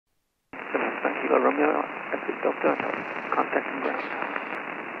Kilo Romeo, exit Delta, contacting ground.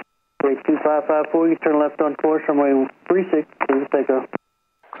 2554, you turn left on course, runway 36, please take off.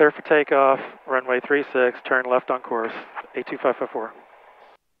 Clear for takeoff, runway 36, turn left on course, 82554.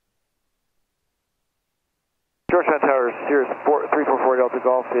 Georgetown Tower, Sirius 344 Delta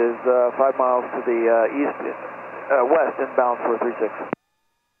Golf is 5 miles to the west, inbound for 36.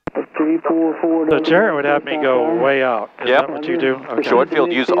 344. So Jarrett would have me go way out. Is that what you do? Okay. Short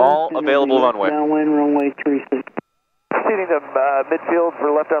field, use all available runway. Downwind runway 36. Proceeding to midfield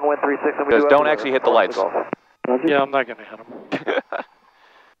for left downwind 36. And we Just don't actually hit the lights. Yeah, I'm not going to hit him.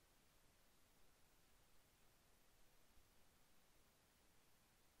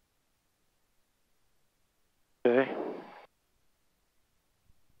 Okay.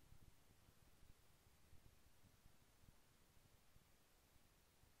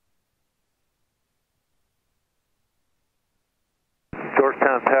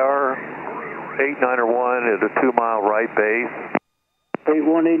 Georgetown Tower, 891 at a 2-mile right base.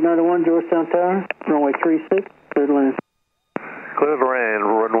 81891, Georgetown Tower, runway 36, clear to land. Clear to land,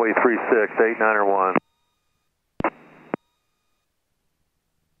 runway 36, 891.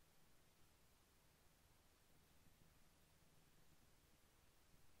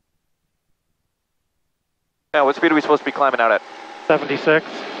 Now, what speed are we supposed to be climbing out at? 76.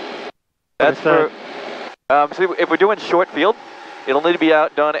 That's for, so if we're doing short field, it'll need to be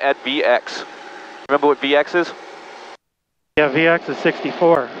done at VX. Remember what VX is? Yeah, VX is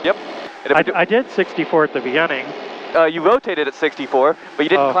 64. Yep. I did 64 at the beginning. You rotated at 64, but you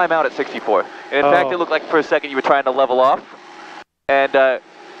didn't climb out at 64. And in fact, it looked like for a second you were trying to level off. And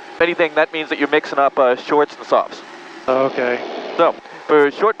if anything, that means that you're mixing up shorts and softs. Okay. So, for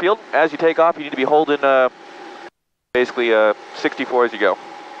short field, as you take off, you need to be holding basically 64 as you go.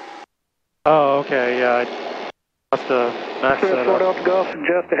 Oh, okay, yeah. I must have messed that up. Delta Golf,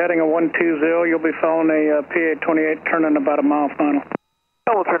 suggest a heading of 120. You'll be following a PA-28, turning about a mile final.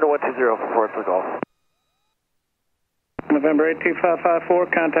 Oh, we'll turn to 120 for golf. November 82554,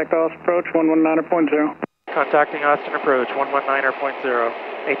 contact Austin approach 119.0. Contacting Austin approach 119.0,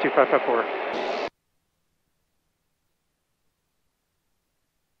 82554.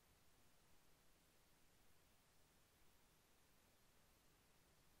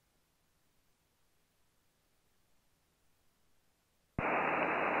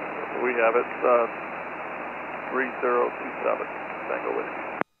 We have it, 3027, Tango with you.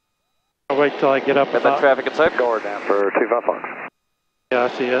 I'll wait till I get up. Got that traffic inside? Door down for 25 Fox. Yeah, I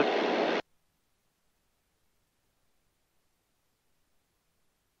see it.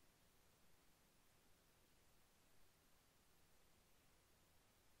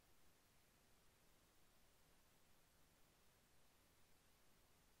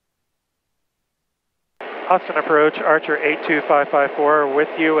 Austin approach, Archer 82554 with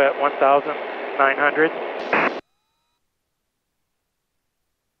you at 1,900.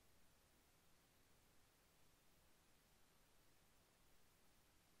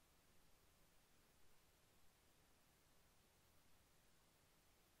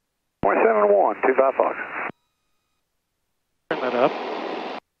 Point 71, 25 Fox. Turn that up.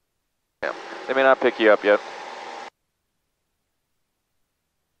 Yeah, they may not pick you up yet.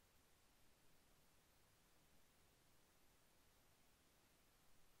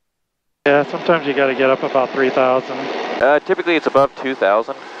 Yeah, sometimes you got to get up about 3,000. Typically it's above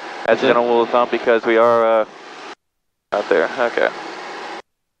 2,000 as a general rule of thumb because we are out there. Okay.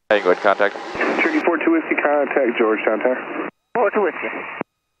 Now you can go ahead and contact them. Cherokee 42 Whiskey, contact Georgetown Tower. 42 Whiskey.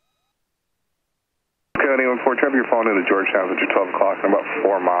 County 14 Trevor, you're falling into Georgetown at 12 o'clock in about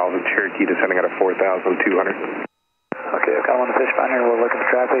 4 miles of Cherokee, descending at a 4,200. Okay, I've got one to fish find here. We'll look at the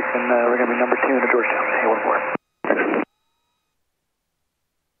traffic, and we're going to be number 2 into Georgetown. Hey, 1-4.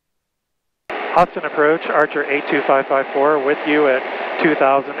 Austin approach, Archer 82554 with you at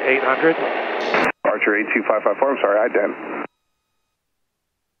 2,800. Archer 82554, I'm sorry, ident.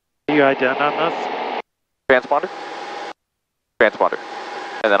 You ident on this? Transponder? Transponder.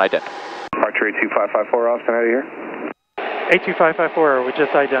 And then ident. Archer 82554, Austin, out of here. 82554, we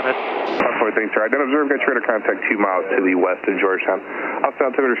just idented. Thanks, sir. Ident observed, got your radar contact 2 miles to the west of Georgetown. Austin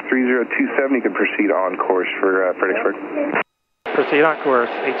altimeter is 3027, you can proceed on course for Fredericksburg. Proceed on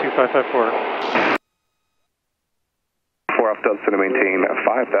course, 82554. 4 Alpha Delta to maintain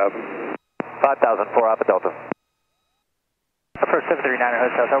 5,000. 5,000, 4 Alpha Delta. Approach 739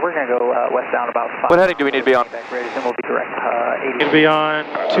 Hotel, so we're going to go westbound about 5. What heading do we need to be on? Back ready, then we'll be correct. 80. Going to be on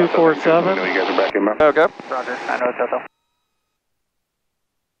 247. You guys are back in, man. Okay. Roger, 9 Hotel.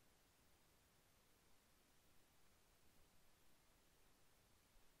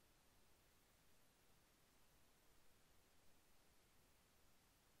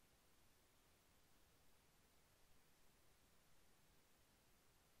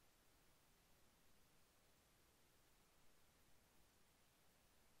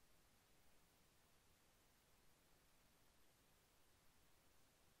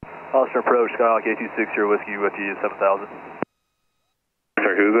 Austin approach, Skyhawk 8260 Whiskey with you, 7000.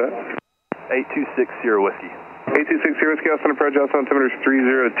 Sorry, who's that? 8260 Whiskey. 8260 Whiskey, Austin approach, Austin altimeter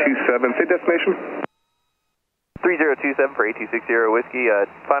 3027. Say destination? 3027 for 8260 Whiskey.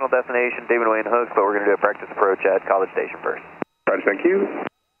 Final destination, David Wayne Hooks, but we're going to do a practice approach at College Station first. Roger, thank you.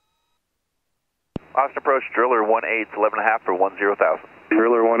 Austin approach, Driller 18, 11.5 for 10,000.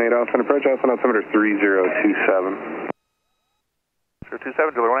 Driller 18, Austin approach, Austin altimeter 3027.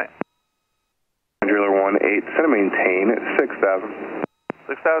 027, Driller 18. Driller 18, send and maintain 6,000.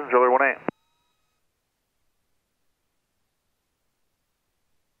 6,000, Driller 18.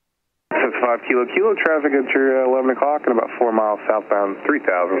 That's 5 kilo traffic at your 11 o'clock and about 4 miles southbound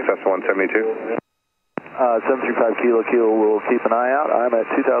 3000, Cessna 172. 735 kilo, we'll keep an eye out. I'm at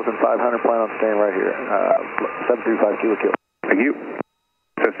 2,500, plan on staying right here. 735 kilo. Thank you.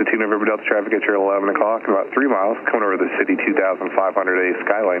 Cessna 2 November Delta traffic at your 11 o'clock and about 3 miles coming over the city 2,500 A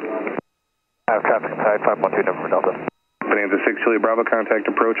Skylane. I have traffic inside 512 November Delta. Bonanza 6 Julia Bravo, contact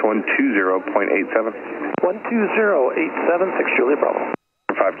approach 120.87. 12087, 6 Julia Bravo.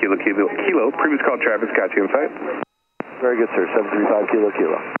 5 kilo, previous call traffic's got you in sight. Very good, sir. 735 kilo.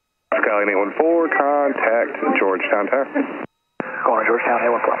 Skylane 814, contact Georgetown Tower. Going to Georgetown,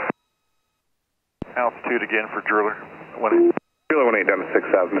 814. Altitude again for Driller. Driller 18 down to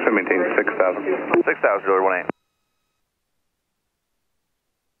 6,000, just maintain 6,000. 6,000, Driller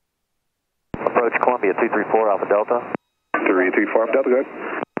 18. Approach Columbia 234 Alpha Delta. 334 Alpha Delta, go ahead.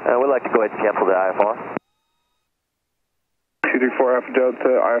 We'd like to go ahead and cancel the IFR. 234 Alpha Delta,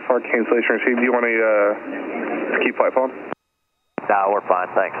 IFR cancellation received. Do you want to keep flight phone? Nah, we're fine,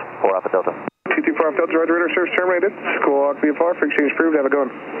 thanks. 4 Alpha Delta. 234 Alpha Delta, Roger, radar service terminated. Squawk VFR for exchange approved. Have a good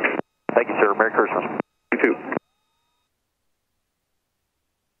one. Thank you, sir. Merry Christmas. You too.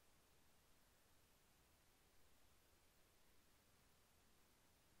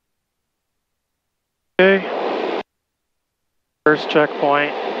 Okay. First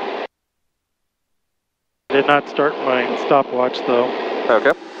checkpoint. Did not start my stopwatch though.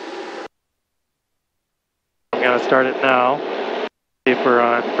 Okay. I'm going to start it now. See if we're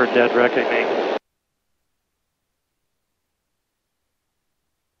on for dead reckoning.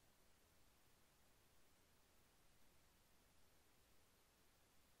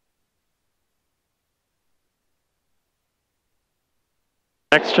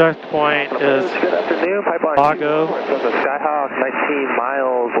 Next checkpoint is Good afternoon, Pipeline. Lago. The Skyhawk 19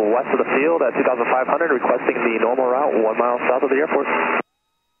 miles west of the field at 2,500, requesting the normal route 1 mile south of the airport.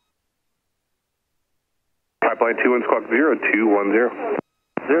 Pipeline 21 squawk 0210.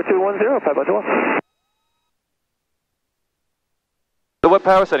 0210, Pipeline 21. So what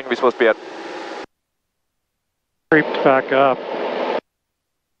power setting are we supposed to be at? Creeped back up.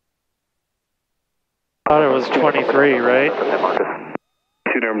 Thought it was 23, right?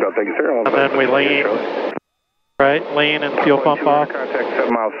 2 November Delta, thank you, sir. And then we lean, right? Lean and fuel pump off. Contact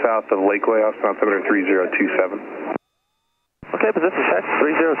 7 miles south of Lakeway, Austin altimeter 3027. Okay, position check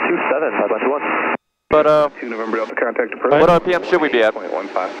 3027, Pipeline 21. But 2 November Delta, contact approach. what RPM should we be at?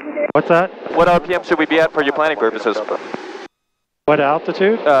 0.15. What's that? What RPM should we be at for your planning purposes? What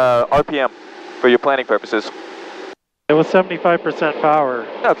altitude? RPM for your planning purposes. It was 75% power.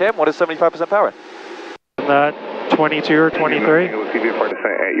 Okay, what is 75% power? Isn't that 22 or 23? It will give you a part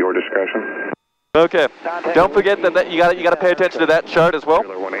at your discretion. Okay. Don't forget that you got to pay attention to that chart as well.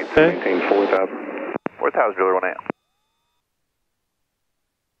 Driller 18, Okay. maintain 4,000. 4,000, Driller 18.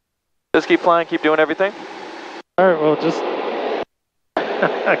 Just keep flying, keep doing everything. All right, well, just...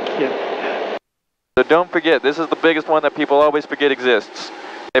 I can't. So don't forget, this is the biggest one that people always forget exists.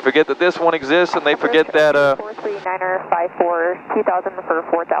 They forget that this one exists, and they forget that, 43954, 2,000 for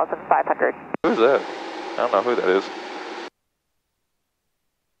 4,500. Who's that? I don't know who that is.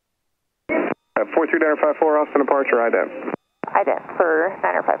 43954, Austin departure, ident. Ident for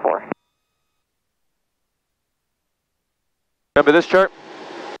 9054. Remember this chart?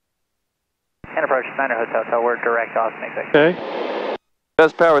 And approach 9 Hotel Tower, direct Austin exit. Okay.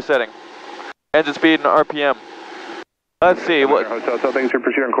 Best power setting. Engine speed and RPM. Let's see, what... Hotel, thanks for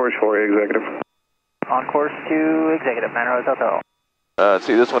proceed on course for executive. On course to executive, 9 Hotel Tower. Let's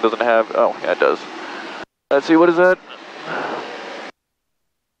see, this one doesn't have... Oh, yeah, it does. Let's see, what is that?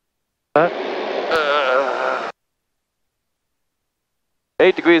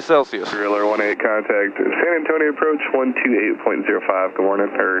 8 degrees Celsius. Driller 18, contact San Antonio approach 128.05. Good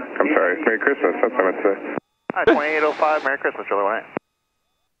morning, or I'm sorry, Merry Christmas. That's what I meant to say. Hi, 2805, Merry Christmas, Driller 18.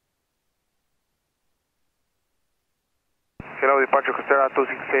 Hello, departure Costera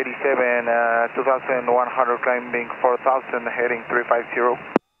 2687, 2100 climbing 4000, heading 350.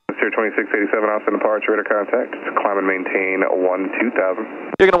 Coaster 2687, Austin departure, radar contact. Climb and maintain 2000.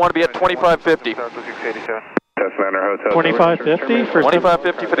 You're going to want to be at 2550. Test Niner Hotel. 2550 for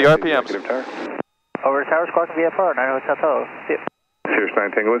 2550 for the RPMs. Over towers, clocking VFR, 9 Hotel Tower. Sirius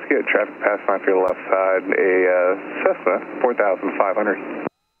 9 Tango Whiskey, traffic pass line for your left side, a Cessna 4500.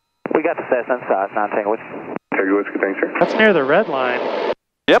 We got the Cessna inside, 9 Tango Whiskey. Tango Whiskey, thanks, sir. That's near the red line.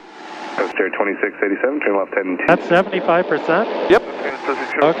 Yep. Coaster 2687, turn left 10 and 2. That's 75%? Yep.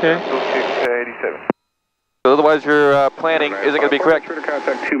 Okay. So otherwise your planning isn't going to be correct.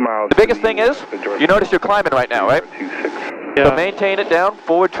 The biggest thing is, you notice you're climbing right now, right? Yeah. So maintain it down,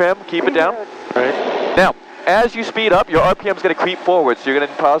 forward trim, keep it down. Right. Now, as you speed up, your RPM is going to creep forward, so you're going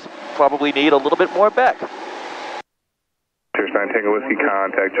to probably need a little bit more back. Sirius 9 Tango Whiskey,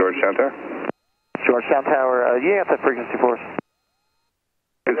 contact Georgetown Tower. Georgetown Tower, you got that frequency for us?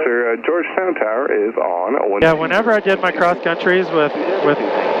 Yes, sir. Georgetown Tower is on. Yeah, whenever I did my cross countries with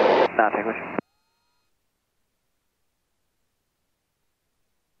 9 Tango Whiskey.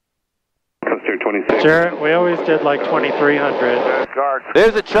 Coaster 26. Jarrett, we always did like 2300.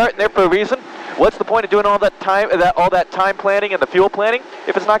 There's a chart in there for a reason. What's the point of doing all that time planning and the fuel planning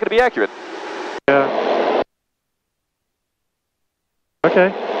if it's not going to be accurate? Yeah. Okay.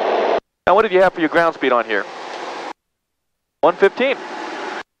 Now, what did you have for your ground speed on here? 115. You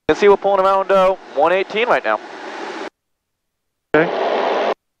can see we're pulling around 118 right now. Okay.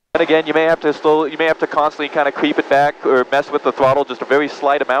 And again, you may have to constantly kind of creep it back or mess with the throttle just a very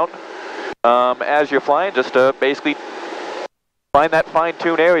slight amount as you're flying, just to basically find that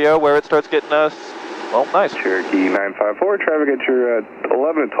fine-tuned area where it starts getting well, nice. Cherokee 954, traffic at your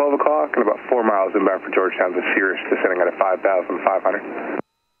 11 and 12 o'clock and about 4 miles inbound for Georgetown to Sirius, descending at a 5,500.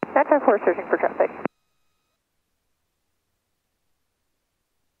 954 searching for traffic.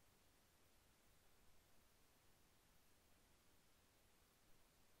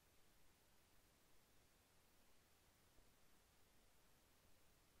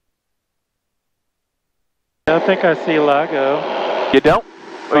 I think I see Lago. You don't?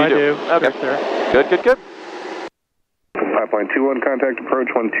 Or I you do. Okay. Right there. Good, good, good. 5.21, contact approach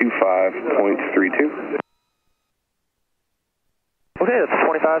 125.32. Okay, that's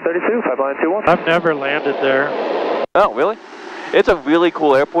 2532, 5.21. I've never landed there. Oh, really? It's a really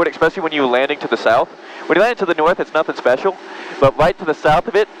cool airport, especially when you're landing to the south. When you land to the north, it's nothing special. But right to the south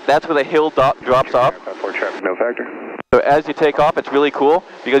of it, that's where the hill drops off. 954 traffic, no factor. So as you take off, it's really cool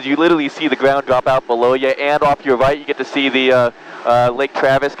because you literally see the ground drop out below you, and off your right, you get to see the Lake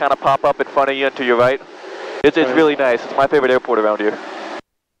Travis kind of pop up in front of you and to your right. It's really nice. It's my favorite airport around here.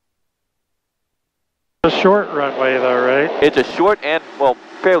 It's a short runway though, right? It's a short and, well,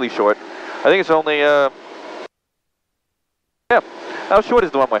 fairly short. I think it's only, yeah, how short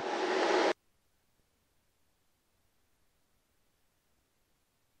is the runway?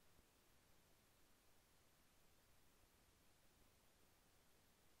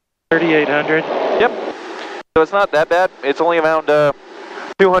 $3,800. Yep. So it's not that bad. It's only around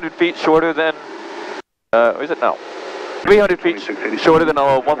 200 feet shorter than, is it? No. 300 feet shorter than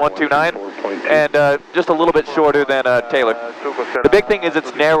 1129, and just a little bit shorter than Taylor. The big thing is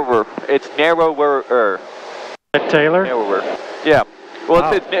it's narrower. It's narrower. And Taylor? Narrower. Yeah. Well,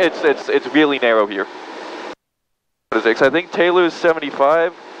 Wow. it's really narrow here. What is it? 'Cause I think Taylor's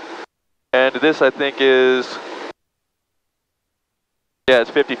 75, and this I think is, yeah,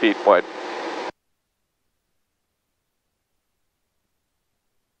 it's 50 feet wide.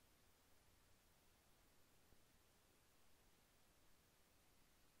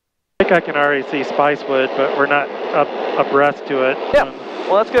 I think I can already see Spicewood, but we're not abreast to it. Yeah,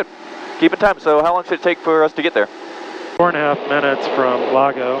 well, that's good. Keep in time. So how long should it take for us to get there? 4.5 minutes from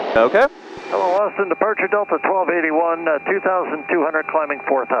Lago. Okay. Hello, Austin, departure Delta 1281, 2,200, climbing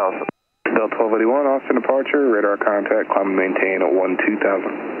 4,000. Delta 1281, Austin departure, radar contact, climb and maintain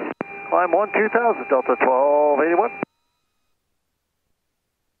 12,000. Climb 12,000, Delta 1281.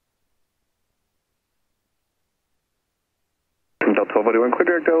 Delta 1281,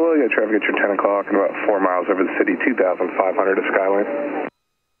 clear direct LO, you got traffic at your 10 o'clock and about 4 miles over the city, 2,500 to Skylane.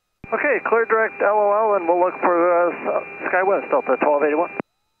 Okay, clear direct LOL, and we'll look for SkyWest, Delta 1281.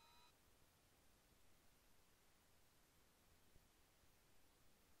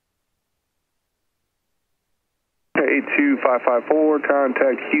 Okay, 82554,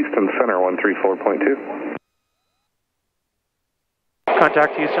 contact Houston Center 134.2.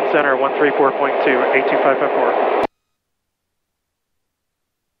 Contact Houston Center 134.2, 82554.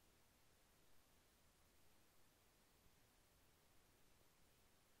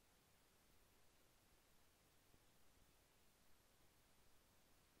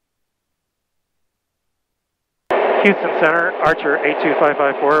 Houston Center, Archer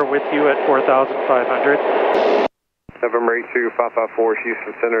 82554 with you at 4,500. November 82554,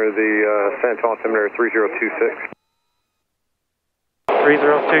 Houston Center, the San Antonio altimeter 3026.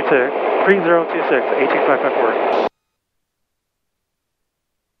 3026, 82554.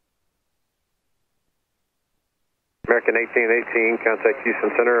 American 1818, contact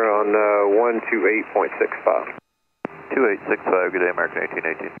Houston Center on 128.65. 2865, good day, American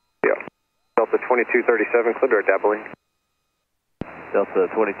 1818. Yeah. Delta 2237, clear direct Abilene. Delta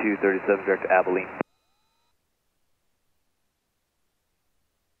 2237, direct Abilene.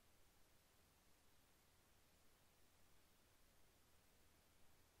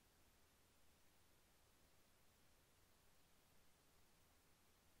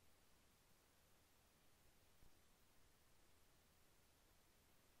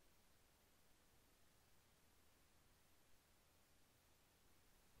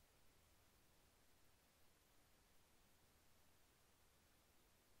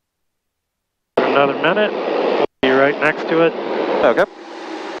 Another minute. We'll be right next to it. Okay.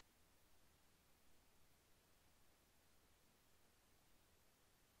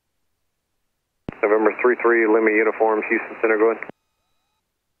 November 33, Lima uniform, Houston Center, go ahead.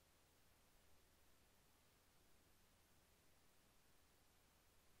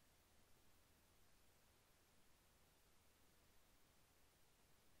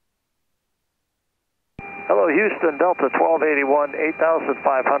 Hello, Houston, Delta 1281,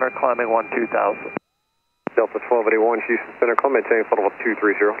 8,500, climbing 12,000. Delta 1281, Houston Center, call maintain flight level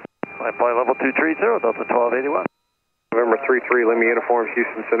 230. Climb flight level 230, Delta 1281. November 33, Lima uniform,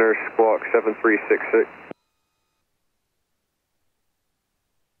 Houston Center, squawk 7366.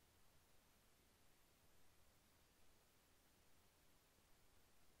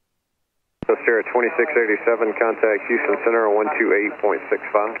 So Sierra 2687, contact Houston Center on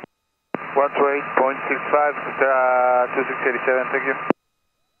 128.65. 128.65, 2687, thank you.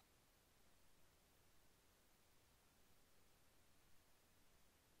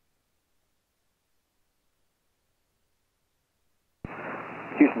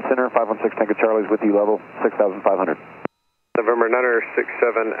 Houston Center, 516 Tango Charlie's with you, level 6,500. November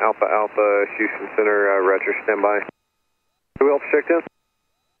 967, Alpha Alpha, Houston Center, roger, standby. Who else checked in?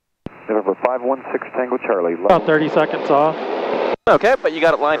 November 516 Tango Charlie. About 30 seconds off. Okay, but you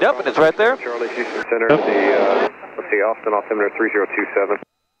got it lined up and it's right there. Charlie, Houston Center, Yep. let's see, Austin altimeter 3027.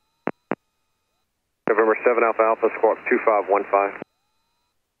 November 7, Alpha Alpha, squawk 2515.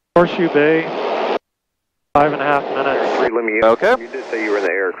 Horseshoe Bay, 5.5 minutes. 3 Lima, Okay. You did say you were in the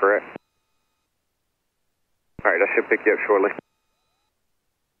air, correct? All right, I should pick you up shortly.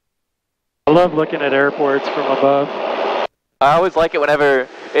 I love looking at airports from above. I always like it whenever,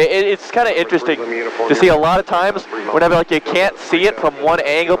 it's kind of interesting to see a lot of times whenever like you can't see it from one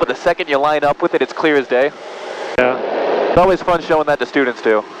angle, but the second you line up with it, it's clear as day. Yeah. It's always fun showing that to students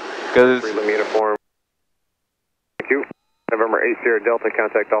too. Because 3 Lima uniform. Thank you. November 8 Sierra Delta,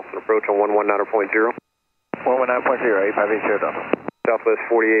 contact Austin approach on 119.0. 119.0, 858 Sierra Delta. Southwest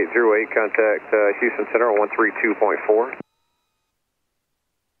 4808, contact Houston Center on 132.4.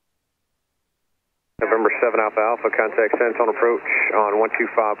 November 7 Alpha Alpha, contact San Antonio approach on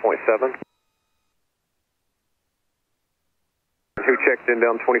 125.7. Who checked in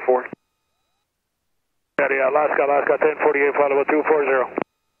down 24? Alaska 1048, flight level 240.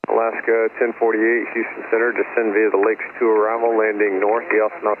 Alaska 1048, Houston Center, descend via the Lakes 2 arrival, landing north. The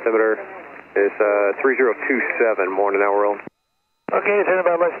Austin altimeter is 3027, morning hour old. Okay, send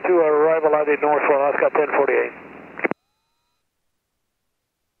about Lakes 2 arrival, landing north for Alaska 1048.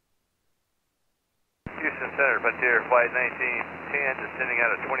 Houston Center, Frontier Flight 1910, descending out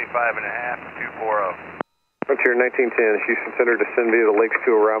of 25.5 to 240. Frontier 1910, Houston Center, descend via the Lakes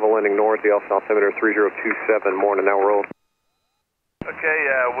 2 arrival, landing north. The Austin altimeter 3027, morning hour old. Okay,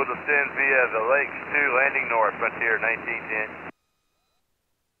 we'll descend via the Lakes 2, landing north, Frontier 1910.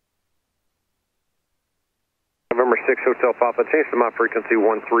 November 6 Hotel Papa, change to my frequency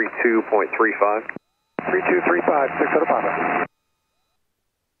 132.35. 3235, 6 Hotel Papa.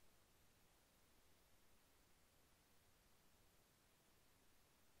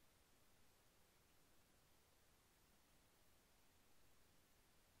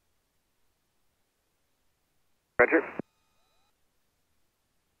 Roger.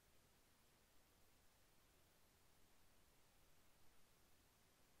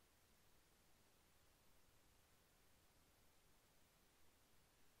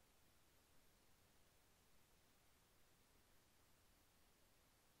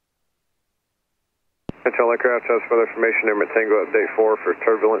 Hotel aircraft has further information. Number Tango update 4 for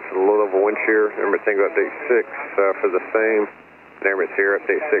turbulence and low level wind shear. Number Tango update 6 for the same. Emirates here,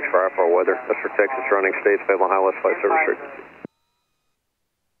 update 6 for IFR weather. That's for Texas running states, available on high west flight service frequency.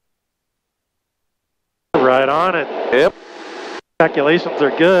 Right on it. Yep. Calculations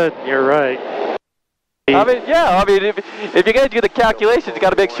are good. You're right. I mean, yeah. I mean, if you're gonna do the calculations, you got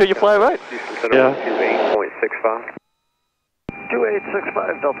to make sure you fly right. Yeah. 2865.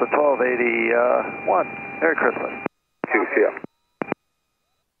 2865 Delta 1281. Merry Christmas. 2, yeah.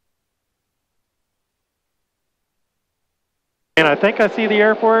 And I think I see the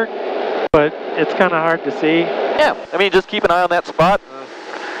airport, but it's kind of hard to see. Yeah. I mean, just keep an eye on that spot.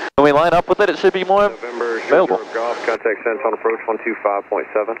 When we line up with it, it should be more November available. Golf, contact sense on approach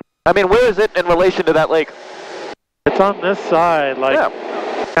 125.7. I mean, where is it in relation to that lake? It's on this side, like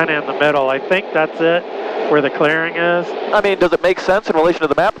kind of in the middle. I think that's it, where the clearing is. I mean, does it make sense in relation to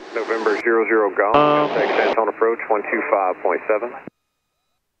the map? November 00 Golf, contact sense on approach 125.7.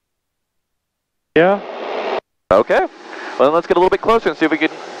 Yeah. Okay. Well, then let's get a little bit closer and see if we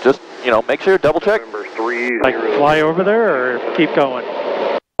can just, make sure, double check. November 30. Like fly over there or keep going?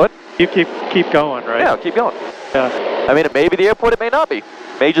 What? You keep going, right? Yeah, keep going. Yeah. I mean, it may be the airport, it may not be.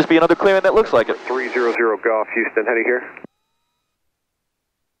 It may just be another clearing that looks like it. 300 Golf, Houston, heading here.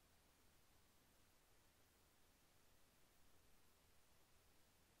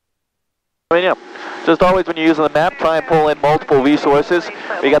 I mean, yeah, just always when you're using the map, try and pull in multiple resources.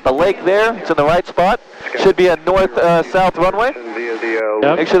 We got the lake there, it's in the right spot. Should be a north-south runway.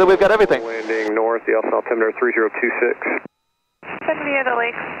 Yep. Make sure that we've got everything. Landing north, the Alpha altimeter 3026. Send via the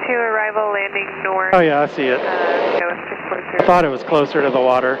lakes to arrival landing north. Oh yeah, I see it. I thought it was closer to the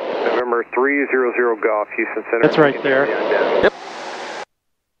water. November 300 Golf, Houston Center. It's right there. Yep.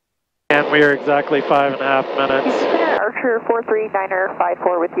 And we are exactly 5.5 minutes. Archer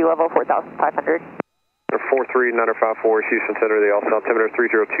 4394 with you, level 4500. 4394 Houston Center, the Alpha altimeter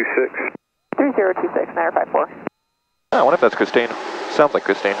 3026. 3026, 954. Oh, I wonder if that's Christine. Sounds like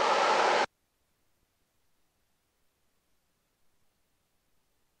Christine.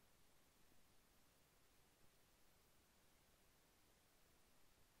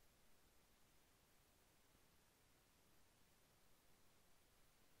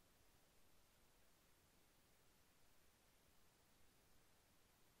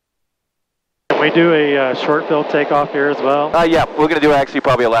 Can we do a short field takeoff here as well? Yeah, we're going to do actually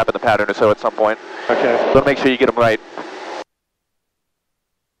probably a lap in the pattern or so at some point. Okay. But make sure you get them right.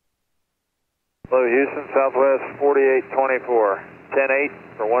 Hello, Houston, Southwest 4824. 10-8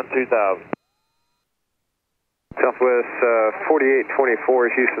 for 1-2000. Southwest 4824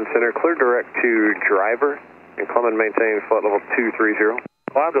 Houston Center, clear direct to driver and Clement maintain flight level 230.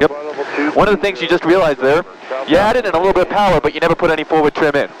 Yep. One of the things you just realized there, you added in a little bit of power, but you never put any forward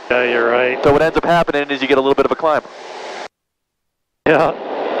trim in. Yeah, you're right. So what ends up happening is you get a little bit of a climb. Yeah.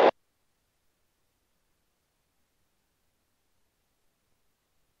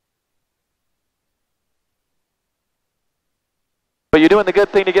 But you're doing the good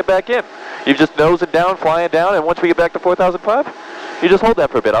thing to get back in. You're just nosing down, flying down, and once we get back to 4,005, you just hold that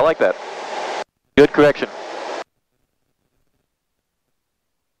for a bit. I like that. Good correction.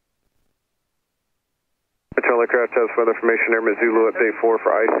 Patrol aircraft has weather information, Airman Zulu update 4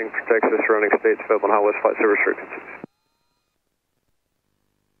 for icing for Texas surrounding states, available on high west flight service frequencies.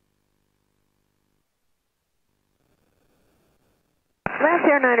 Last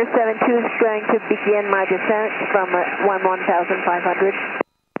Air 972 is going to begin my descent from 11,500.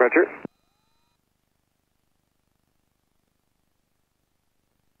 Roger.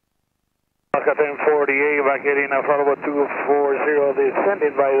 Alcatem 48, vacating Alpha 240,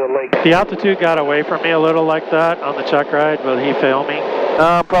 descending by the lake. The altitude got away from me a little like that on the check ride. Will he fail me?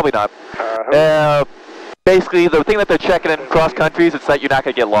 Probably not. Basically, the thing that they're checking in cross countries, it's that you're not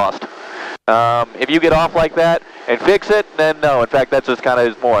going to get lost. If you get off like that and fix it, then no. In fact, that's just kind of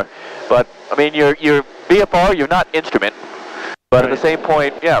is more. But I mean, you're VFR, you're not instrument. But at the same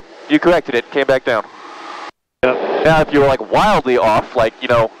point, yeah, you corrected it, came back down. Yep. Now, if you were like wildly off, like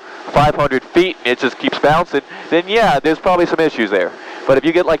 500 feet and it just keeps bouncing, then yeah, there's probably some issues there. But if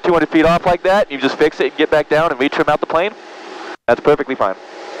you get like 200 feet off like that, you just fix it and get back down and retrim out the plane, that's perfectly fine.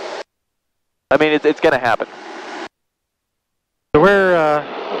 I mean, it's going to happen. So we're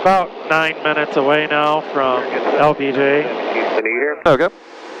about 9 minutes away now from LBJ. Houston, you here? Okay.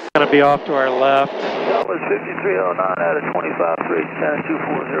 Going to be off to our left. Southwest 5309 out of 25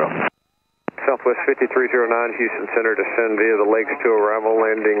 3 Southwest 5309 Houston Center, descend via the lakes to arrival,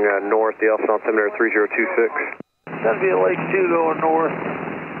 landing north, the Alpha altimeter 3026. Send via Lake 2 going north,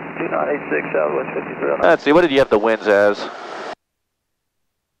 2986 Southwest 5309. Let's see, what did you have the winds as?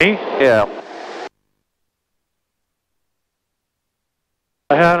 Me? Yeah.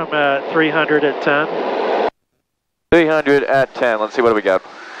 I had him at 300 at 10. 300 at 10. Let's see what do we got.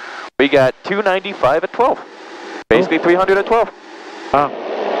 We got 295 at 12. Basically 300 at 12.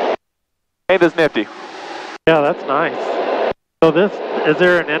 Wow. Ain't this nifty? Yeah, that's nice. So this, is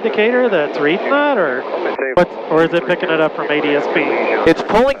there an indicator that's reading that, or is it picking it up from ADSB? It's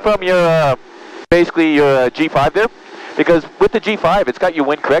pulling from your, basically your G5 there, because with the G5, it's got your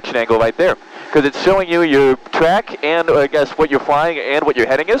wind correction angle right there, because it's showing you your track and, I guess, what you're flying and what your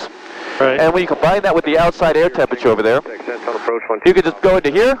heading is. Right. And when you combine that with the outside air temperature over there, you can just go into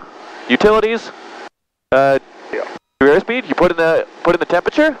here, utilities, your airspeed, you put in the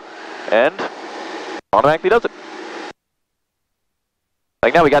temperature, and automatically does it.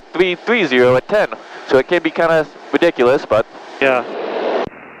 Like now we got 330 at 10, so it can be kind of ridiculous, but yeah.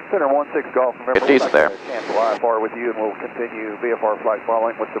 Center 16 Golf, remember, it's decent there. Cancel IFR with you, and we'll continue VFR flight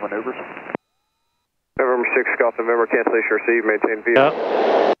following with the maneuvers. November 6 Golf, November, cancellation received, maintain VFR.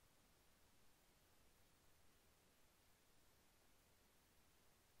 Yep.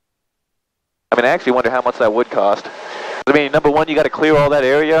 I mean, I actually wonder how much that would cost. I mean, number one, you got to clear all that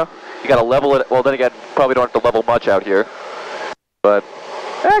area. You got to level it. Well, then again, probably don't have to level much out here. But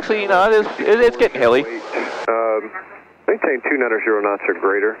actually, you know, it's getting hilly. Maintain 290 knots or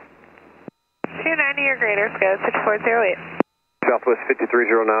greater. 290 or greater, go 6408. Southwest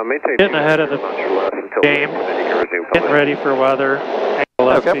 5309. Maintain Getting ahead of the game. Getting ready for weather.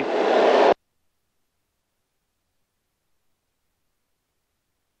 Okay.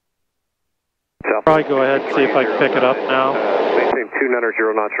 Probably go ahead and see if I can pick it up now. Maintain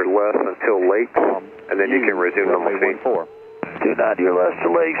 290 knots or less until late, and then you can resume normal speed. 290 or less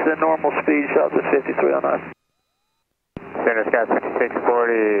to lakes, then normal speed, Southwest 5309. Center Sky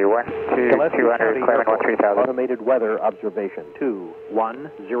 5640, 200, climbing 3000. Automated weather observation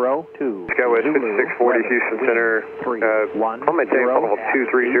 2102. Skywest 5640, Houston Center. I'll maintain level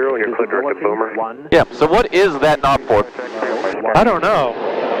 230 and you're clear direct to Boomer. Yeah, so what is that knob for? I don't know.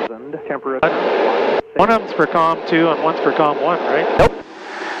 One of them's for COM 2 and one's for COM 1, right? Nope.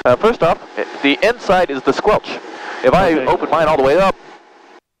 First off, the inside is the squelch. If I open mine all the way up.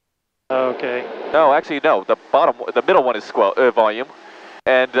 Okay. No, actually, no. The middle one is volume,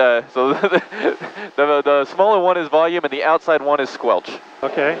 and so the smaller one is volume, and the outside one is squelch.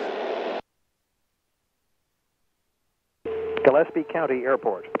 Okay. Gillespie County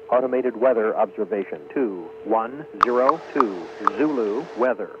Airport. Automated weather observation 2102. Zulu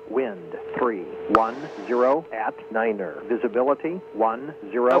weather wind 310 at Niner. Visibility 10.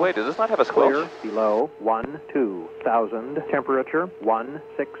 Oh wait, does this not have a squelch? Clear below 12,000. Temperature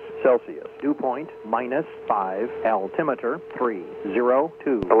 16 Celsius. Dew point -5. Altimeter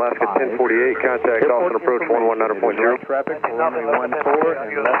 302. Alaska 1048. Contact Austin approach 119.0. Traffic for runway 14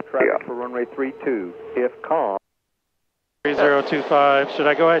 and left traffic for runway 32. If calm. 3025. Should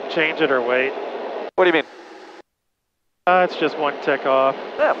I go ahead and change it or wait? What do you mean? It's just one tick off.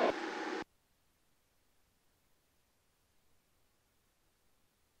 Yeah.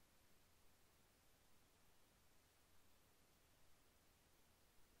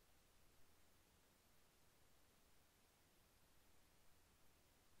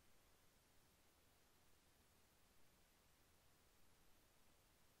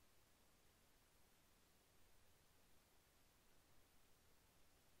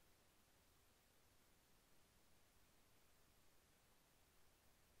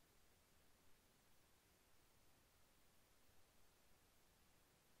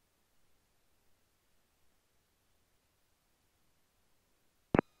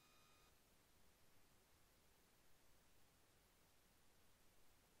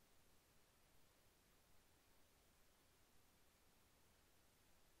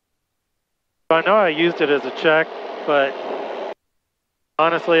 I know I used it as a check, but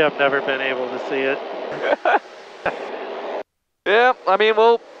honestly, I've never been able to see it. Yeah, I mean,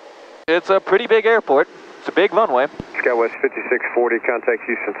 well, it's a pretty big airport. It's a big runway. Skywest 5640, contact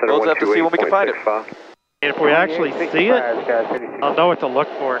Houston Center. We'll have to see when we can find it. And if we actually see it, I'll know what to look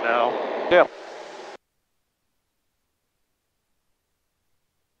for now. Yeah.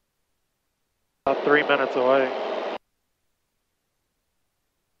 About 3 minutes away.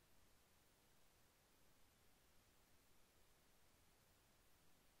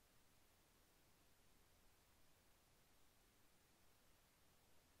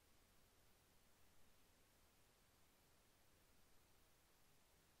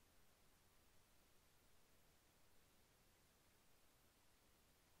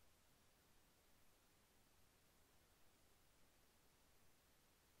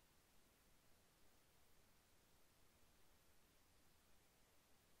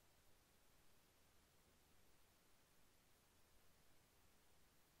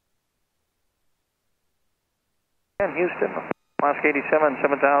 And Houston, Alaska 87,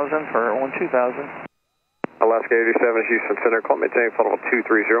 7000 for 12000. Alaska 87, Houston Center, call maintain, follow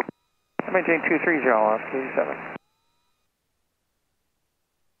 230. Maintain 230, Alaska 87.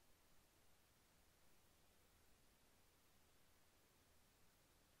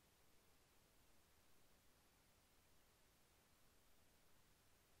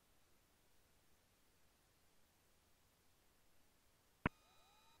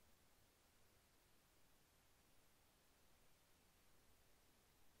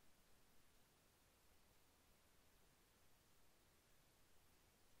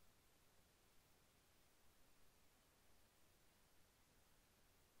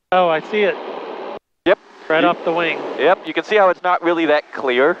 Oh, I see it. Yep. Right off the wing. Yep, you can see how it's not really that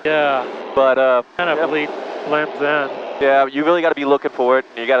clear. Yeah. But, kind of blends in. Yeah, you really got to be looking for it,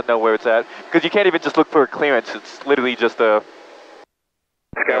 and you got to know where it's at. Because you can't even just look for a clearance. It's literally just a...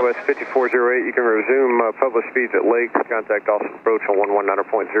 SkyWest 5408, you can resume published speeds at Lake. Contact Dawson Approach on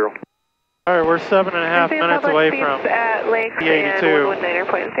 119.0. All right, we're 7.5 minutes away from at Lake the 82. And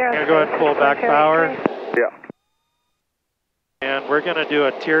 119.0. I'm going to go ahead and pull back power. Yeah. And we're going to do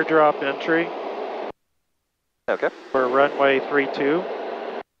a teardrop entry. Okay. For runway 32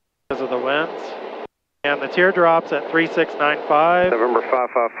 because of the winds. And the teardrop's at 3695. November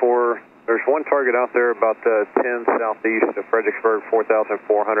 554. There's one target out there about 10 southeast of Fredericksburg,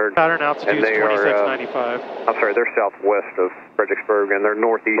 4,400. Pattern altitude is 2695. I'm sorry, they're southwest of Fredericksburg, and they're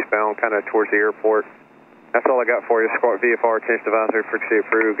northeastbound, kind of towards the airport. That's all I got for you. Squawk VFR, attention advisory, frequency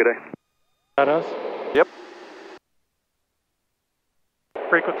approved. Good day. That us? Yep.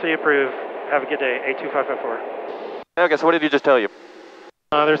 Frequency approved. Have a good day. 82554. Okay, so what did he just tell you?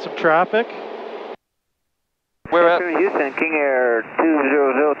 There's some traffic. Where at? Houston, King Air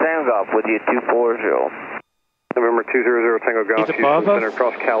 200 Tango Golf with you 240. November 200 Tango Golf, He's above Houston Center, us?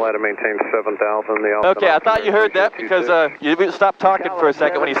 cross Calata, maintain 7,000. Okay, I thought you heard that because you stopped talking for a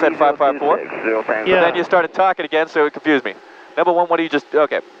second when he said 554. Yeah. Then you started talking again, so it confused me. Number one, what do you just...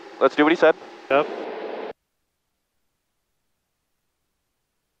 Okay, let's do what he said. Yep.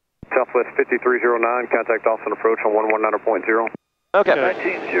 Southwest 5309, contact Dawson Approach on 119.0. Okay.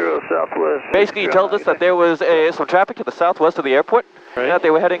 19-0 Southwest. Basically, he told us that there was some traffic to the southwest of the airport, Right. and that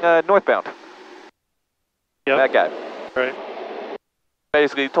they were heading northbound. Yep. That guy. Right.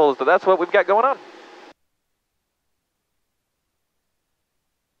 Basically, he told us that that's what we've got going on.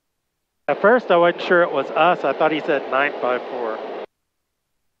 At first, I wasn't sure it was us. I thought he said 954.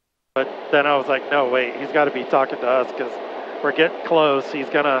 But then I was like, no, wait, he's got to be talking to us because we're getting close. He's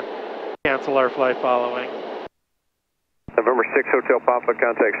going to cancel our flight following. November 6 Hotel Papa,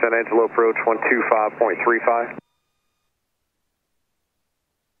 contact San Angelo Approach 125.35.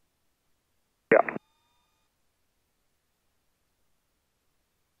 Yeah.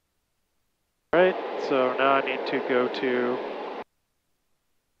 Right, so now I need to go to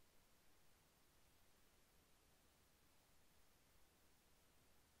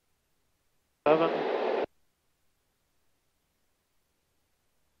seven.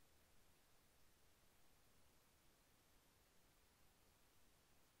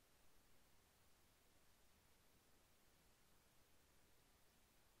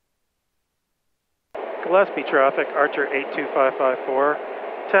 Gillespie traffic, Archer 82554,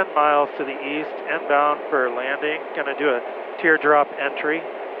 10 miles to the east, inbound for landing. Gonna do a teardrop entry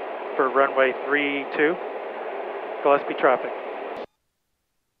for runway 32. Gillespie traffic.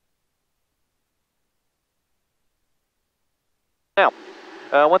 Now,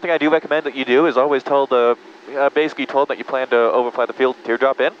 one thing I do recommend that you do is always basically told that you plan to overfly the field and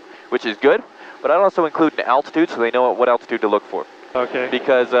teardrop in, which is good, but I'd also include an altitude so they know what altitude to look for. Okay.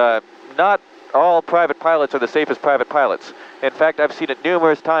 Because not all private pilots are the safest private pilots. In fact, I've seen it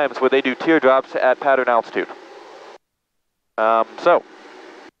numerous times where they do teardrops at pattern altitude. So,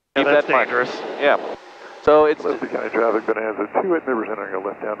 keep that's that in mind. dangerous. Yeah. So it's... Gillespie County traffic, Bonanza 28 Rivers entering a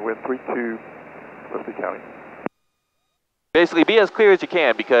left downwind 32, Gillespie County. Basically, be as clear as you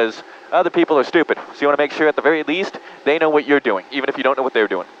can because other people are stupid. So you want to make sure at the very least they know what you're doing, even if you don't know what they're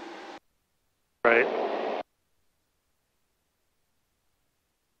doing. Right.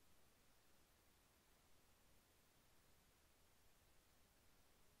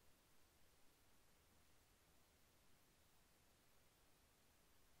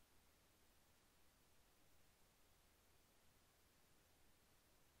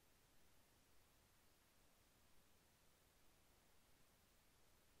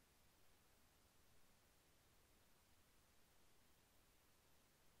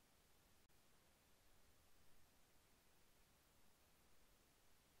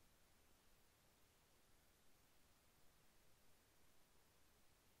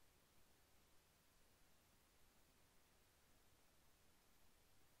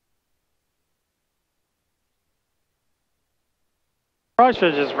 Probably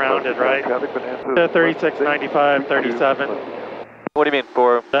should have just rounded, right? To 36, 95, 37. What do you mean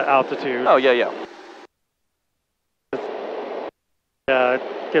for? The altitude. Oh, yeah, yeah. Yeah,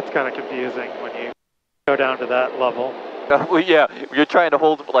 it gets kind of confusing when you go down to that level. Well, yeah, you're trying to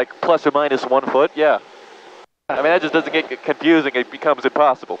hold like plus or minus 1 foot, yeah. I mean, that just doesn't get confusing, it becomes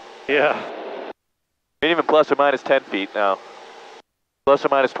impossible. Yeah. And even plus or minus 10 feet now. Plus or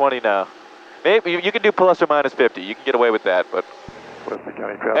minus 20 now. Maybe you can do plus or minus 50, you can get away with that, but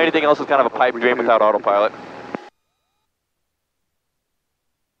anything else is kind of a pipe dream without autopilot.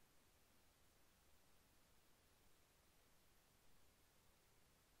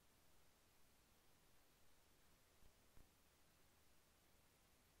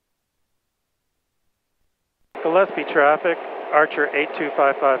 Gillespie traffic, Archer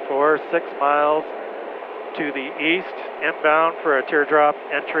 82554, 6 miles to the east, inbound for a teardrop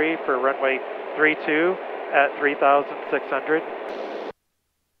entry for runway 32 at 3,600.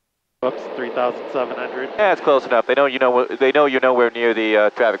 Whoops, 3,700. Yeah, it's close enough. They know you're nowhere near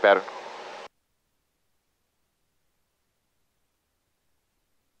the traffic pattern.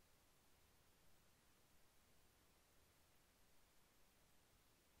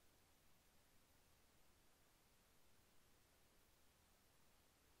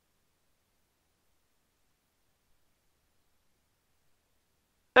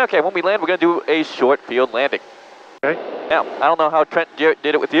 Okay, when we land, we're going to do a short field landing. Okay. Now, I don't know how Trent did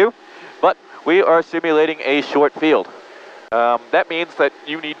it with you, but we are simulating a short field. That means that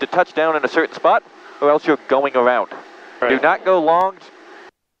you need to touch down in a certain spot, or else you're going around. Right. Do not go long.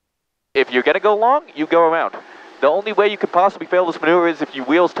 If you're going to go long, you go around. The only way you could possibly fail this maneuver is if your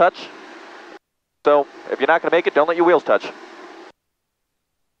wheels touch. So, if you're not going to make it, don't let your wheels touch.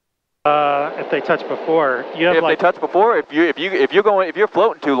 If they touch before, you have they touch before, if you're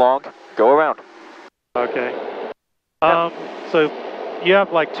floating too long, go around. Okay. So you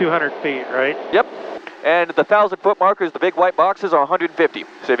have like 200 feet, right? Yep. And the 1,000-foot markers, the big white boxes, are 150.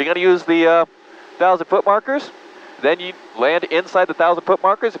 So if you're going to use the 1,000-foot markers, then you land inside the 1,000-foot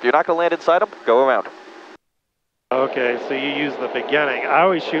markers. If you're not going to land inside them, go around. Okay, so you use the beginning. I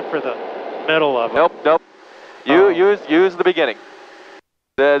always shoot for the middle of them. Nope. Use the beginning.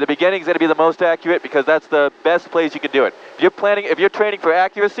 The beginning is going to be the most accurate because that's the best place you can do it. If you're training for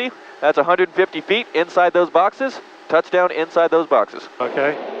accuracy, that's 150 feet inside those boxes. Touchdown inside those boxes.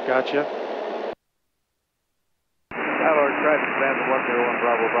 Okay, gotcha. Tower traffic band 101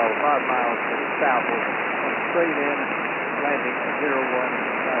 Bravo Bravo 5 miles to the south over straight in, landing at 01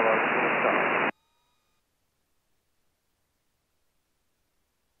 Tower to the south.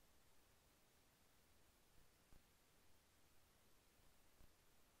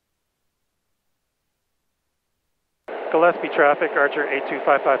 Gillespie traffic, Archer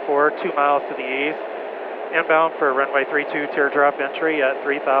 82554, 2 miles to the east. Inbound for runway 32 teardrop entry at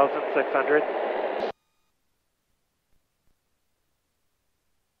 3,600.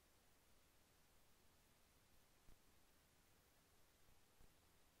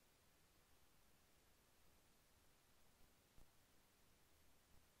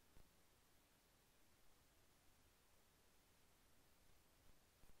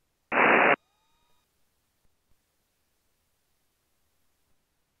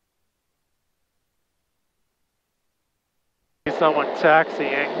 Someone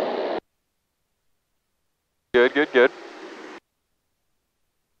taxiing. Good.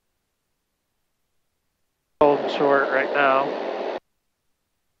 Holding short right now.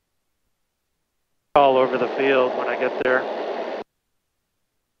 All over the field when I get there.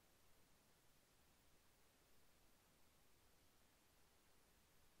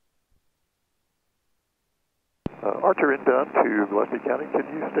 Archer inbound to Gillespie County. Can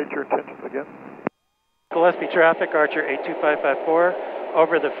you state your intentions again? Gillespie traffic, Archer 82554,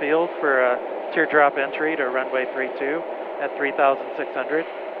 over the field for a teardrop entry to runway 32 at 3,600.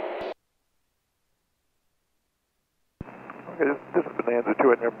 Okay, this is Bonanza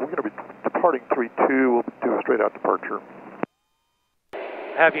 2, and we're going to be departing 32. We'll do a straight out departure.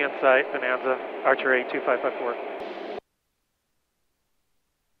 Have you in sight, Bonanza, Archer 82554.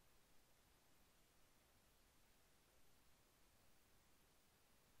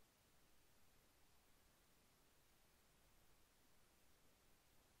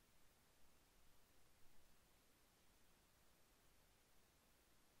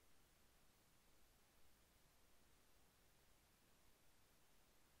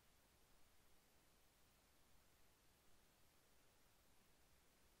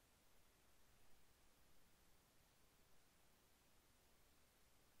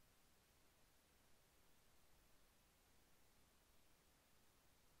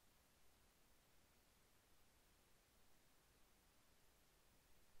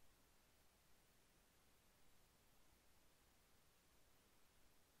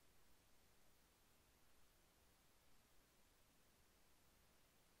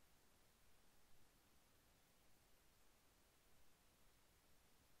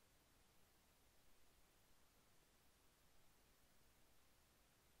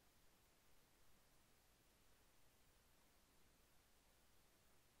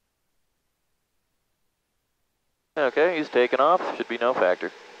 Okay, he's taking off. Should be no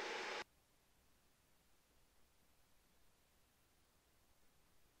factor.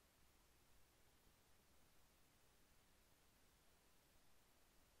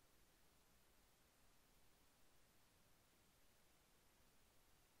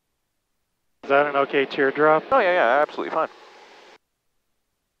 Is that an okay teardrop? Oh, yeah, absolutely fine.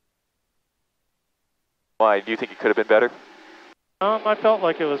 Why, do you think it could have been better? I felt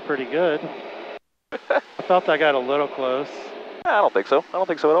like it was pretty good. I felt I got a little close. I don't think so. I don't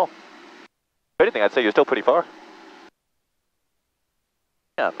think so at all. If anything, I'd say you're still pretty far.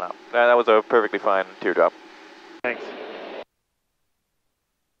 Yeah, no. That was a perfectly fine teardrop. Thanks.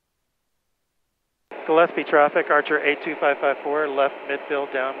 Gillespie traffic, Archer 82554, left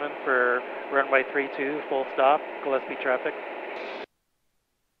midfield downwind for runway 32, full stop, Gillespie traffic.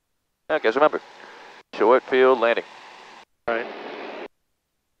 Okay, guys, remember, short field landing. All right.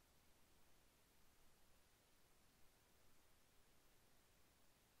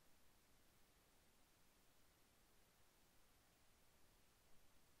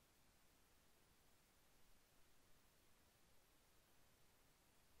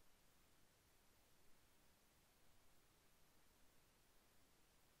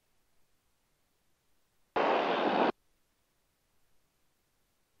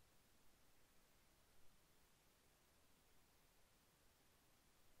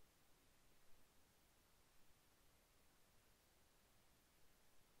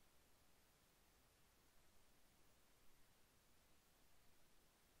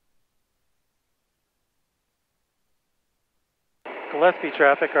 Gillespie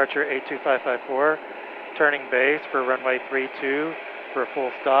traffic, Archer 82554, turning base for runway 32 for a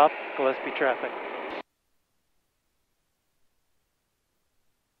full stop, Gillespie traffic.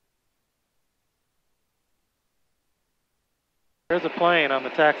 There's a plane on the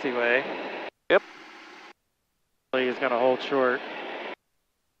taxiway. Yep. He's going to hold short.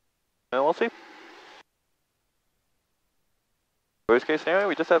 Well, we'll see. Worst case scenario,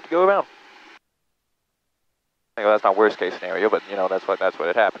 we just have to go around. Well, that's not worst case scenario, but you know that's what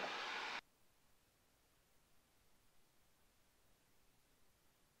it happened.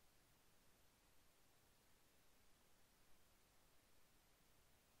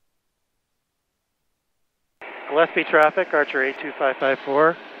 Gillespie traffic, Archer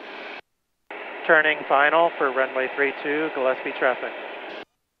 82554, turning final for runway 32, Gillespie traffic.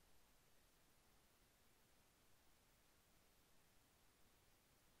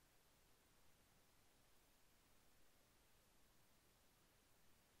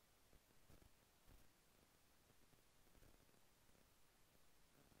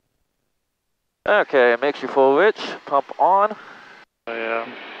 Okay, makes you full rich, pump on. Oh, yeah.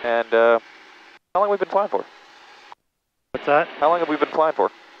 And how long have we been flying for? What's that? How long have we been flying for?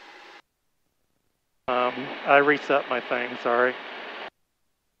 I reset my thing, sorry.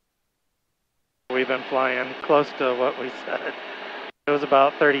 We've been flying close to what we said. It was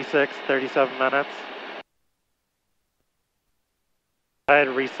about 36, 37 minutes. I had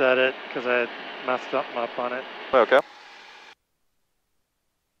reset it because I had messed something up on it. Okay.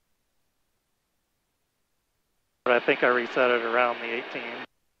 But I think I reset it around the 18.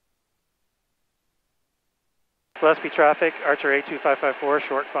 Gillespie traffic, Archer 82554,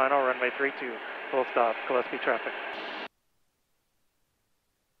 short final, runway 32, full stop, Gillespie traffic.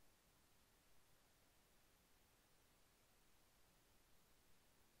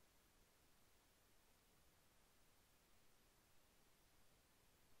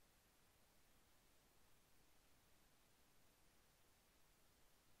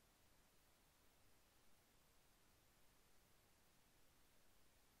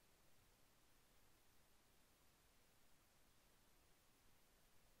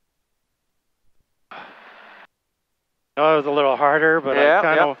 I know it was a little harder, but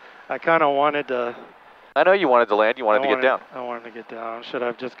Yeah, I kind of wanted to. I know you wanted to land. You wanted to get down. I wanted to get down. Should I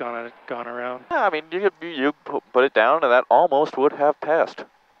have just gone around? Yeah, I mean, you put it down, and that almost would have passed.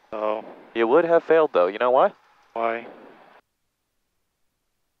 Oh. You would have failed, though. You know why? Why?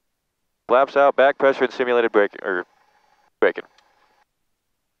 Flaps out, back pressure, and simulated braking.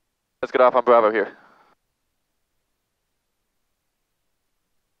 Let's get off on Bravo here.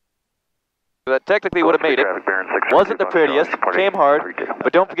 That technically would have made it. Wasn't the prettiest, came hard,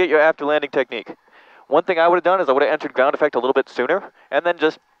 but don't forget your after landing technique. One thing I would have done is I would have entered ground effect a little bit sooner, and then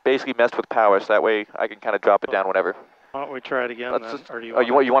just basically messed with power, so that way I can kind of drop it down whenever. Why don't we try it again then? Or do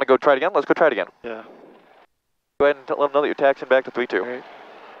you you want to go try it again? Let's go try it again. Yeah. Go ahead and let them know that you're taxiing back to 32. Right.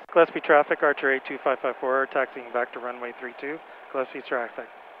 Gillespie traffic, Archer 82554, taxiing back to runway 32, Gillespie traffic.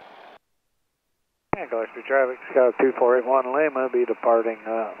 Yeah, Gillespie traffic, Scout 2481 Lima, be departing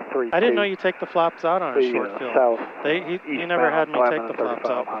 32. I didn't know you take the flaps out on a short field. South. You never had me take the flaps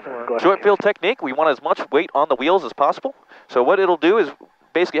out before. Short field technique, we want as much weight on the wheels as possible. So what it'll do is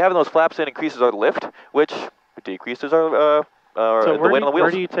basically having those flaps in increases our lift, which decreases our so the weight on the wheels.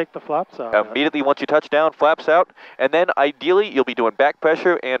 Where do you take the flaps out? Immediately once you touch down, flaps out, and then ideally you'll be doing back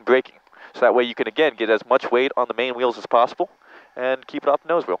pressure and braking. So that way you can again get as much weight on the main wheels as possible and keep it off the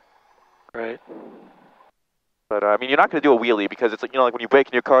nose wheel. Right. But I mean, you're not going to do a wheelie because it's like, you know, like when you brake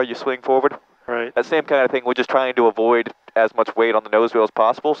in your car, you swing forward. Right. That same kind of thing. We're just trying to avoid as much weight on the nose wheel as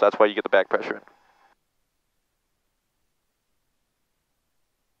possible, so that's why you get the back pressure in.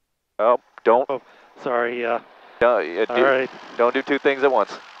 Oh, don't. Oh, sorry, yeah. No, All right. Don't do two things at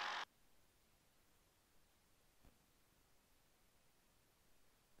once.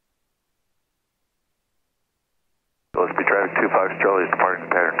 Gillespie traffic 2 Fox Charlie is departing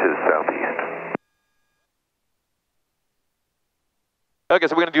pattern to the southeast. Okay,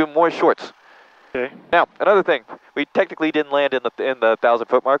 so we're going to do more shorts. Okay. Now, another thing. We technically didn't land in the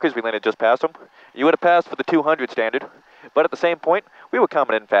 1,000-foot markers. We landed just past them. You would have passed for the 200 standard, but at the same point, we were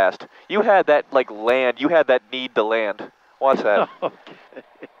coming in fast. You had that, like, land. You had that need to land. Watch that. Okay.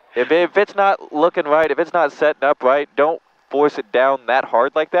 If it's not looking right, if it's not setting up right, don't force it down that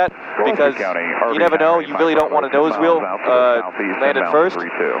hard like that, because you never know. You really don't want a nose wheel landed first.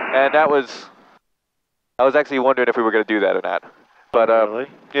 And I was actually wondering if we were going to do that or not. But really?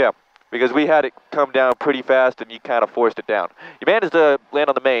 yeah, because we had it come down pretty fast, and you kind of forced it down. You managed to land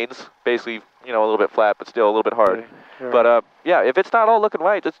on the mains, basically, you know, a little bit flat, but still a little bit hard. Okay. Sure. But yeah, if it's not all looking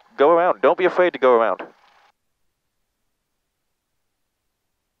right, just go around. Don't be afraid to go around.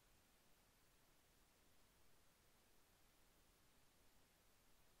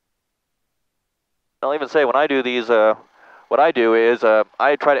 I'll even say when I do these, what I do is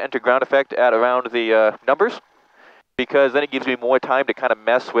I try to enter ground effect at around the numbers, because then it gives me more time to kind of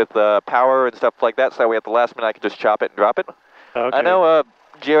mess with power and stuff like that, so that way at the last minute I can just chop it and drop it. Okay. I know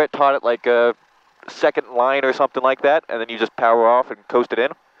Jarrett taught it like a second line or something like that, and then you just power off and coast it in.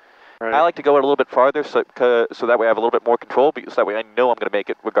 Right. I like to go a little bit farther so that way I have a little bit more control, because that way I know I'm going to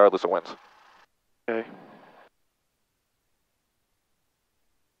make it regardless of winds. Okay.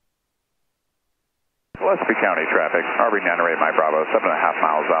 Gillespie County traffic, RB908 Mike Bravo, 7.5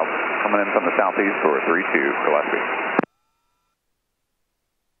 miles out, coming in from the southeast for 32 Gillespie.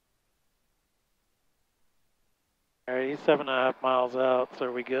 All right, he's 7.5 miles out, so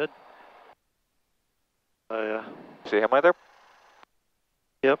are we good? Oh, yeah. See him right there?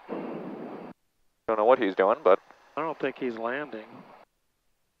 Yep. Don't know what he's doing, but I don't think he's landing.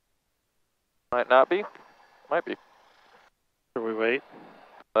 might not be. Might be. Should we wait?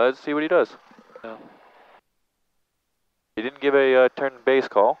 Let's see what he does. No. He didn't give a turn base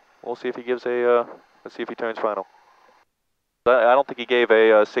call. We'll see if he gives a, let's see if he turns final. I don't think he gave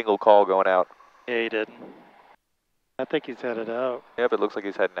a single call going out. Yeah, he didn't. I think he's headed out. Yep, it looks like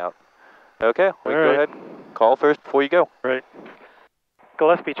he's heading out. Okay, we All go right. ahead. Call first before you go. Right.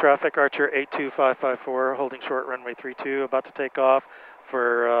 Gillespie traffic, Archer 82554, holding short runway 32, about to take off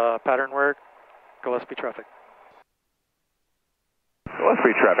for pattern work. Gillespie traffic.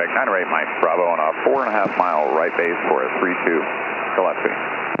 Gillespie traffic, 908 Mike Bravo on a 4.5 mile right base for a 32 Gillespie.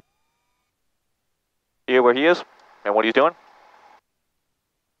 You hear where he is and what he's doing?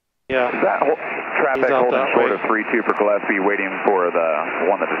 Yeah. Traffic holding short of 32 for Gillespie, waiting for the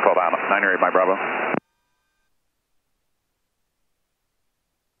one that just called out. 908 Mike Bravo.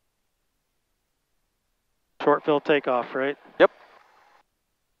 Short field takeoff, right? Yep.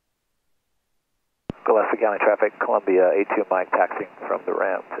 Gillespie County traffic, Columbia 82 Mike taxiing from the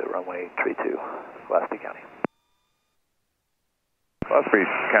ramp to runway 32, Gillespie County. Gillespie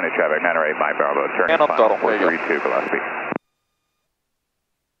County traffic, 908 Mike Bravo, turning And on final throttle. for There you 32 Gillespie.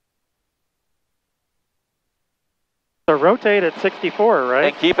 So rotate at 64, right?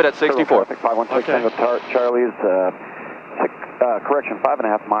 And keep it at 64. 516 Okay. Charlie's, correction,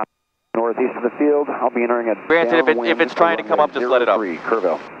 5.5 miles northeast of the field. I'll be entering a Granted, if it's trying to come up, just let it up.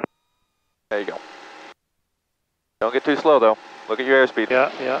 Kerrville. There you go. Don't get too slow, though. Look at your airspeed.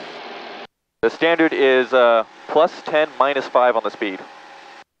 Yeah, yeah. The standard is plus 10, minus 5 on the speed.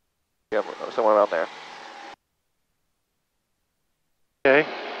 Yeah, somewhere around there. Okay.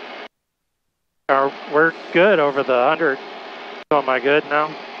 We're good over the 100. So am I good now?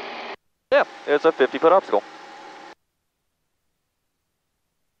 Yeah, it's a 50-foot obstacle.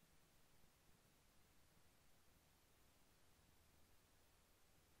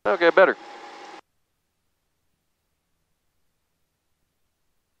 Okay, better.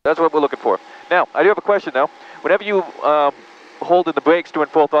 That's what we're looking for. Now, I do have a question, though. Whenever you hold in the brakes doing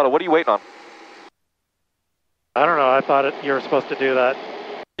full throttle, what are you waiting on? I don't know, I thought you were supposed to do that.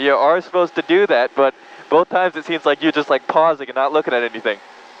 You are supposed to do that, but both times it seems like you're just like pausing and not looking at anything.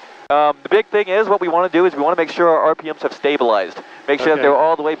 The big thing is what we want to do is we want to make sure our RPMs have stabilized. Make sure that they're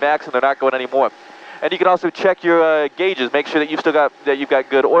all the way back so they're not going anymore. And you can also check your gauges, make sure that you've got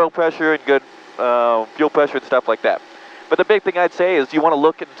good oil pressure and good fuel pressure and stuff like that. But the big thing I'd say is you want to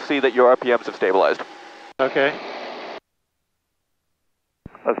look and see that your RPMs have stabilized. Okay.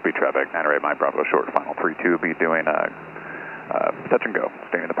 Let's be traffic, 908 Mike Bravo short, final 32, be doing touch and go,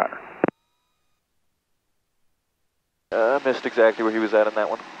 staying in the pattern. I missed exactly where he was at in that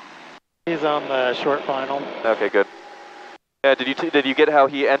one. He's on the short final. Okay, good. Yeah, did you get how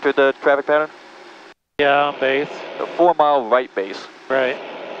he entered the traffic pattern? Yeah, on base. A 4-mile right base. Right.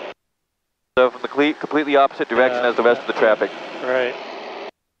 So from the completely opposite direction as the rest of the traffic. Right.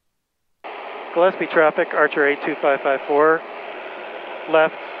 Gillespie traffic, Archer 82554.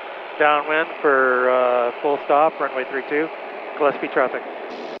 Left downwind for full stop, runway 32. Gillespie traffic.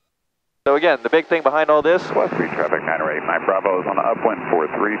 So again, the big thing behind all this. Gillespie traffic, 908 Mike Bravo is on the upwind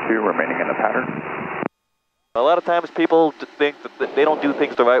 432, remaining in the pattern. A lot of times people think that they don't do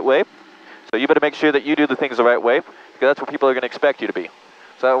things the right way. So you better make sure that you do the things the right way, because that's what people are going to expect you to be.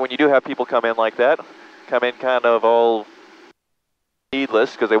 So when you do have people come in like that, come in kind of all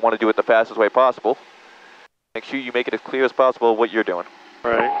needless because they want to do it the fastest way possible, make sure you make it as clear as possible what you're doing.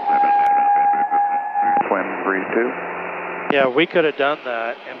 Right. Twin 32. Yeah, we could have done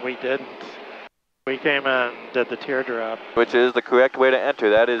that, and we didn't. We came in and did the teardrop. Which is the correct way to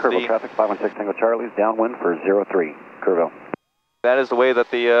enter. That is Curvo traffic, 516 Tango Charlie's downwind for 03, Curvo. That is the way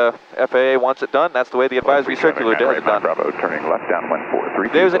that the FAA wants it done. That's the way the advisory circular does it done. Bravo, turning left downwind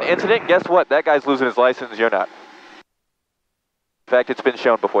 432. There's an incident. Guess what? That guy's losing his license. You're not. In fact, it's been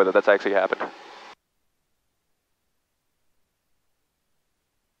shown before that that's actually happened.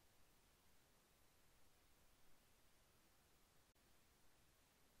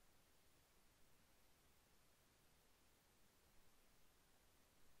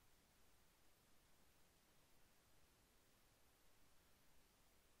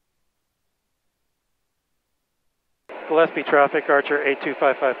 Gillespie traffic, Archer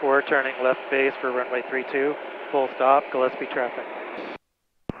 82554, turning left base for runway 32. Full stop, Gillespie traffic.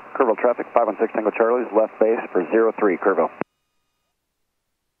 Curvo traffic, 516 Tango Charlie's left base for 03, Curvo.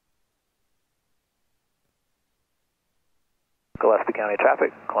 Gillespie County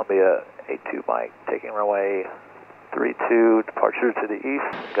traffic, Columbia 82 Mike, taking runway 32, departure to the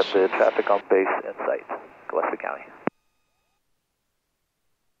east. Got the traffic on base in sight, Gillespie County.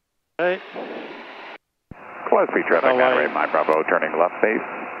 Right. Gillespie traffic, 908 Mike Bravo, turning left base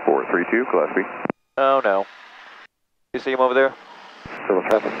 432, Gillespie. Oh no. You see him over there? Curvo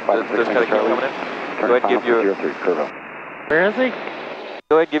traffic, 516 Tango Charlie's. Coming in. Go ahead and give your... 03, Curvo. Where is he?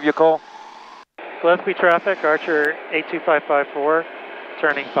 Go ahead and give you a call. Gillespie traffic, Archer 82554,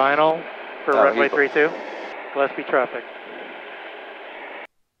 turning final for runway 32. Gillespie traffic.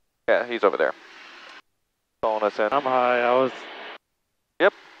 Yeah, he's over there. Calling us in. I'm high. I was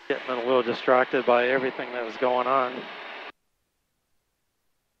getting a little distracted by everything that was going on.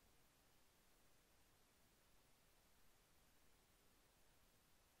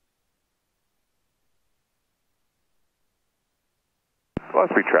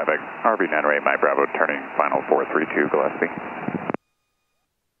 Gillespie traffic, RV 908 Mike Bravo, turning final 432, Gillespie.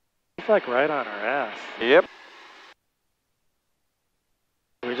 It's like right on our ass. Yep.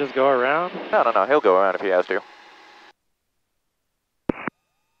 Can we just go around? No, he'll go around if he has to.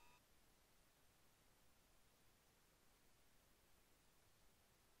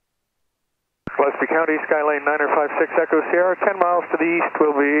 Gillespie County, Skylane 956 Echo Sierra, 10 miles to the east.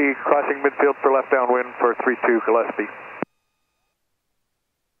 We'll be crossing midfield for left downwind for 32 Gillespie.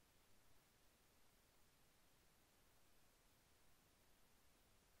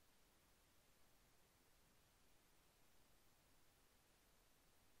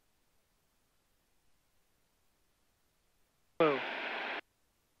 Whoa.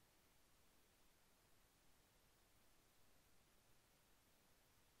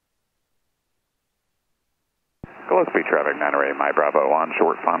 Gillespie traffic, 908 Mike Bravo, on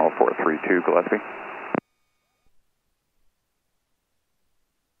short final 432, Gillespie.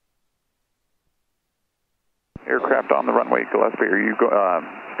 Aircraft on the runway, Gillespie. Are you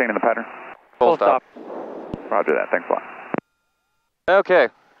staying in the pattern? Full stop. Roger that. Thanks a lot. Okay.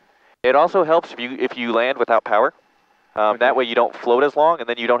 It also helps if you land without power. That way you don't float as long, and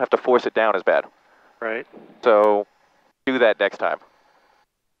then you don't have to force it down as bad. Right. So do that next time.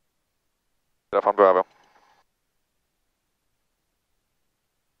 Stuff on Bravo.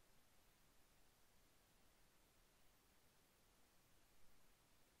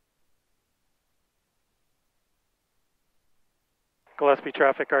 Gillespie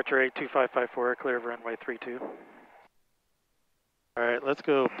traffic, Archer 82554, clear of runway 32. All right, let's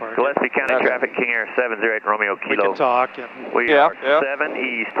go park. Gillespie County traffic, King Air 708 Romeo Kilo. We can talk. And we are 7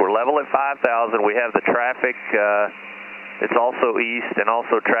 east. We're level at 5,000. We have the traffic. It's also east and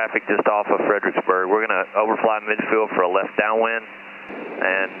also traffic just off of Fredericksburg. We're going to overfly midfield for a left downwind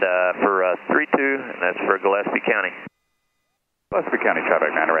and for 32, and that's for Gillespie County. Gillespie County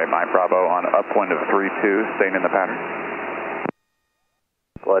traffic, 908 Mike Bravo on upwind of 32, staying in the pattern.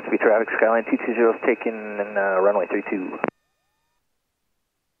 Gillespie traffic, Skyline 220 is taking runway 32.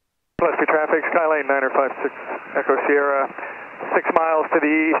 Gillespie traffic, Skyline 9056 Echo Sierra, 6 miles to the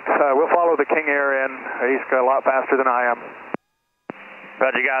east. We'll follow the King Air in. He's a lot faster than I am.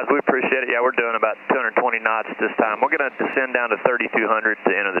 Roger, guys. We appreciate it. Yeah, we're doing about 220 knots this time. We're going to descend down to 3,200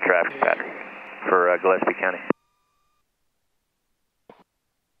 to enter the traffic pattern for Gillespie County.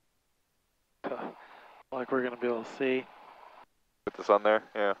 Like we're going to be able to see. Put this on there,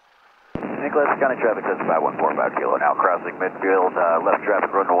 yeah. Gillespie County traffic, that's 5145 kilo, now crossing midfield, left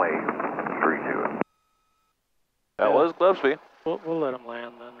traffic runway 32. That was Gillespie. We'll let him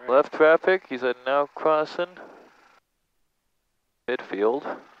land then, right? Left traffic, he said now crossing midfield.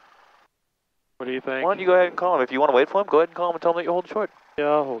 What do you think? Why don't you go ahead and call him? If you want to wait for him, go ahead and call him and tell him that you hold short. Yeah,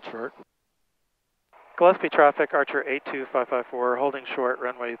 I'll hold short. Gillespie traffic, Archer 82554, holding short,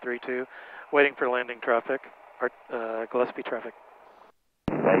 runway 32, waiting for landing traffic. Gillespie traffic.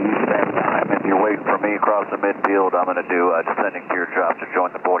 You stand time. If you're waiting for me across the midfield, I'm going to do a descending teardrop to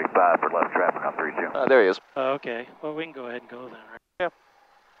join the 45 for left traffic on 32. There he is. Okay. Well, we can go ahead and go then, right? Yeah.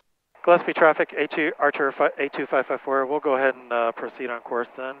 Gillespie traffic, Archer 82554. We'll go ahead and proceed on course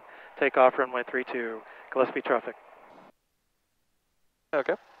then. Take off runway 32. Gillespie traffic.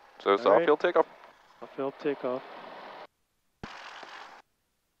 Okay. So soft field takeoff. Soft field takeoff.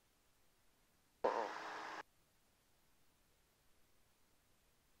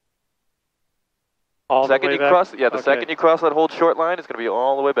 All the way back? The second you cross that hold short line, it's going to be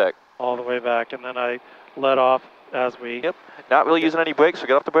all the way back. All the way back, and then I let off as we... Yep. Not really using any brakes, so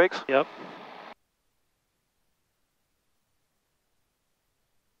get off the brakes. Yep.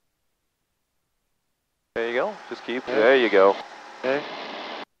 There you go. Just keep... Okay. There you go. Okay.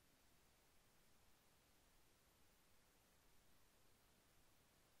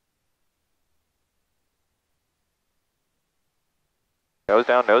 Nose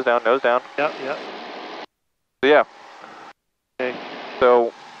down, nose down, nose down. Yep, yep. So yeah. Okay.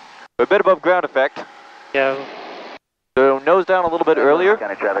 So, a bit above ground effect. Yeah. So nose down a little bit earlier,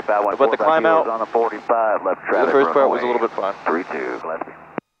 County traffic, but the climb out on the 45, left traffic. The first part was a little bit fun. 32, Gillespie.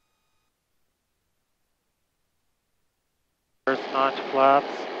 First notch flaps,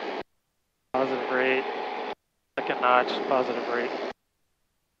 positive rate. Second notch, positive rate.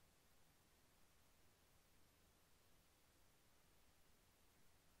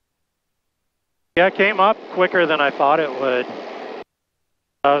 Yeah, it came up quicker than I thought it would.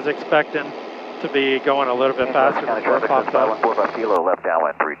 I was expecting to be going a little bit faster before it popped up. 145 kilo, left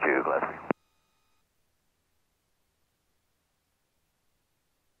downwind 32, Gillespie.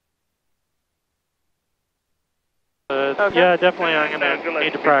 Yeah, definitely I'm going to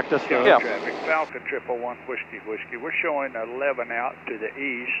need to practice those. Yeah. Traffic, Falcon 111 Whiskey. We're showing 11 out to the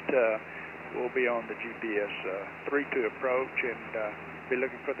east. We'll be on the GPS 32 approach and be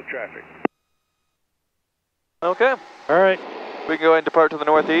looking for the traffic. Okay. All right. We can go ahead and depart to the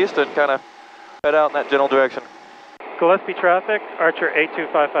northeast and kind of head out in that general direction. Gillespie traffic, Archer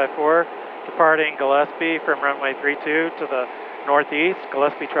 82554, departing Gillespie from runway 32 to the northeast,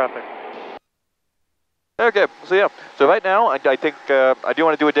 Gillespie traffic. Okay, so yeah, so right now I think I do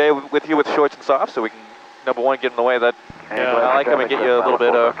want to do a day with you with shorts and softs so we can, number one, get in the way of that. Yeah. I like them and get you a little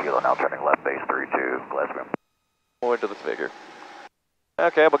bit now turning left base 32, Gillespie. more into the figure.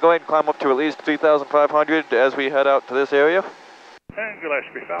 Okay, but go ahead and climb up to at least 3,500 as we head out to this area. And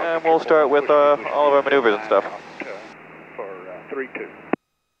Gillespie Falcon. And we'll start with all of our maneuvers and stuff. For 32.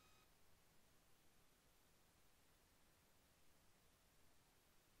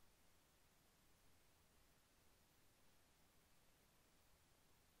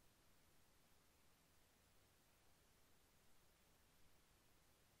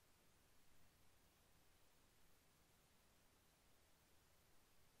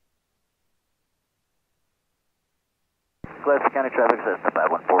 Gillespie County traffic system,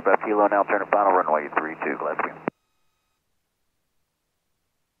 5145 kilo, now turning final runway 32, Gillespie.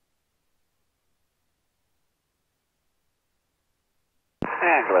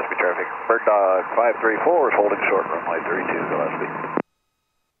 And Gillespie traffic, Bird Dog 534 is holding short runway 32, Gillespie.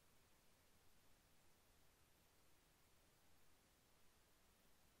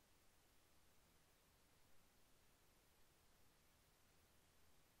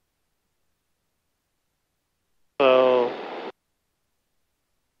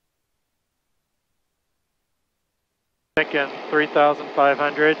 Thinking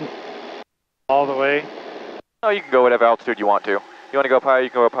 3,500 all the way. Oh, you can go whatever altitude you want to. You want to go up higher, you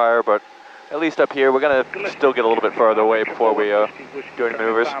can go up higher, but at least up here, we're going to still get a little bit further away before we do any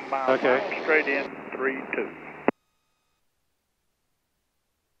maneuvers. Okay. Straight in, 3-2.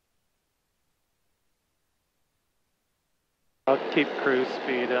 I'll keep cruise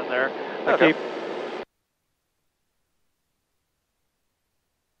speed in there. Okay.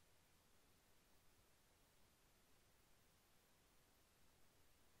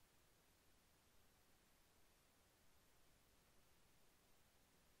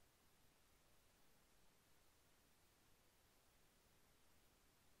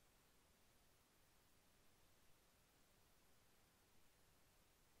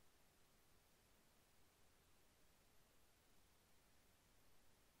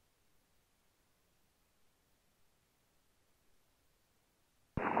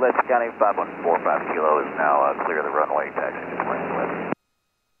 Gillespie County 5145 Kilo is now clear of the runway, taxi to plane left.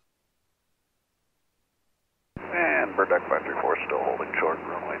 And bird dog 534 still holding short,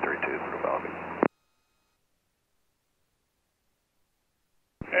 runway 32 for Falcon.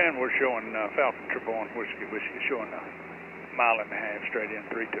 And we're showing Falcon 111 Whiskey Whiskey, showing a mile and a half straight in,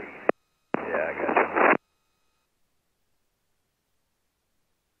 3-2. Yeah, I gotcha.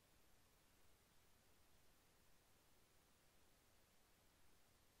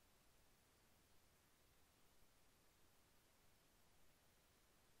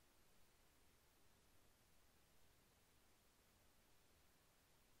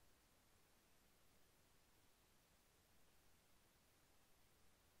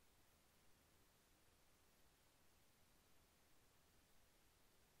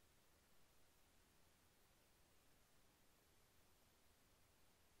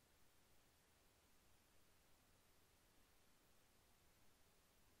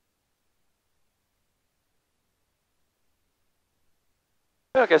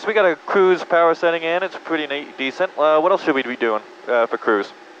 Okay, so we got a cruise power setting in. It's pretty decent. What else should we be doing for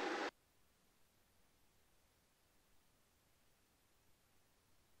cruise?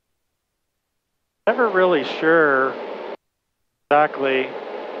 Never really sure exactly.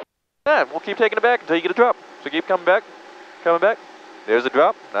 Yeah, we'll keep taking it back until you get a drop. So keep coming back, coming back. There's a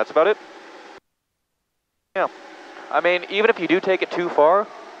drop. That's about it. Yeah. I mean, even if you do take it too far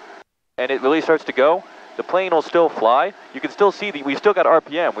and it really starts to go, the plane will still fly. You can still see we've still got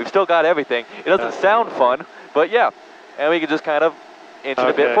RPM. We've still got everything. It doesn't sound fun, but yeah. And we can just kind of inch it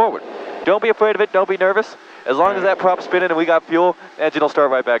a bit forward. Don't be afraid of it. Don't be nervous. As long as that prop's spinning and we got fuel, the engine will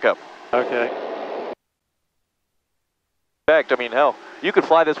start right back up. Okay. In fact, I mean, hell, you could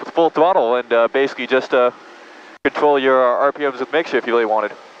fly this with full throttle and basically just control your RPMs with mixture if you really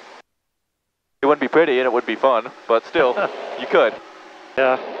wanted. It wouldn't be pretty and it wouldn't be fun, but still, you could.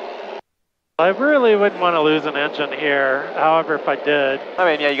 Yeah. I really wouldn't want to lose an engine here. However, if I did... I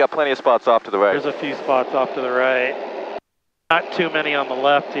mean, yeah, you got plenty of spots off to the right. There's a few spots off to the right. Not too many on the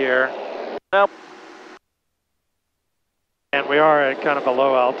left here. Nope. And we are at kind of a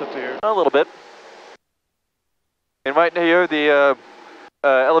low altitude. A little bit. And right here, the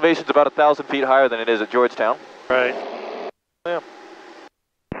elevation's about 1,000 feet higher than it is at Georgetown. Right. Yeah.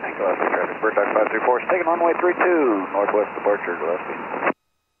 Gillespie traffic, bird dog 534 is taking runway 32, northwest departure, Gillespie.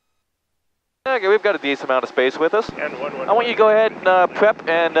 Okay, we've got a decent amount of space with us. And I want you to go ahead and prep,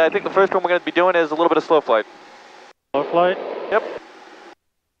 and I think the first one we're going to be doing is a little bit of slow flight. Slow flight? Yep.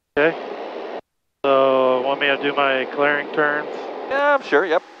 Okay. So, want me to do my clearing turns? Yeah, I'm sure,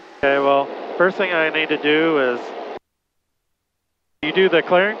 yep. Okay, well, first thing I need to do is, do you do the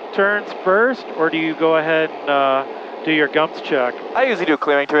clearing turns first, or do you go ahead and do your gumps check? I usually do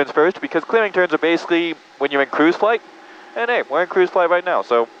clearing turns first, because clearing turns are basically when you're in cruise flight. And hey, we're in cruise flight right now,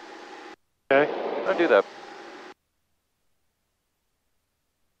 so... Okay. Don't do that.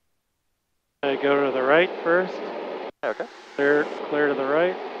 I go to the right first. Okay. Clear to the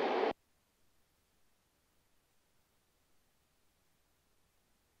right.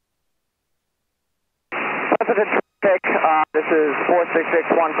 This is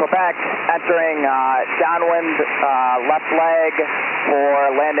 4661 Quebec, entering downwind left leg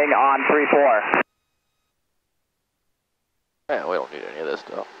for landing on 3-4. Yeah, we don't need any of this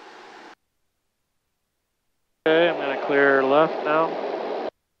stuff. Okay, I'm going to clear left now.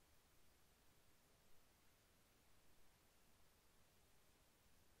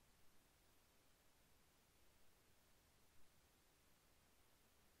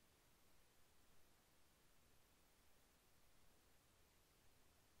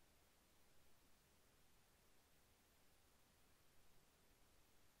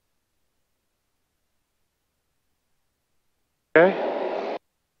 Okay.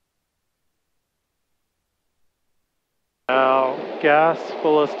 gas,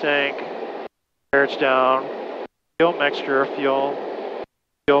 fullest tank, carriage down, fuel mixture, fuel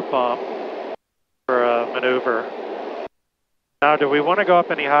pump for a maneuver. Now, do we want to go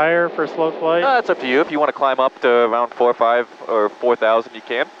up any higher for slow flight? It's up to you. If you want to climb up to around 4 or 5 or 4,000, you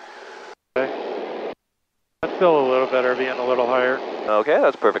can. Okay. I'd feel a little better being a little higher. Okay,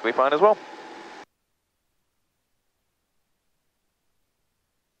 that's perfectly fine as well.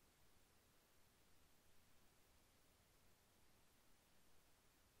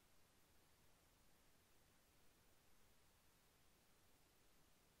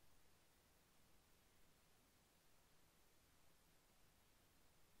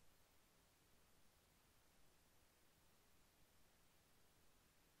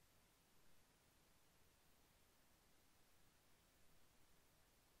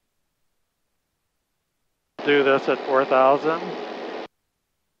 Do this at 4,000.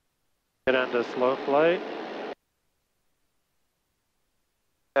 Get into slow flight.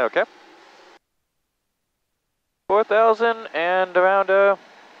 Okay. 4,000 and around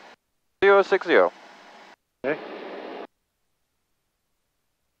 060. Okay.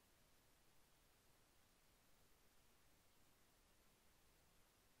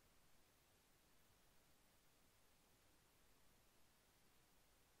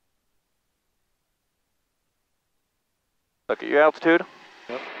 Look at your altitude.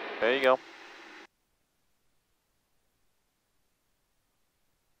 Yep. There you go.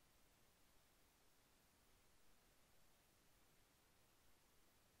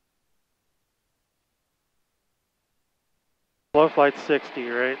 Slow flight 60,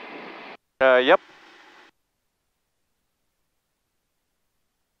 right? Yep.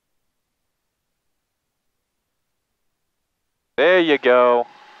 There you go.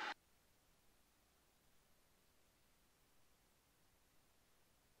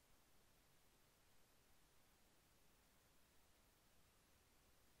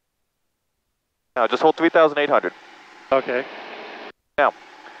 Now just hold 3,800. Okay. Now,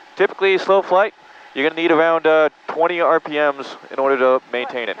 typically slow flight, you're going to need around 20 RPMs in order to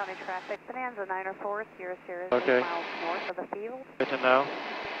maintain it. County traffic, Bonanza 904, Sierra Sierra, Okay. 8 miles north of the field. Good to know.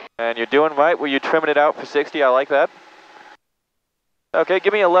 And you're doing right where you're trimming it out for 60. I like that. Okay,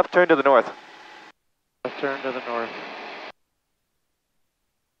 give me a left turn to the north. Left turn to the north.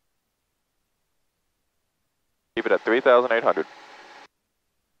 Keep it at 3,800.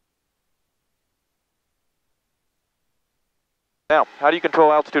 Now, how do you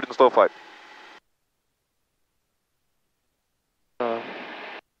control altitude in slow flight?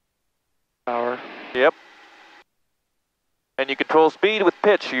 Power. Yep. And you control speed with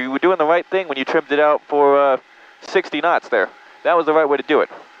pitch. You were doing the right thing when you trimmed it out for 60 knots there. That was the right way to do it.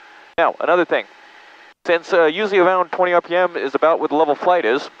 Now, another thing. Since usually around 20 RPM is about what the level flight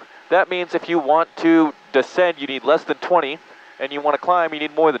is, that means if you want to descend, you need less than 20, and you want to climb, you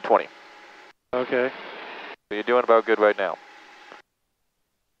need more than 20. Okay. So you're doing about good right now.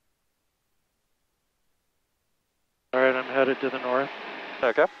 All right, I'm headed to the north.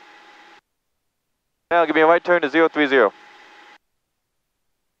 Okay. Now give me a right turn to 030.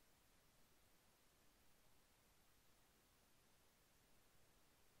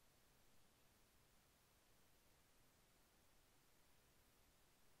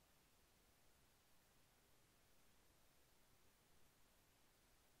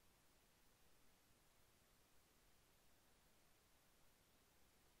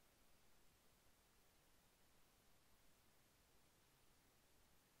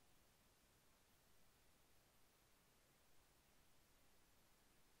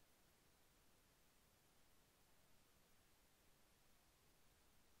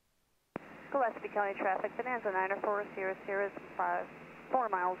 Gillespie County traffic, Bonanza 904, Sierra Sierra, 4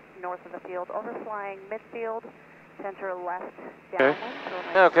 miles north of the field, overflying midfield, center left, downwind.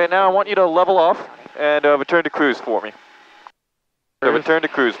 Okay, now I want you to level off and return to cruise for me. So return to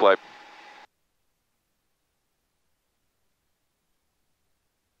cruise flight.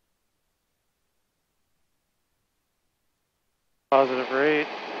 Positive rate.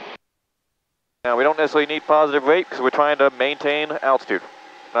 Now we don't necessarily need positive rate because we're trying to maintain altitude.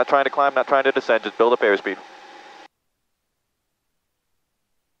 Not trying to climb, not trying to descend, just build up airspeed.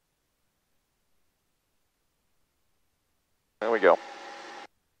 There we go.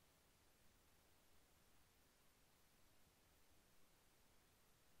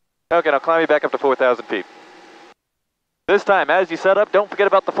 Okay, now climb me back up to 4,000 feet. This time, as you set up, don't forget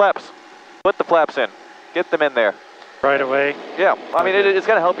about the flaps. Put the flaps in. Get them in there. Right away? Yeah, I mean, it's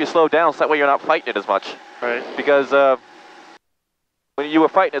going to help you slow down so that way you're not fighting it as much. Right. Because when you were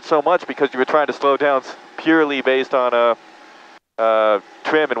fighting it so much because you were trying to slow down purely based on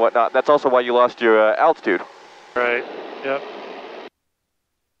trim and whatnot, that's also why you lost your altitude. Right, yep.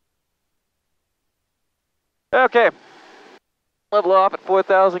 Okay. Level off at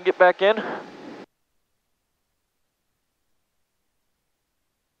 4,000, get back in.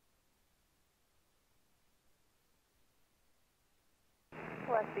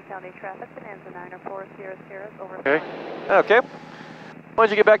 Gillespie County traffic, Bonanza 904 Sierra Sierra, over. Okay. Okay. Once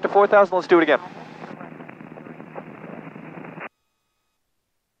you get back to 4,000, let's do it again.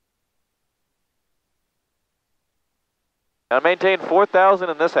 Now maintain 4,000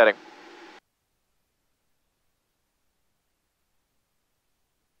 in this heading.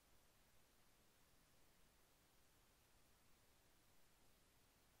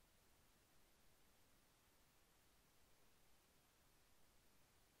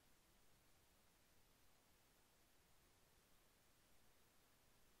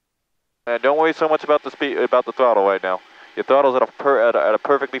 And don't worry so much about the speed, about the throttle right now. Your throttle's at a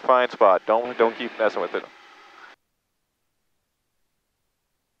perfectly fine spot. Don't keep messing with it.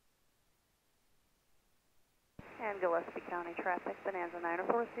 And Gillespie County traffic, Bonanza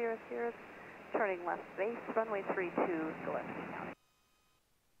 904 Sierra Sierra, turning left base, runway 32, Gillespie County.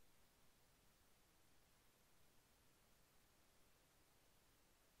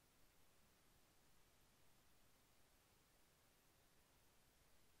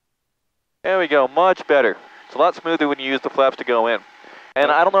 There we go, much better. It's a lot smoother when you use the flaps to go in.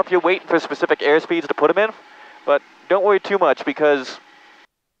 And I don't know if you're waiting for specific airspeeds to put them in, but don't worry too much because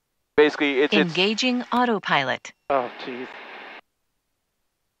basically it's... Engaging autopilot. Oh, jeez.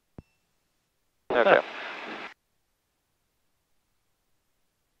 Okay.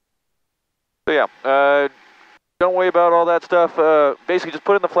 So yeah, don't worry about all that stuff. Basically just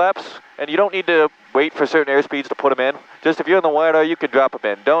put in the flaps, and you don't need to wait for certain airspeeds to put them in. Just if you're in the wider, you can drop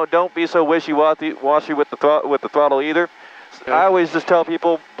them in. Don't be so wishy-washy with the throttle either. Okay. I always just tell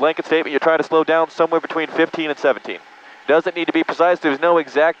people, blanket statement, you're trying to slow down somewhere between 15 and 17. Doesn't need to be precise. There's no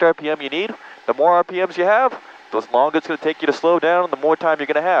exact RPM you need. The more RPMs you have, the longer it's going to take you to slow down, and the more time you're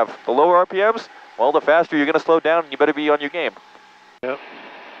going to have. The lower RPMs, well, the faster you're going to slow down, and you better be on your game. Yep.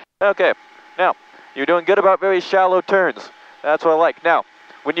 Okay. Now, you're doing good about very shallow turns. That's what I like. Now,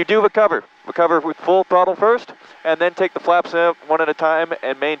 when you do recover with full throttle first, and then take the flaps up one at a time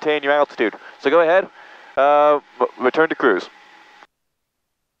and maintain your altitude. So go ahead, return to cruise.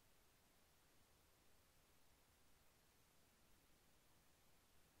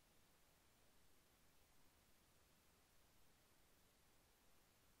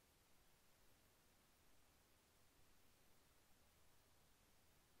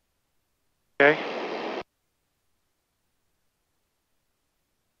 Okay.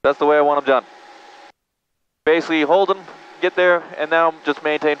 That's the way I want them done. Basically hold them, get there, and now just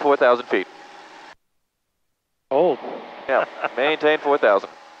maintain 4,000 feet. Hold. Yeah, maintain 4,000.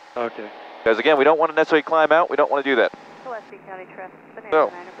 Okay. Because again, we don't want to necessarily climb out, we don't want to do that.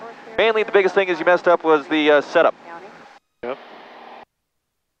 So, mainly the biggest thing is you messed up was the setup. Yep.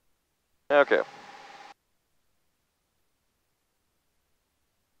 Okay.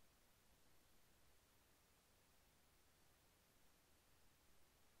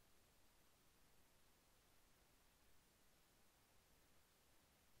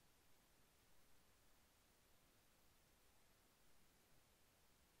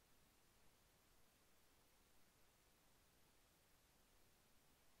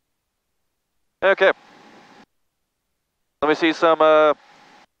 Okay. Let me see some, let's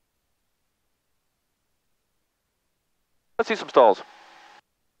see some stalls.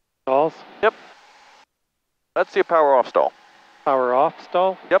 Stalls? Yep. Let's see a power off stall. Power off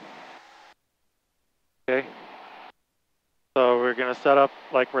stall? Yep. Okay. So we're going to set up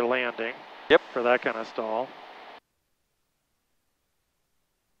like we're landing. Yep. For that kind of stall.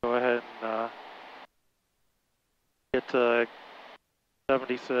 Go ahead and get to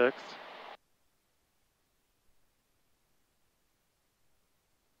 76.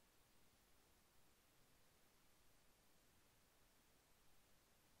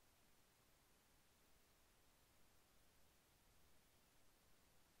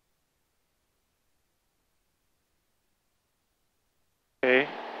 Okay,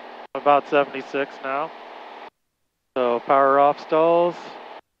 about 76 now. So power off stalls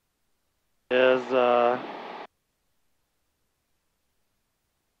is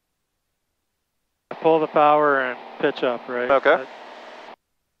pull the power and pitch up, right? Okay.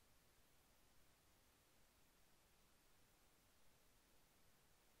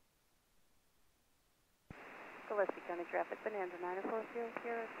 Gillespie County traffic, Bonanza 904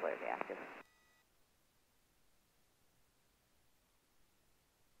 Sierra, clearly active.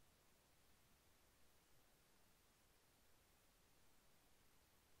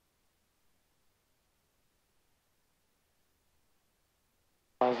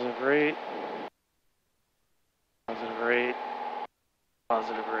 Positive rate.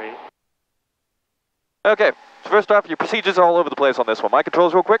 Positive rate. Okay, first off, your procedures are all over the place on this one. My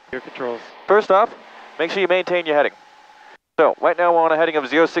controls real quick. Your controls. First off, make sure you maintain your heading. So, right now we're on a heading of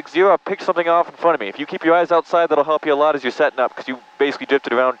 060. I've picked something off in front of me. If you keep your eyes outside, that'll help you a lot as you're setting up, because you basically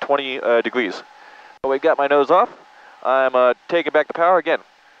drifted around 20 degrees. So we got my nose off. I'm taking back the power again.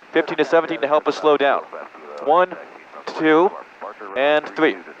 15 to 17 to help us slow down. 1, 2, and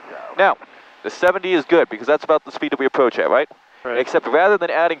 3. Now, the 70 is good, because that's about the speed that we approach at, right? Right. Except rather than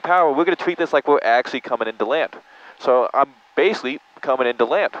adding power, we're going to treat this like we're actually coming into land. So I'm basically coming into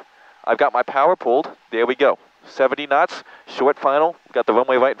land. I've got my power pulled. There we go. 70 knots, short final. Got the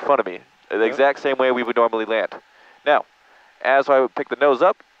runway right in front of me. The exact same way we would normally land. Now, as I would pick the nose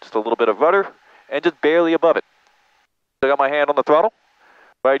up, just a little bit of rudder, and just barely above it. So I got my hand on the throttle,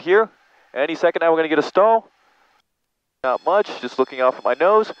 right here. Any second now we're going to get a stall. Not much, just looking off at my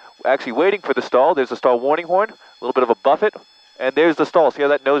nose. Actually waiting for the stall. There's a stall warning horn, a little bit of a buffet. And there's the stall. See how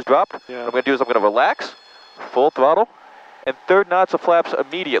that nose dropped? Yeah. What I'm going to do is I'm going to relax, full throttle, and third knots of flaps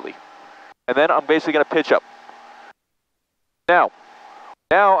immediately. And then I'm basically going to pitch up. Now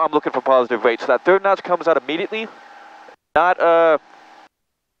I'm looking for positive rate. So that third notch comes out immediately, not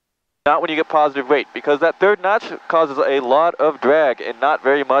when you get positive rate, because that third notch causes a lot of drag and not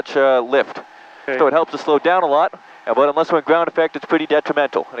very much lift. Okay. So it helps us slow down a lot, but unless we're in ground effect, it's pretty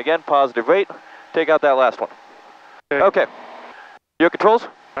detrimental. And again, positive rate, take out that last one. Okay. Your controls?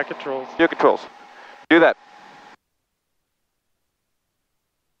 My controls. Your controls. Do that.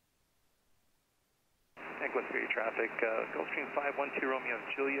 Gillespie traffic, Gulfstream 512 Romeo and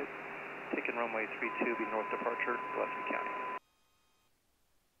Juliet, taking runway 32, be north departure, Gillespie County.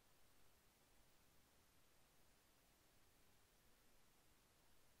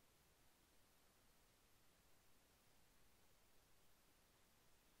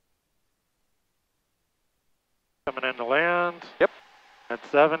 Coming in to land. Yep. At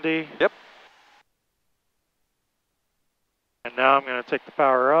 70. Yep. And now I'm going to take the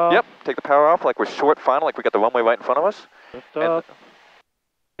power off. Yep, take the power off like we're short final, like we got the runway right in front of us. Lift up.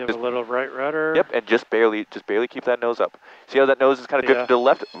 Give a little right rudder. Yep, and just barely keep that nose up. See how that nose is kind of drifting to the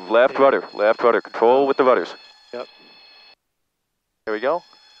left? Left rudder, control with the rudders. Yep. There we go.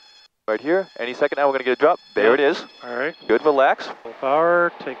 Right here, any second now we're going to get a drop. There it is. All right. Good, relax. Full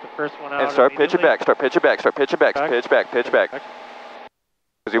power, take the first one out and start pitching back, pitch back.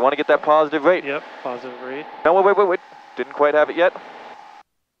 Because you want to get that positive rate. Yep, positive rate. No, wait. Didn't quite have it yet. Okay,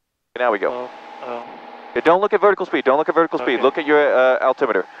 now we go. Yeah, don't look at vertical speed. Look at your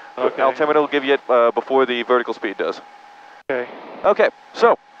altimeter. Okay. Altimeter will give you it before the vertical speed does. Okay. Okay,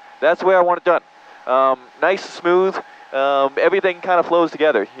 so that's where I want it done. Nice, smooth. Everything kind of flows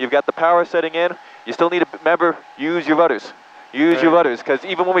together. You've got the power setting in. You still need to remember, use your rudders. Use your rudders, because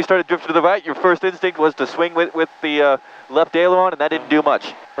even when we started drifting to the right, your first instinct was to swing with the left aileron, and that didn't do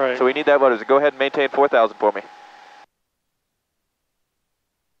much. Right. So we need that rudders. Go ahead and maintain 4,000 for me.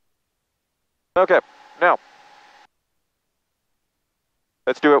 Okay, now,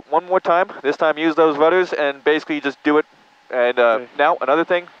 let's do it one more time. This time use those rudders and basically just do it. And now, another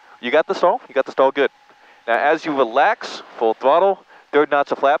thing, you got the stall good. Now, as you relax, full throttle, third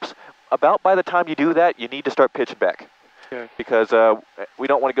knots of flaps, about by the time you do that, you need to start pitching back. Okay. Because we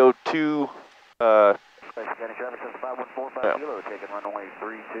don't want to go too... County traffic says 51450, taking runway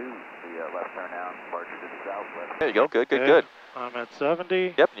 32, the left turn down, departure to the southwest. There you go, good. I'm at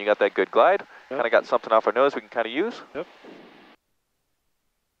 70. Yep, and you got that good glide. Yep. Kind of got something off our nose we can kind of use. Yep.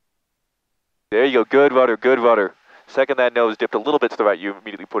 There you go, good rudder. Second that nose dipped a little bit to the right, you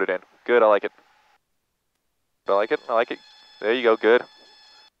immediately put it in. Good, I like it. I like it. There you go, good.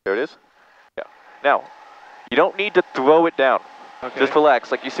 There it is. Yeah. Now, you don't need to throw it down. Okay. Just relax.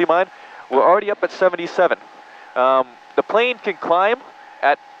 Like you see mine, we're already up at 77. The plane can climb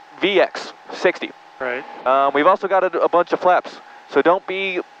at VX 60. Right. We've also got a bunch of flaps. So don't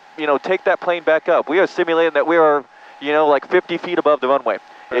be, take that plane back up. We are simulating that we are, like 50 feet above the runway.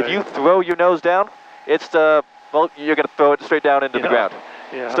 Right. If you throw your nose down, it's well, you're going to throw it straight down into the ground.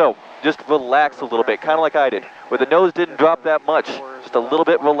 Yeah. So just relax a little bit, kind of like I did, where the nose didn't drop that much. Just a little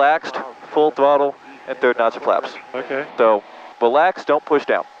bit relaxed, full throttle, and third knots of flaps. Okay. So relax, don't push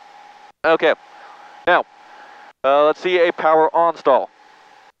down. Okay. Now, let's see a power on stall.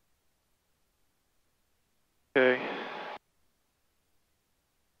 Okay.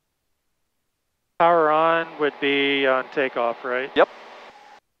 Power on would be on takeoff, right? Yep.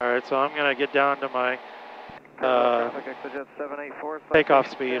 All right, so I'm going to get down to my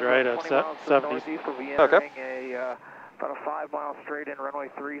takeoff speed, right, at 70. Okay. About a 5-mile straight in runway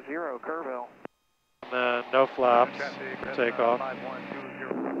 30, Kerrville. And then no flaps for takeoff.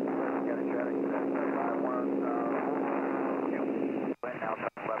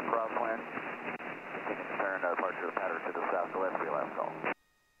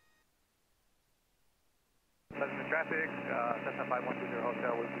 traffic, Cessna 5120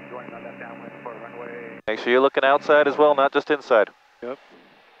 Hotel will be joining on left downwind for runway. Make sure you're looking outside as well, not just inside. Yep.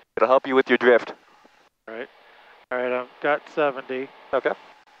 It'll help you with your drift. All right. All right, I've got 70. Okay.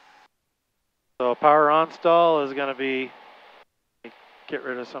 So power on stall is going to be, get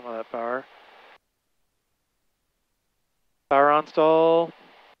rid of some of that power. Power on stall,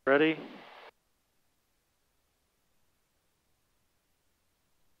 ready?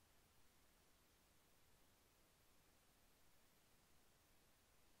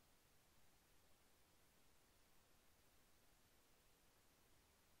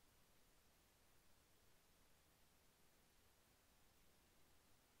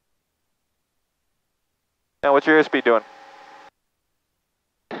 Now what's your airspeed doing?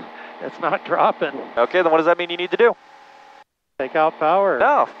 It's not dropping. Okay, then what does that mean you need to do? Take out power.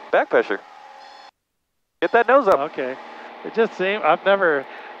 No, back pressure. Get that nose up. Okay. It just seemed,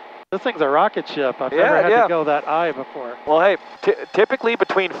 this thing's a rocket ship. I've never had to go that high before. Well, hey, typically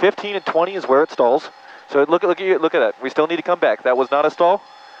between 15 and 20 is where it stalls. So look at that. We still need to come back. That was not a stall.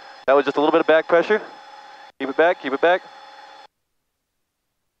 That was just a little bit of back pressure. Keep it back, keep it back.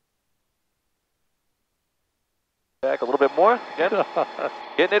 Back a little bit more, again.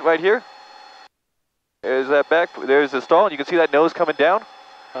 Getting it right here. There's that back, there's the stall, and you can see that nose coming down.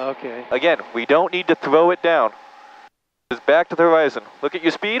 Okay. Again, we don't need to throw it down. Just back to the horizon. Look at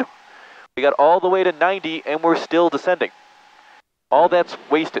your speed. We got all the way to 90, and we're still descending. All that's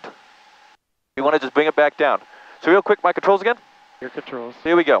wasted. We want to just bring it back down. So real quick, my controls again. Your controls.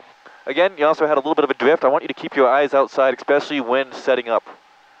 Here we go. Again, you also had a little bit of a drift. I want you to keep your eyes outside, especially when setting up.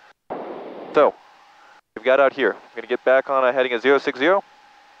 So, we've got out here. I'm going to get back on a heading of 060. Come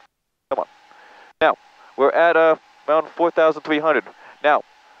on. Now, we're at around 4,300. Now,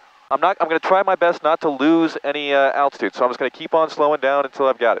 I'm going to try my best not to lose any altitude, so I'm just going to keep on slowing down until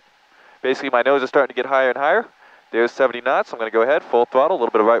I've got it. Basically, my nose is starting to get higher and higher. There's 70 knots. I'm going to go ahead, full throttle, a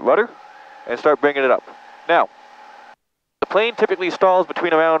little bit of right rudder, and start bringing it up. Now, the plane typically stalls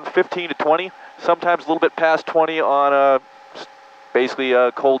between around 15 to 20, sometimes a little bit past 20 on basically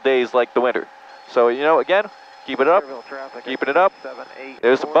cold days like the winter. So, you know, again, keep it up, keeping it up.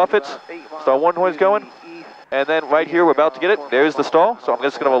 There's some buffets, stall one noise going, and then right here we're about to get it. There's the stall, so I'm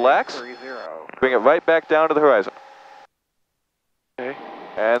just going to relax, bring it right back down to the horizon. Okay.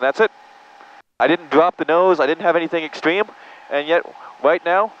 And that's it. I didn't drop the nose, I didn't have anything extreme, and yet right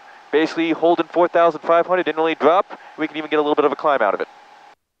now, basically holding 4,500, didn't really drop. We can even get a little bit of a climb out of it.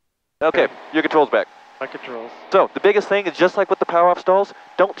 Okay, your controls back. My controls. So the biggest thing is, just like with the power off stalls,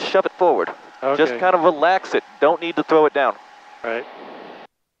 don't shove it forward. Okay. Just kind of relax it. Don't need to throw it down. Right.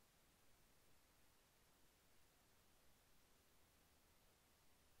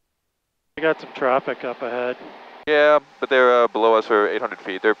 We got some traffic up ahead. Yeah, but they're below us for 800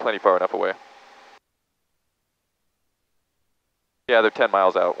 feet. They're plenty far enough away. Yeah, they're 10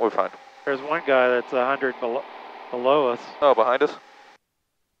 miles out. We're fine. There's one guy that's 100 below us. Oh, behind us?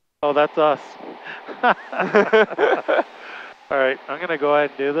 Oh, that's us. All right, I'm going to go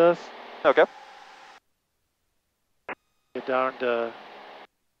ahead and do this. Okay. Get down to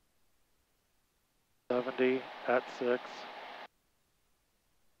 70 at 6.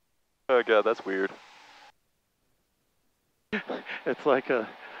 Oh god, that's weird. It's like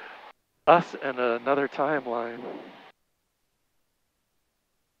us and another timeline.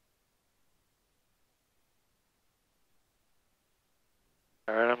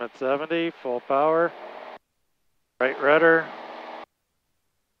 All right, I'm at 70, full power. Right rudder.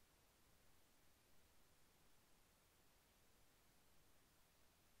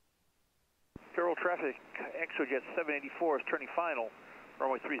 Federal traffic, Exojet 784 is turning final,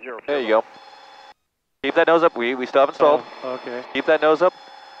 runway 30. There you go. Keep that nose up. We still haven't stalled. Oh, okay. Keep that nose up.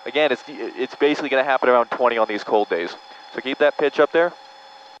 Again, it's basically going to happen around 20 on these cold days. So keep that pitch up there.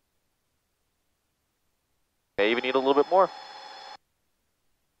 May even need a little bit more.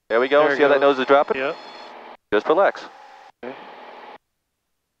 There we go. There See how that nose is dropping? Yep. Just relax. Okay.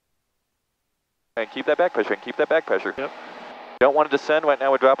 And keep that back pressure, and keep that back pressure. Yep. Don't want to descend. Right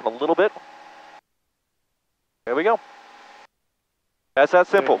now we're dropping a little bit. There we go. That's that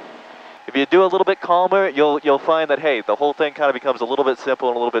simple. Okay. If you do a little bit calmer, you'll find that, hey, the whole thing kind of becomes a little bit simple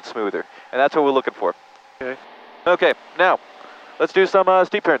and a little bit smoother. And that's what we're looking for. Okay. Okay, now, let's do some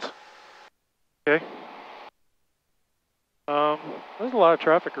steep turns. Okay. There's a lot of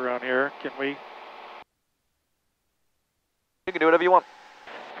traffic around here. Can we? You can do whatever you want.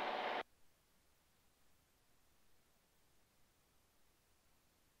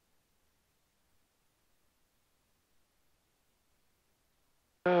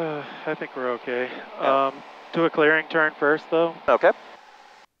 I think we're okay. Do a clearing turn first, though. Okay.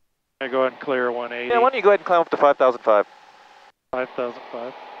 I go ahead and clear 180. Yeah, why don't you go ahead and climb up to 5,005?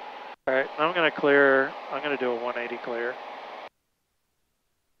 5,005. All right, I'm going to clear. I'm going to do a 180 clear.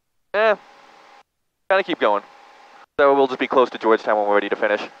 Kind of keep going. So we'll just be close to Georgetown when we're ready to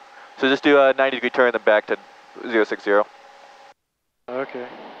finish. So just do a 90-degree turn, then back to 060. Okay.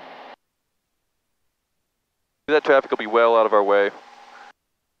 That traffic will be well out of our way.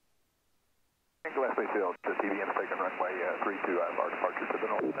 Gillespie Field, to CBM taking runway 32, our departure to the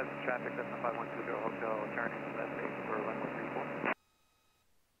north. That's traffic, that's 5120 Hotel, turning left 8 for runway 34.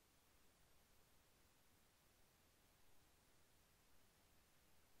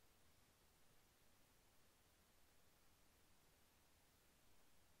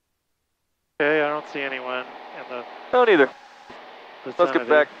 Okay, I don't see anyone in the... No, neither. vicinity. Let's get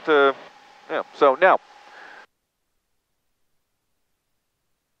back to... Yeah, so now.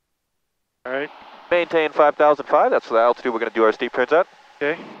 All right. Maintain 5,005. That's the altitude we're going to do our steep turns at.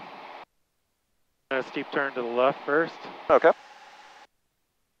 Okay. A steep turn to the left first. Okay.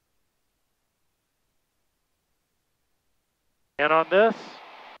 And on this,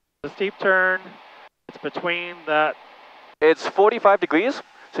 the steep turn, it's between that... It's 45 degrees,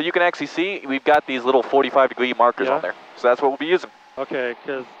 so you can actually see we've got these little 45-degree markers on there. So that's what we'll be using. Okay,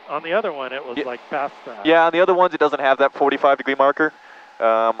 because on the other one, it was like past that. Yeah, on the other ones, it doesn't have that 45-degree marker.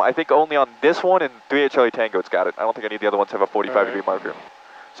 I think only on this one and 3 at Charlie Tango it's got it. I don't think any of the other ones have a 45-degree marker.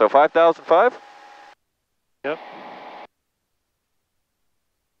 So 5,005? Yep.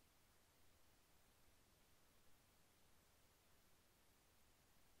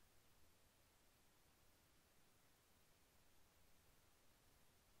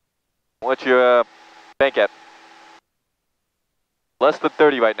 What's your bank at? Less than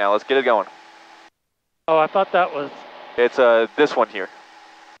 30 right now. Let's get it going. Oh, I thought that was... It's this one here.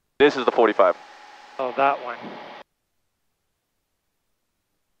 This is the 45. Oh, that one.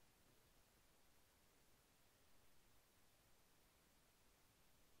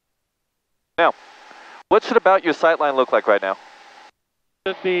 Now, what should about your sight line look like right now?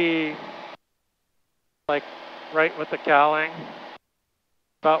 Should be like right with the cowling.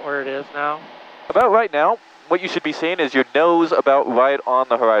 About where it is now. About right now, what you should be seeing is your nose about right on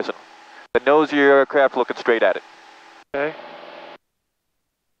the horizon. The nose of your aircraft looking straight at it. Okay.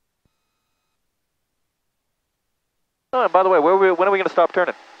 Oh, and by the way, when are we going to stop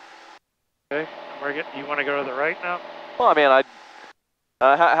turning? Okay. You want to go to the right now? Well, I mean,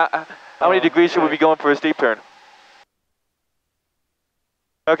 how many degrees should we be going for a steep turn?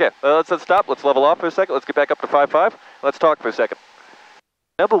 Okay, let's stop. Let's level off for a second. Let's get back up to 5.5. Let's talk for a second.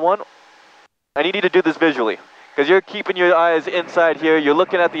 Number one, I need you to do this visually, because you're keeping your eyes inside here. You're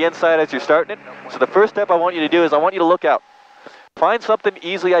looking at the inside as you're starting it. So the first step I want you to do is I want you to look out. Find something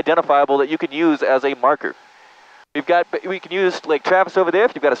easily identifiable that you can use as a marker. We can use Lake Travis over there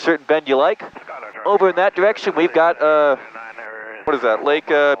if you've got a certain bend you like. Over in that direction, we've got, what is that, Lake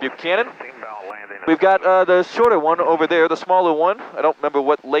Buchanan? We've got the shorter one over there, the smaller one. I don't remember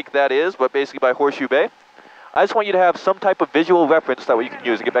what lake that is, but basically by Horseshoe Bay. I just want you to have some type of visual reference that way you can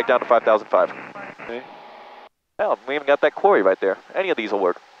use to get back down to 5,005. Okay. Hell, we even got that quarry right there. Any of these will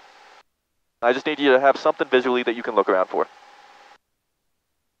work. I just need you to have something visually that you can look around for.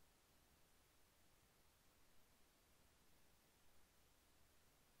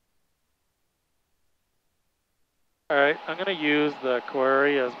 All right, I'm going to use the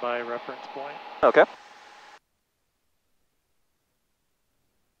quarry as my reference point. Okay.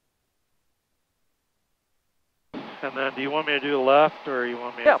 And then do you want me to do the left or you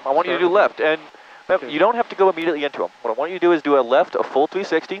want me Yeah, I want you to do left. And Okay. you don't have to go immediately into them. What I want you to do is do a left, a full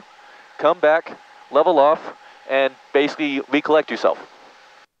 360, come back, level off, and basically recollect yourself.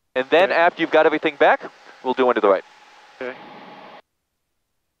 And then after you've got everything back, we'll do into the right. Okay.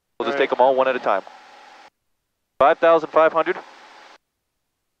 We'll just take them all one at a time. 5,500.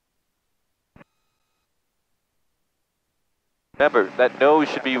 Remember, that nose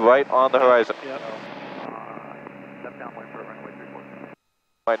should be right on the horizon. Yep. Step downwind for runway 34.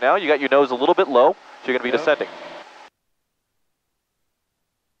 Right now, you got your nose a little bit low, so you're going to be descending.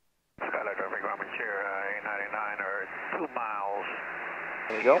 Skylar traffic, Roman Chair, 899 or 2 miles.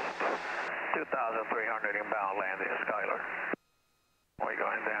 There you go. 2,300 inbound landing at Skylar. We're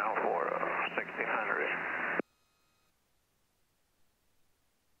going down for 1,600.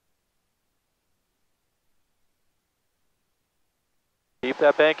 Keep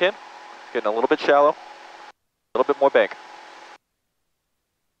that bank in. Getting a little bit shallow. A little bit more bank.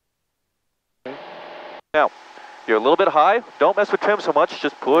 Now, you're a little bit high. Don't mess with trim so much.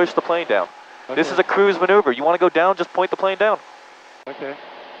 Just push the plane down. Okay. This is a cruise maneuver. You want to go down, just point the plane down. Okay.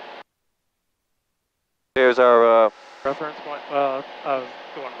 There's our Reference point? Well, I was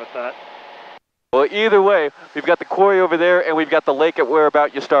going with that. Well, either way, we've got the quarry over there, and we've got the lake at where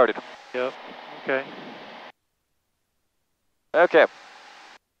about you started. Yep. Okay. Okay.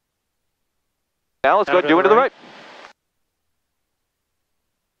 Now let's go do it to the right.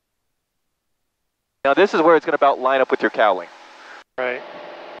 Now this is where it's going to about line up with your cowling. Right.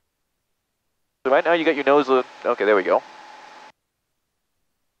 So right now you got your nose, okay, there we go.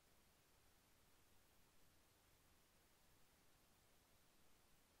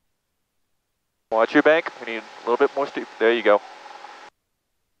 Watch your bank, we need a little bit more steep, there you go.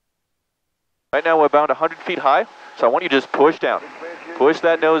 Right now we're about 100 feet high, so I want you to just push down. Push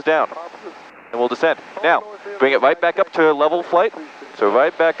that nose down, and we'll descend. Now, bring it right back up to level flight, so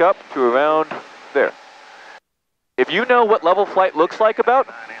right back up to around there. If you know what level flight looks like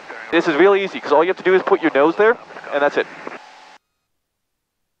about, this is really easy, because all you have to do is put your nose there, and that's it.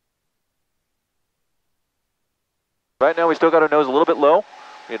 Right now we still got our nose a little bit low,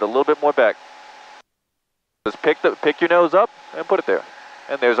 we need a little bit more back. Just pick your nose up and put it there.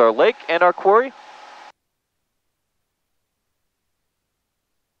 And there's our lake and our quarry.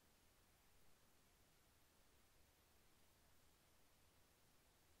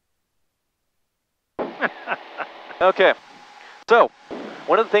 Okay, so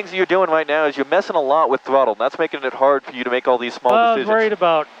one of the things that you're doing right now is you're messing a lot with throttle, and that's making it hard for you to make all these small decisions. I was worried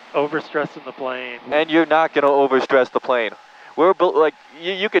about overstressing the plane. And you're not going to overstress the plane. We're like,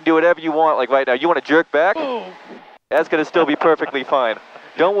 you can do whatever you want, like right now. You want to jerk back? Oh. That's going to still be perfectly fine.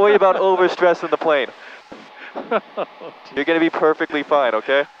 Don't worry about overstressing the plane. You're going to be perfectly fine,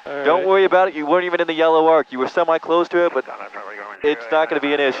 okay? Don't worry about it. You weren't even in the yellow arc. You were semi-close to it, but it's not going to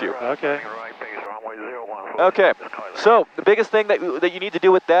be an issue. Okay. Okay, so the biggest thing that you need to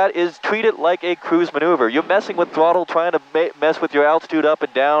do with that is treat it like a cruise maneuver. You're messing with throttle, trying to mess with your altitude up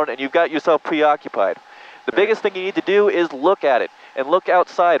and down, and you've got yourself preoccupied. The biggest thing you need to do is look at it and look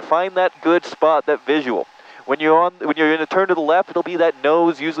outside. Find that good spot, that visual. When you're in a turn to the left, it'll be that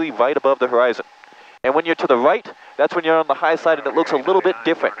nose usually right above the horizon. And when you're to the right, that's when you're on the high side and it looks a little bit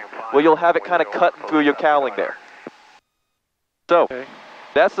different, where you'll have it kind of cutting through your cowling there. So,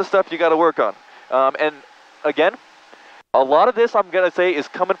 that's the stuff you got to work on. And again, a lot of this I'm going to say is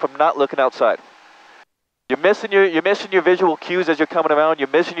coming from not looking outside. You're missing your visual cues as you're coming around. You're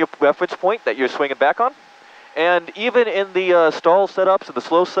missing your reference point that you're swinging back on. And even in the stall setups and the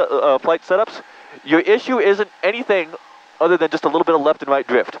slow flight setups, your issue isn't anything other than just a little bit of left and right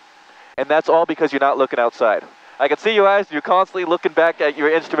drift. And that's all because you're not looking outside. I can see your eyes, you're constantly looking back at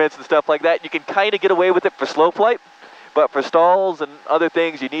your instruments and stuff like that. You can kind of get away with it for slow flight, but for stalls and other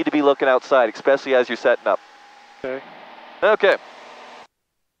things, you need to be looking outside, especially as you're setting up. Okay. Okay.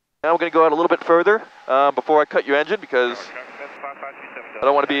 Now we're going to go out a little bit further before I cut your engine, because I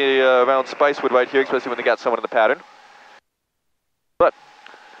don't want to be around Spicewood right here, especially when they got someone in the pattern. But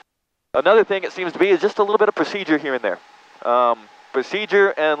another thing it seems to be is just a little bit of procedure here and there.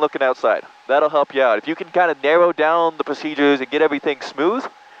 Procedure and looking outside. That'll help you out. If you can kind of narrow down the procedures and get everything smooth,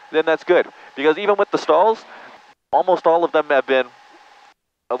 then that's good. Because even with the stalls, almost all of them have been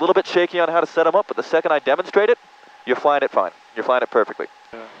a little bit shaky on how to set them up, but the second I demonstrate it, you're flying it fine. You're flying it perfectly.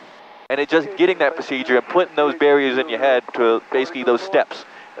 Yeah. And it's just getting that procedure and putting those barriers in your head to basically those steps.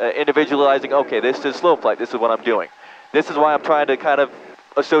 Individualizing, okay, this is slow flight, this is what I'm doing. This is why I'm trying to kind of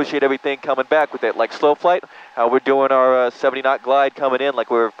associate everything coming back with it, like slow flight, how we're doing our 70 knot glide coming in, like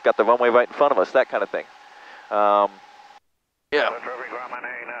we've got the runway right in front of us, that kind of thing. Yeah.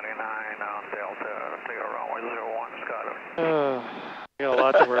 You got a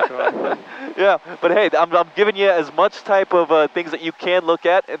lot to work on. Yeah, but hey, I'm giving you as much type of things that you can look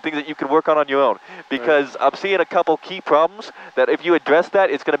at and things that you can work on your own, because I'm seeing a couple key problems that if you address that,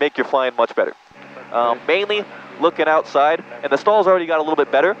 it's going to make your flying much better. Mainly looking outside, and the stalls already got a little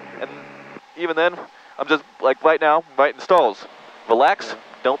bit better, and even then, I'm just like right now, right in stalls. Relax,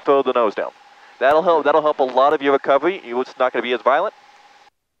 don't throw the nose down. That'll help a lot of your recovery. It's not going to be as violent.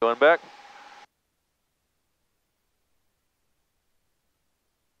 Going back.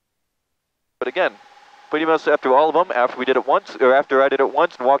 But again, pretty much after all of them, after we did it once, or after I did it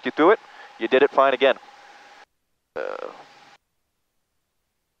once and walked you through it, you did it fine again. You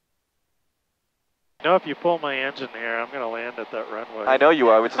know, if you pull my engine here, I'm going to land at that runway. I know you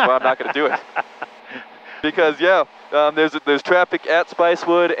are, which is why I'm not going to do it. Because, yeah, there's traffic at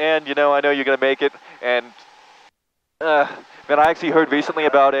Spicewood, and, you know, I know you're going to make it. And, man, I actually heard recently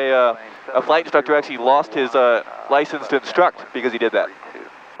about a flight instructor actually lost his license to instruct because he did that.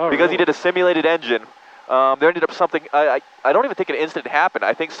 Oh, because really? he did a simulated engine. There ended up something, I don't even think an incident happened.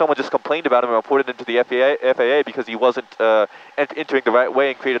 I think someone just complained about him and reported it into the FAA because he wasn't entering the right way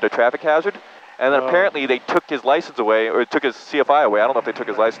and created a traffic hazard. And then apparently they took his license away, or took his CFI away. I don't know if they took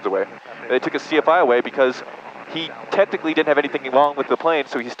his license away. They took his CFI away because he technically didn't have anything wrong with the plane,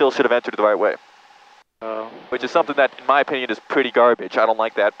 so he still should have entered the right way. Which is something that, in my opinion, is pretty garbage. I don't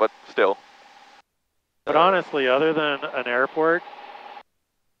like that, but still. But honestly, other than an airport,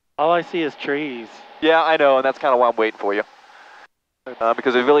 all I see is trees. Yeah, I know, and that's kind of why I'm waiting for you.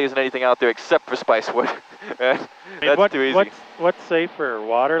 Because there really isn't anything out there except for Spicewood. That's too easy. What's safer,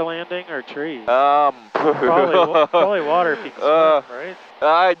 water landing or trees? Probably water if you can swim, right?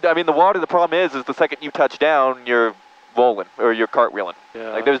 I mean, the water, the problem is the second you touch down, you're rolling, or you're cartwheeling. Yeah.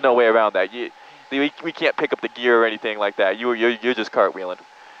 Like, there's no way around that. We can't pick up the gear or anything like that. You're just cartwheeling.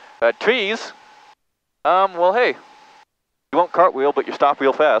 Trees, well, hey, you won't cartwheel, but you stop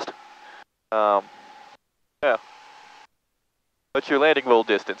real fast. Yeah. What's your landing roll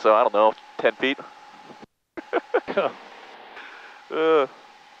distance? So I don't know, 10 feet?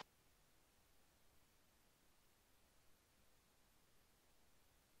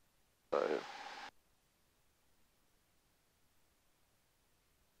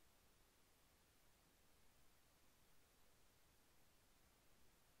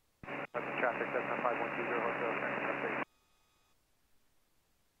 Traffic, Cessna 5120, hotel, training update.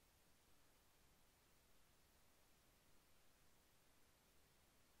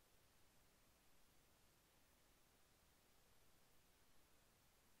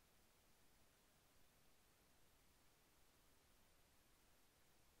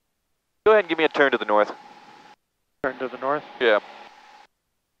 Go ahead and give me a turn to the north. Turn to the north? Yeah.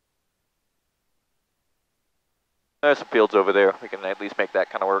 There's some fields over there. We can at least make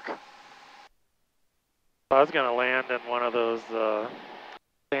that kind of work. I was going to land in one of those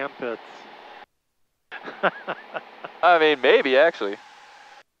sand pits. I mean, maybe, actually.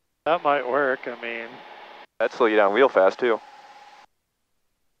 That might work, I mean. That'd slow you down real fast, too.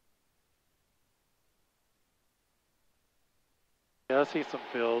 Yeah, I see some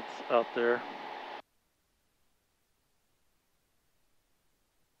fields out there.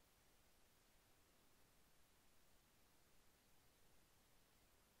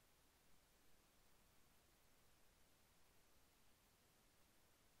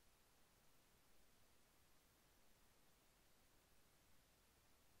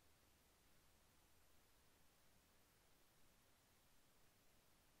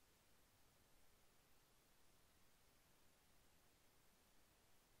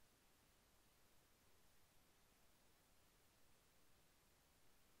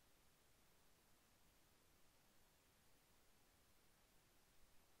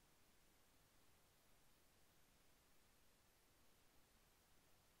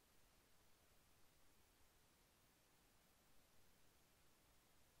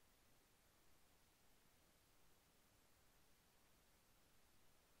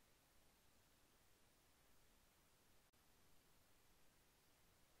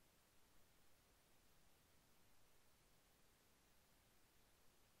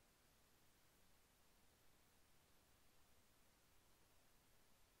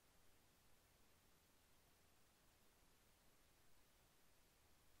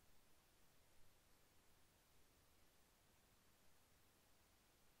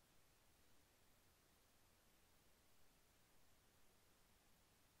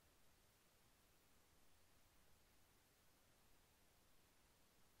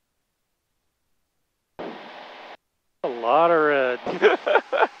 A lot of red.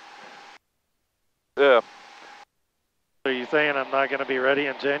 Yeah. Are you saying I'm not going to be ready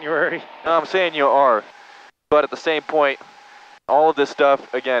in January? No, I'm saying you are. But at the same point, all of this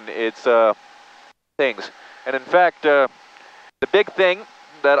stuff, again, it's things. And in fact, the big thing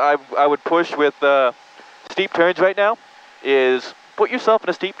that I would push with steep turns right now is put yourself in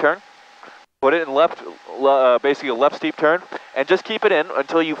a steep turn. Put it in basically a left steep turn, and just keep it in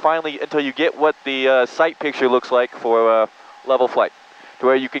until you get what the sight picture looks like for level flight, to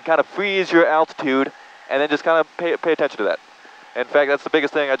where you can kind of freeze your altitude, and then just kind of pay attention to that. In fact, that's the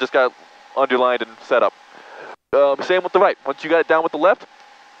biggest thing I just got underlined and set up. Same with the right. Once you got it down with the left,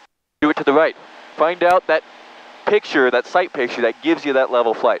 do it to the right. Find out that picture, that sight picture that gives you that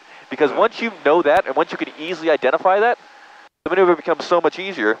level flight. Because once you know that, and once you can easily identify that, the maneuver becomes so much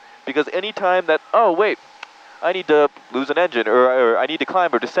easier. Because any time that, oh wait, I need to lose an engine, or I need to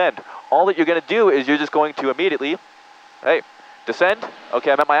climb or descend, all that you're going to do is you're just going to immediately, hey, descend,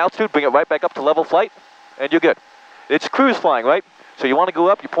 okay, I'm at my altitude, bring it right back up to level flight, and you're good. It's cruise flying, right? So you want to go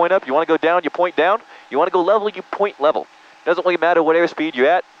up, you point up, you want to go down, you point down, you want to go level, you point level. Doesn't really matter what airspeed you're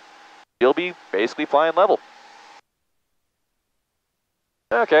at, you'll be basically flying level.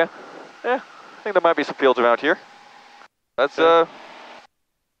 Okay, yeah, I think there might be some fields around here. Let's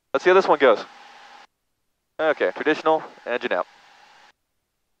see how this one goes. Okay, traditional, engine out.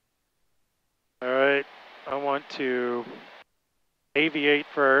 All right, I want to aviate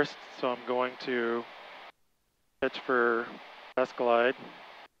first, so I'm going to pitch for Escalade,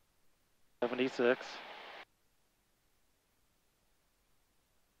 76.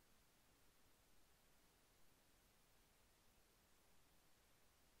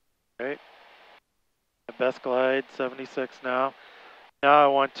 Okay, Escalade, 76 now. Now I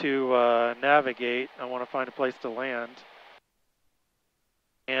want to navigate. I want to find a place to land.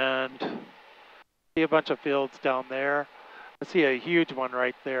 And see a bunch of fields down there. I see a huge one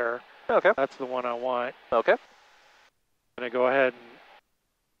right there. Okay. That's the one I want. Okay. I'm going to go ahead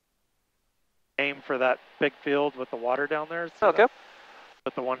and aim for that big field with the water down there. Okay.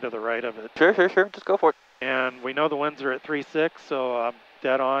 Put the one to the right of it. Sure. Just go for it. And we know the winds are at 3.6, so I'm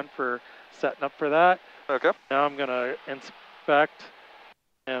dead on for setting up for that. Okay. Now I'm going to inspect,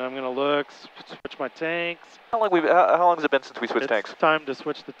 and I'm going to look, switch my tanks. How long has it been since we switched tanks? It's time to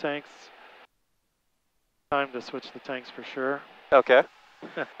switch the tanks. Time to switch the tanks for sure. Okay.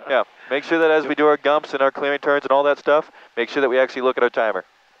 Yeah. Make sure that as we do our gumps and our clearing turns and all that stuff, make sure that we actually look at our timer.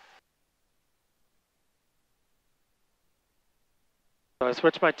 So I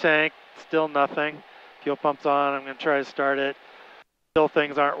switched my tank, still nothing. Fuel pump's on, I'm going to try to start it. Still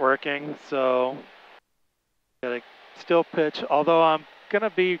things aren't working, so gotta still pitch. Although I'm going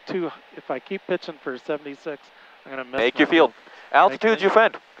to be if I keep pitching for 76, I'm going to miss. Make your field. Altitude's your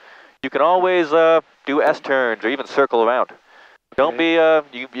friend. You can always do S-turns or even circle around. Don't be,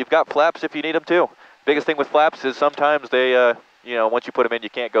 you've got flaps if you need them too. Biggest thing with flaps is sometimes they, once you put them in, you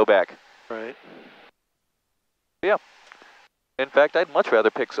can't go back. Right. Yeah. In fact, I'd much rather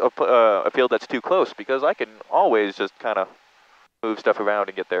pick a field that's too close because I can always just kind of move stuff around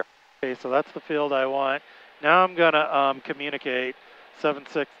and get there. Okay, so that's the field I want. Now I'm going to communicate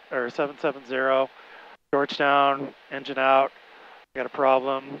 770, Georgetown, engine out. Got a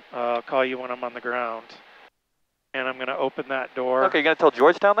problem. I'll call you when I'm on the ground. And I'm going to open that door. Okay, you're going to tell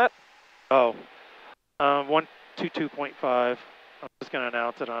Georgetown that? Oh, 122.5. I'm just going to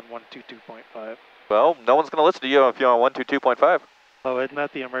announce it on 122.5. Well, no one's going to listen to you if you're on 122.5. Oh, isn't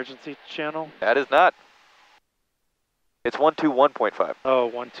that the emergency channel? That is not. It's 121.5. Oh,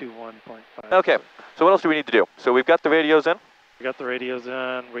 121.5. Okay, so what else do we need to do? So we've got the radios in. We got the radios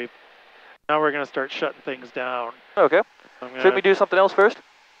in. Now we're going to start shutting things down. Okay. Shouldn't we do something else first?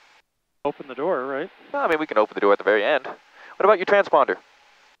 Open the door, right? Well, I mean, we can open the door at the very end. What about your transponder?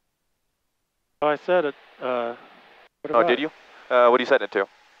 Oh, I said it. What oh, did you? What are you setting it to?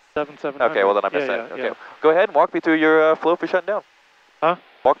 7700. Okay, well then I missed that. Okay. Go ahead and walk me through your flow for shutting down. Huh?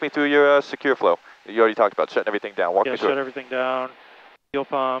 Walk me through your secure flow. You already talked about shutting everything down. Walk me through shut everything down. Fuel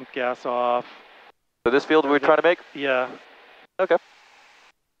pump, gas off. So this field we're trying to make? Yeah. Okay.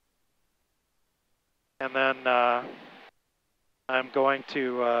 And then I'm going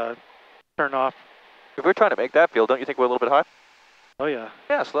to turn off. If we're trying to make that field, don't you think we're a little bit high? Oh yeah.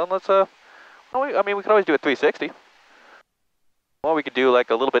 Yeah, so then let's, I mean, we could always do a 360. Or we could do like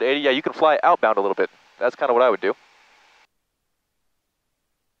a little bit 80. Yeah, you can fly outbound a little bit. That's kind of what I would do.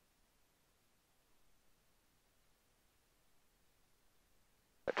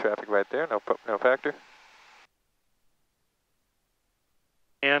 Traffic right there, no factor.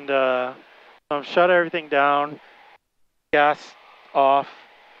 And shut everything down, gas off.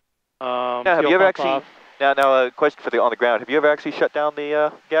 Now, have you ever actually? Off. Now, a question for on the ground. Have you ever actually shut down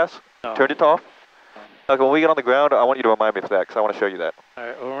the gas? No. Turned it off? No. Okay, when we get on the ground, I want you to remind me of that because I want to show you that. All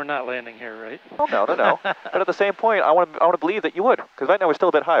right. Well, we're not landing here, right? Oh no. But at the same point, I want to believe that you would because right now we're still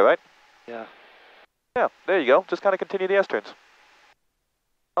a bit high, right? Yeah. Yeah. There you go. Just kind of continue the S-turns.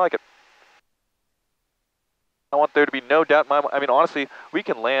 I like it. I want there to be no doubt in my mind. I mean, honestly, we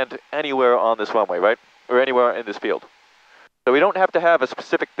can land anywhere on this runway, right? Or anywhere in this field. So we don't have to have a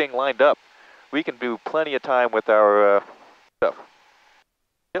specific thing lined up. We can do plenty of time with our stuff.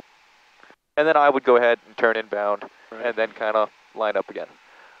 Yep. And then I would go ahead and turn inbound and then kind of line up again.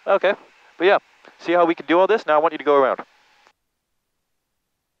 Okay. But yeah, see how we can do all this? Now I want you to go around.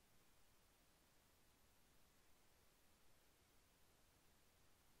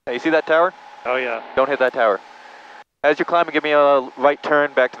 Hey, you see that tower? Oh yeah. Don't hit that tower. As you're climbing, give me a right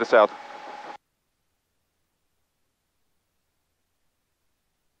turn back to the south.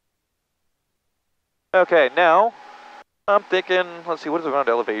 Okay, now I'm thinking, let's see, what is around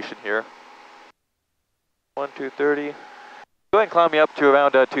elevation here? 1230. Go ahead and climb me up to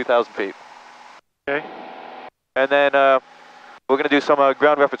around 2,000 feet. Okay. And then we're going to do some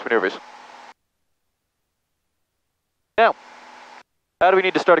ground reference maneuvers. Now, how do we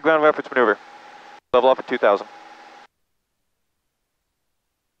need to start a ground reference maneuver? Level off at 2,000.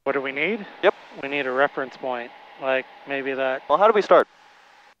 What do we need? Yep. We need a reference point, like maybe that. Well, how do we start?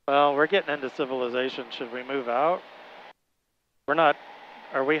 Well, we're getting into civilization. Should we move out? We're not.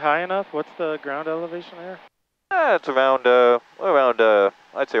 Are we high enough? What's the ground elevation there? It's around,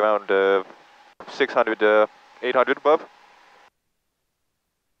 I'd say around 600, 800 above.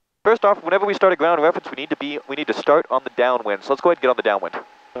 First off, whenever we start a ground reference, we need to start on the downwind. So let's go ahead and get on the downwind.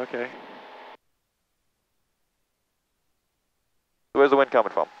 Okay. Where's the wind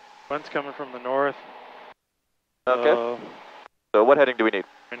coming from? Wind's coming from the north. Okay. So what heading do we need?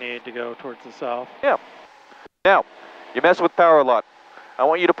 We need to go towards the south. Yeah. Now, you mess with power a lot. I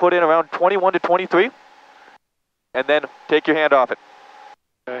want you to put in around 21 to 23, and then take your hand off it.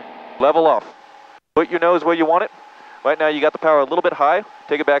 Okay. Level off. Put your nose where you want it. Right now you got the power a little bit high.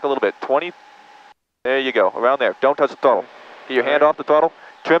 Take it back a little bit. 20. There you go. Around there. Don't touch the throttle. Get your hand off the throttle.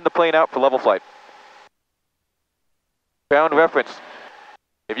 Trim the plane out for level flight. Ground reference.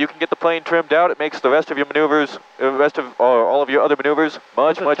 If you can get the plane trimmed out, it makes the rest of your maneuvers, all of your other maneuvers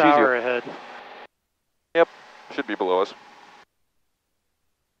much easier. Tower ahead. Yep. Should be below us.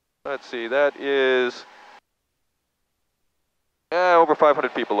 Let's see. That is over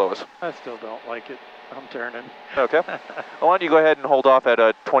 500 feet below us. I still don't like it. I'm turning. Okay. Well, why don't you go ahead and hold off at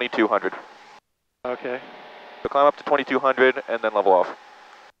 2200. Okay. So climb up to 2200 and then level off.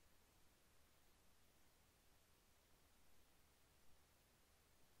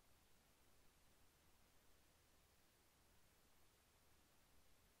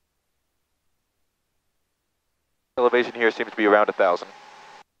 Elevation here seems to be around 1,000.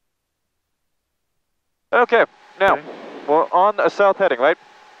 Okay, now, we're on a south heading, right?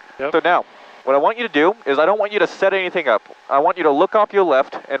 Yep. So now, what I want you to do is I don't want you to set anything up. I want you to look off your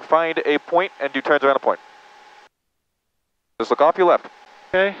left and find a point and do turns around a point. Just look off your left.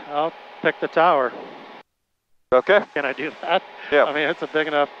 Okay, I'll pick the tower. Okay. Can I do that? Yeah. I mean, it's a big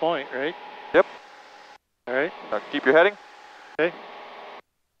enough point, right? Yep. All right. Now keep your heading. Okay.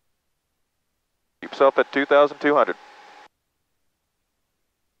 Keep yourself at 2,200.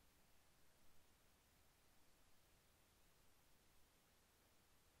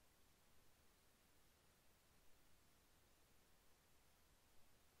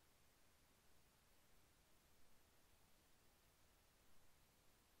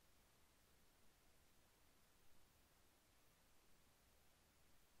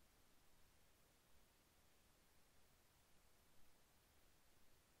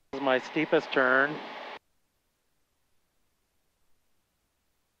 This is my steepest turn.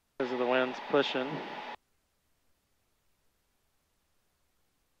 Because of the winds pushing.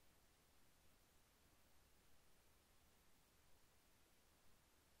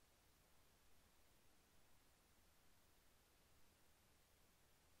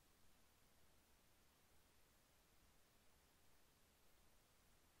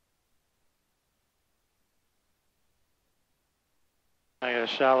 I gotta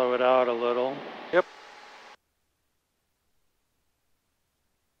shallow it out a little. Yep.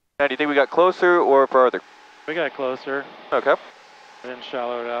 Now, do you think we got closer or farther? We got closer. Okay. I didn't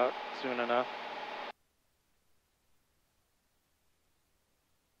shallow it out soon enough.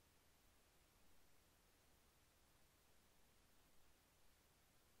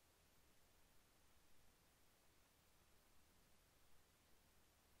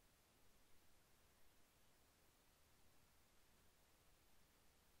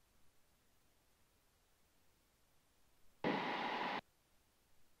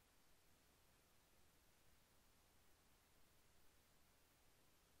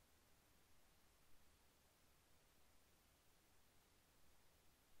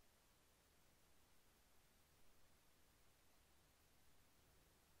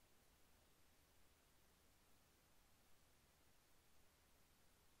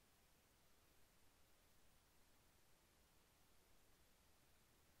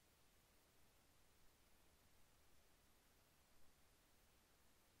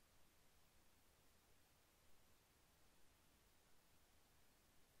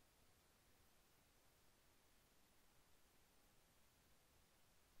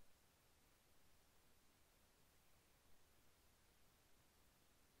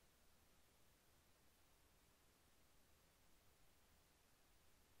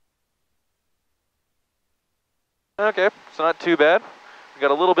 Okay, so not too bad. We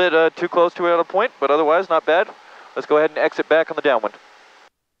got a little bit too close to it on a point, but otherwise not bad. Let's go ahead and exit back on the downwind.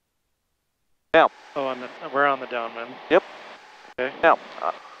 Now. Oh, we're on the downwind. Yep. Okay. Now,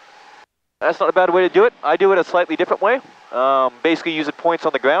 that's not a bad way to do it. I do it a slightly different way. Basically using points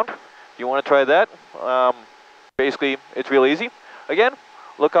on the ground. If you want to try that, basically it's real easy. Again,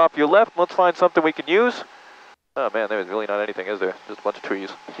 look off your left. Let's find something we can use. Oh man, there's really not anything, is there? Just a bunch of trees.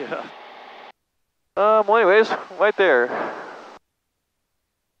 Yeah. Well, anyways, right there.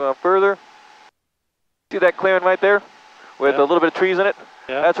 Further. See that clearing right there? With a little bit of trees in it?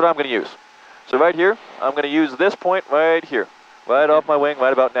 Yeah. That's what I'm going to use. So right here, I'm going to use this point right here. Right off my wing,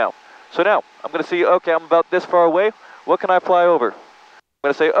 right about now. So now, I'm going to see, okay, I'm about this far away. What can I fly over? I'm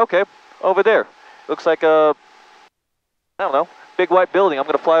going to say, okay, over there. Looks like a, I don't know, big white building. I'm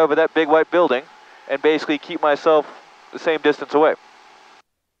going to fly over that big white building and basically keep myself the same distance away.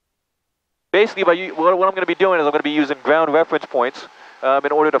 Basically, what I'm going to be doing is I'm going to be using ground reference points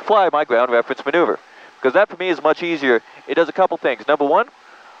in order to fly my ground reference maneuver. Because that for me is much easier. It does a couple things. Number one,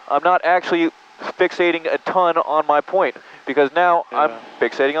 I'm not actually fixating a ton on my point because now I'm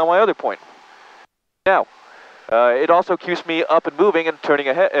fixating on my other point. Now, it also keeps me up and moving and turning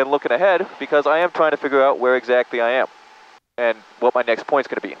ahead and looking ahead because I am trying to figure out where exactly I am and what my next point's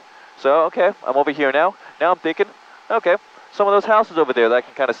going to be. So, okay, I'm over here now. Now I'm thinking, okay, some of those houses over there that I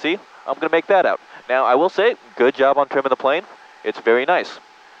can kind of see, I'm going to make that out. Now, I will say, good job on trimming the plane. It's very nice.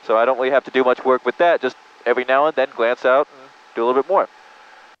 So I don't really have to do much work with that. Just every now and then glance out and do a little bit more.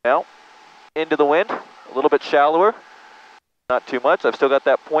 Now, into the wind, a little bit shallower. Not too much. I've still got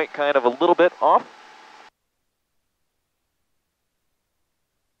that point kind of a little bit off.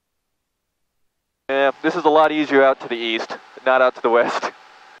 Yeah, this is a lot easier out to the east, not out to the west.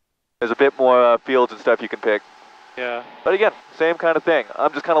 There's a bit more fields and stuff you can pick. Yeah. But again, same kind of thing.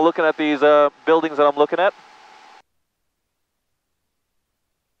 I'm just kind of looking at these buildings that I'm looking at.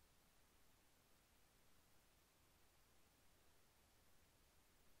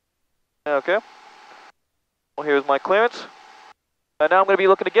 Okay. Well, here's my clearance. And now I'm going to be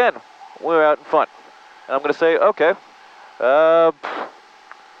looking again. We're out in front. And I'm going to say, okay,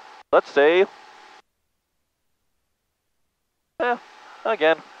 let's say,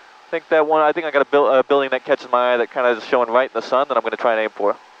 again, I think I got a building that catches my eye that kind of is showing right in the sun that I'm going to try and aim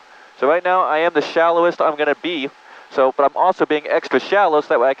for. So right now, I am the shallowest I'm going to be, but I'm also being extra shallow so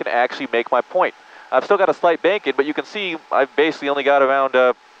that way I can actually make my point. I've still got a slight bank in, but you can see I've basically only got around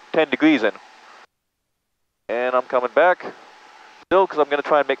 10 degrees in. And I'm coming back still because I'm going to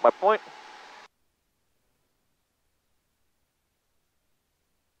try and make my point.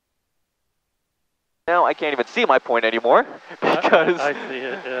 Now I can't even see my point anymore because I see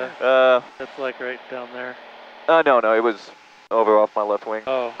it. Yeah. It's like right down there. No, it was over off my left wing.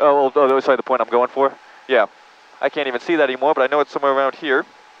 Oh, sorry, the point I'm going for. Yeah, I can't even see that anymore, but I know it's somewhere around here.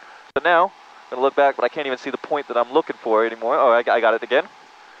 So now I'm gonna look back, but I can't even see the point that I'm looking for anymore. Oh, I got it again.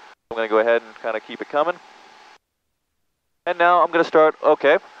 I'm gonna go ahead and kind of keep it coming. And now I'm gonna start.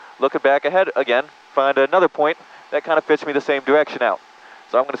 Okay, looking back ahead again, find another point that kind of fits me the same direction out.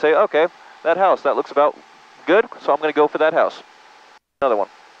 So I'm gonna say, okay. That house, that looks about good, so I'm going to go for that house. Another one.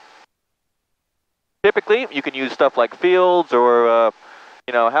 Typically, you can use stuff like fields or,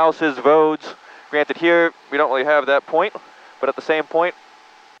 houses, roads. Granted, here, we don't really have that point, but at the same point,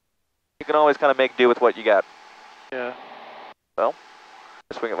 you can always kind of make do with what you got. Yeah. Well,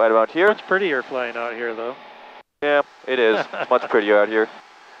 swing it right about here. Much prettier flying out here, though. Yeah, it is. It's much prettier out here.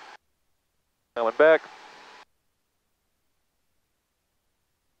 Coming back.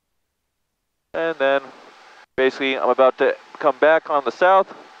 And then, basically, I'm about to come back on the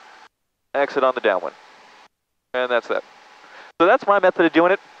south, exit on the downwind. And that's that. So that's my method of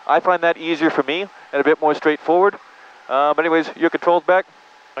doing it. I find that easier for me and a bit more straightforward. But anyways, your controls back?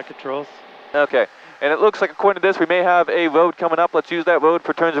 My controls. Okay. And it looks like, according to this, we may have a road coming up. Let's use that road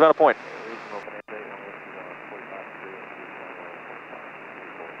for turns around a point.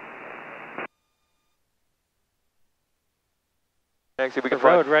 See if we can the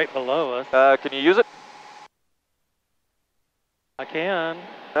road right below us. Can you use it? I can.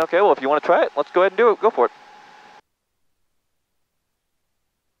 Okay, well, if you want to try it, let's go ahead and do it. Go for it.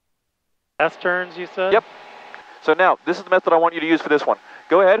 S turns, you said? Yep. So now, this is the method I want you to use for this one.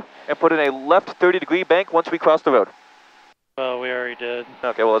 Go ahead and put in a left 30-degree bank once we cross the road. Well, we already did.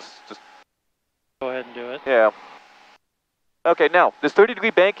 Okay, well, let's just... Go ahead and do it. Yeah. Okay, now, this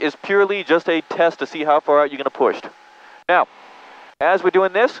 30-degree bank is purely just a test to see how far out you're going to push. Now, as we're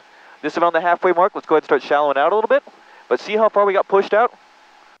doing this is around the halfway mark. Let's go ahead and start shallowing out a little bit. But see how far we got pushed out?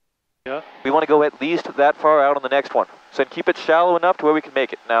 Yeah. We want to go at least that far out on the next one. So keep it shallow enough to where we can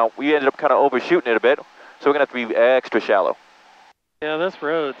make it. Now, we ended up kind of overshooting it a bit, so we're going to have to be extra shallow. Yeah, this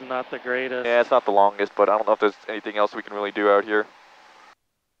road's not the greatest. Yeah, it's not the longest, but I don't know if there's anything else we can really do out here.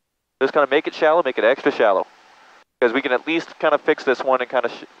 Just kind of make it shallow, make it extra shallow. Because we can at least kind of fix this one and kind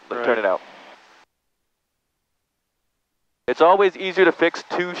of turn it out. It's always easier to fix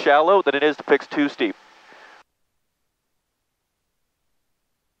too shallow than it is to fix too steep.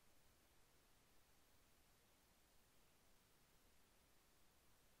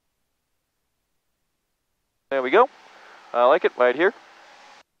 There we go. I like it right here.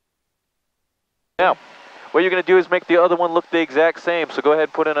 Now, what you're going to do is make the other one look the exact same. So go ahead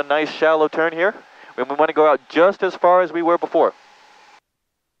and put in a nice shallow turn here. And we want to go out just as far as we were before.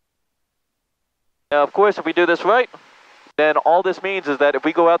 Now, of course, if we do this right, then all this means is that if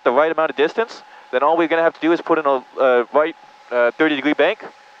we go out the right amount of distance, then all we're going to have to do is put in a right 30-degree bank,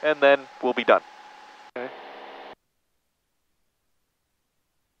 and then we'll be done. Okay.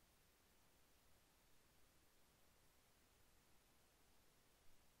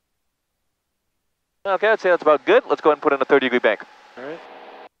 Okay, I'd say that's about good. Let's go ahead and put in a 30-degree bank. All right.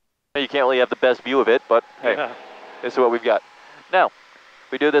 You can't really have the best view of it, but hey, Yeah. This is what we've got. Now,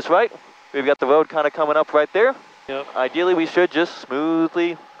 if we do this right, we've got the road kind of coming up right there. Yep. Ideally, we should just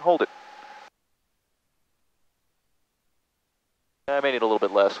smoothly hold it. I may need a little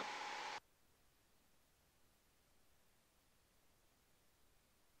bit less.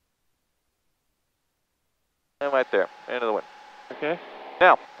 And right there, end of the wind. Okay.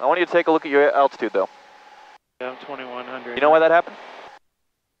 Now, I want you to take a look at your altitude, though. Yeah, I'm 2100. You know why that happened?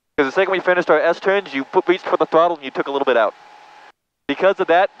 Because the second we finished our S-turns, you reached for the throttle and you took a little bit out. Because of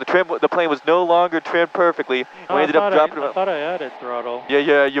that, the plane was no longer trimmed perfectly. Oh, we ended up dropping I thought I added throttle.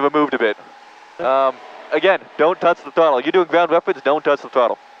 Yeah, you removed a bit. Again, don't touch the throttle. You're doing ground reference, don't touch the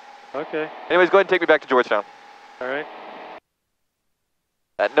throttle. Okay. Anyways, go ahead and take me back to Georgetown. All right.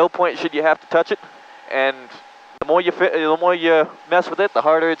 At no point should you have to touch it, and the more you mess with it, the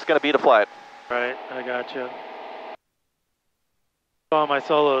harder it's going to be to fly it. Right, I gotcha. On my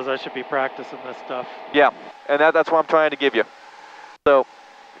solos, I should be practicing this stuff. Yeah, and that's what I'm trying to give you. So,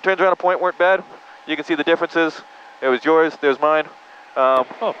 turns around a point weren't bad. You can see the differences. It was yours, there's mine.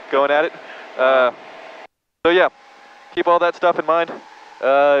 Going at it. So yeah, keep all that stuff in mind.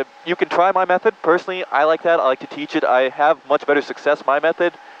 You can try my method. Personally, I like that. I like to teach it. I have much better success my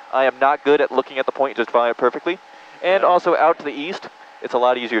method. I am not good at looking at the point and just flying it perfectly. And also out to the east, it's a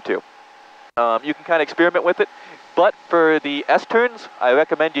lot easier too. You can kind of experiment with it. But for the S-turns, I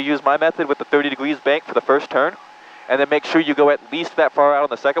recommend you use my method with the 30 degrees bank for the first turn. And then make sure you go at least that far out on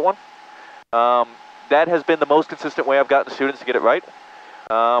the second one. That has been the most consistent way I've gotten students to get it right.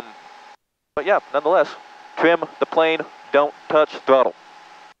 But yeah, nonetheless, trim the plane, don't touch throttle.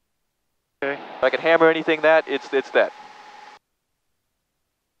 Okay. If I can hammer anything it's that.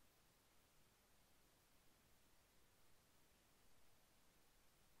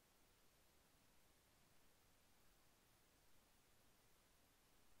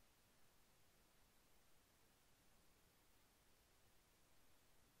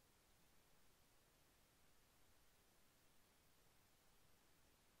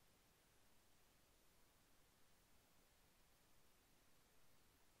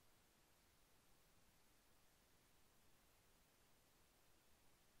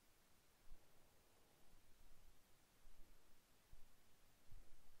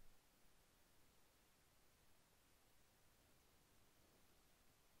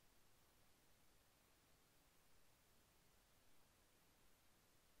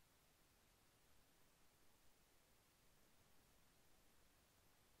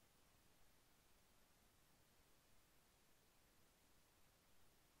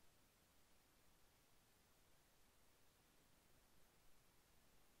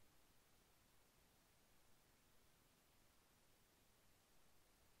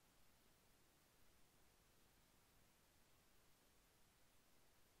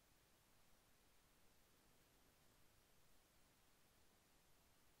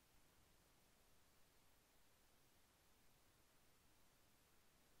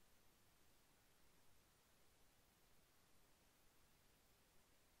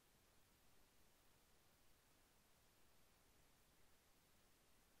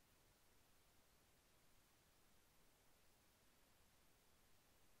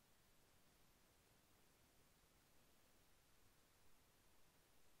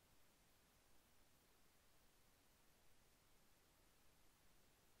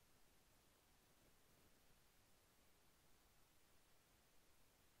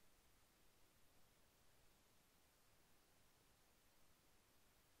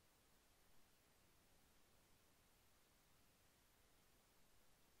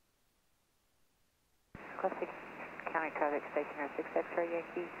 Classic County Traffic Stationer 6 X-Ray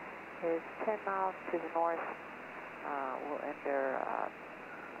Yankee is 10 miles to the north. We'll enter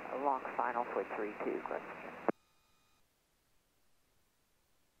a long final for 3-2 question.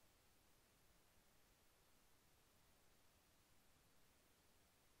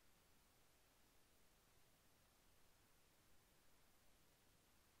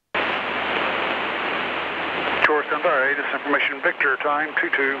 Georgetown, all right, this information Victor, time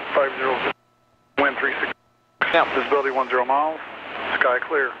 2250, wind 36. Yeah. Visibility 10 miles, sky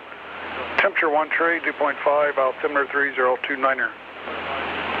clear. Temperature 1 tree, 2.5, altimeter 3029er.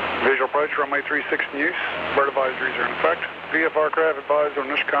 Visual approach, runway 36 in use. Bird advisories are in effect. VF aircraft advised on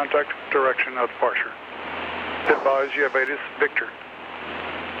initial contact direction of departure. Advise you have ATIS Victor.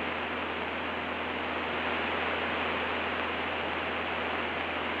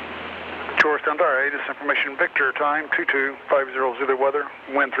 Georgetown Tower, ATIS information Victor, time 2250 Zulu weather,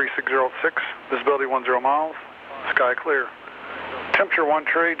 wind 3606, visibility 10 miles, sky clear. Temperature 1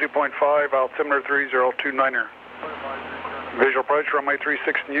 tree, 2.5, altimeter 3029er. Visual approach, runway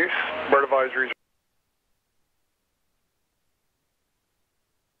 36 in use, bird advisories.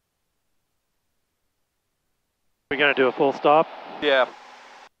 We gonna do a full stop? Yeah.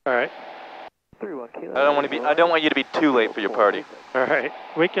 All right. I don't want you to be too late for your party. All right.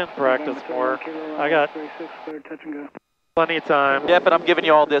 We can practice more. I got plenty of time. Yeah, but I'm giving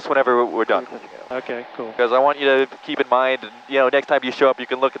you all this whenever we're done. Okay, cool. Because I want you to keep in mind, you know, next time you show up, you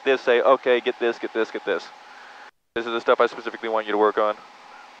can look at this, say, okay, get this, get this, get this. This is the stuff I specifically want you to work on.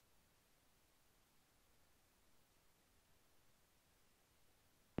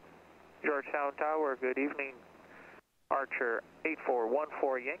 Georgetown Tower, good evening. Archer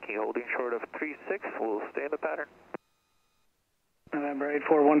 8414 Yankee, holding short of 36. We'll stay in the pattern. November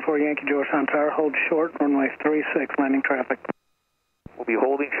 8414 Yankee, Georgetown Tower, hold short, runway 36, landing traffic. We'll be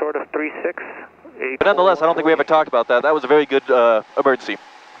holding short of 36. But nonetheless, I don't think we ever talked about that. That was a very good emergency.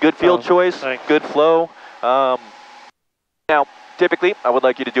 Good field choice, thanks. Good flow. Now, typically, I would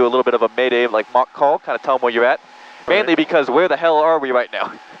like you to do a little bit of a mayday, like mock call, kind of tell them where you're at. Mainly because where the hell are we right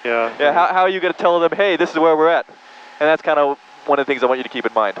now? Yeah. Yeah. How are you going to tell them, hey, this is where we're at? And that's kind of one of the things I want you to keep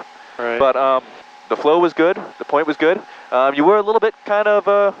in mind. Right. But the flow was good. The point was good. You were a little bit kind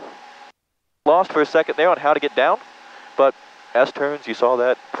of lost for a second there on how to get down. But S-turns, you saw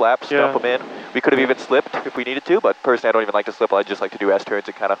that. Flaps, dump them in. We could have even slipped if we needed to, but personally I don't even like to slip. I just like to do S-turns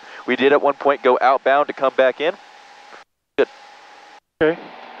and kind of, we did at one point go outbound to come back in. Good. Okay.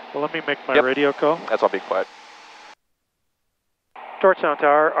 Well, let me make my radio call. That's why I'm being quiet. Georgetown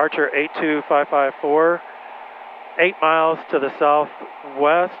Tower, Archer 82554, 8 miles to the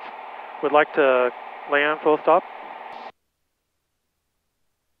southwest. Would like to land full stop.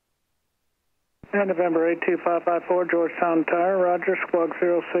 And November 82554, Georgetown Tower, Roger, squawk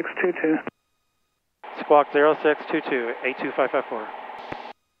 0622. Squawk 0622, 82554.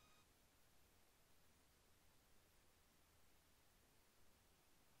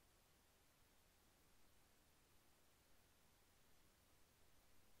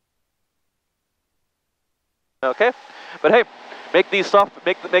 Okay, but hey, make the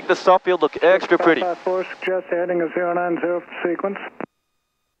soft field look extra pretty. 554, suggest heading of 090 for sequence.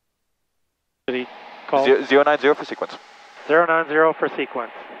 Did he call? 090 for sequence. 090 for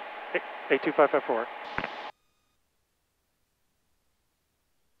sequence. 82554.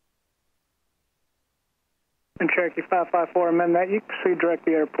 And Cherokee 554, amend that. You can see direct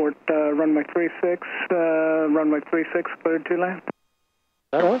the airport, runway 36, runway 36, cleared to land.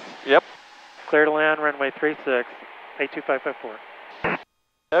 That was? Yep. Clear to land, runway 36, 82554.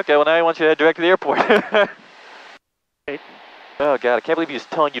 Okay, well now I want you to head direct to the airport. Okay. Oh god, I can't believe he's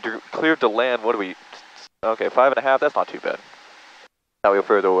telling you to clear to land. What are we? Okay, 5.5, that's not too bad. Now we're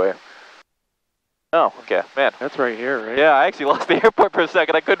further away. Oh, okay, man. That's right here, right? Yeah, I actually lost the airport for a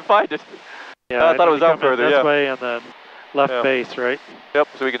second. I couldn't find it. Yeah, I thought it was out further, this way and then left base, right? Yep,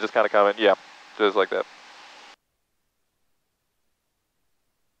 so we can just kind of comment, yeah, just like that.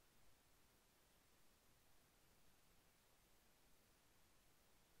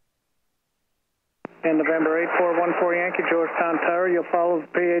 And November 8414 Yankee, Georgetown Tower, you'll follow the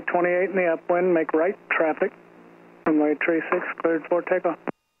P828 in the upwind, make right traffic. Runway 36, cleared for takeoff.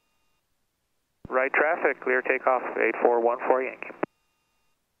 Right traffic, clear takeoff, 8414 Yankee.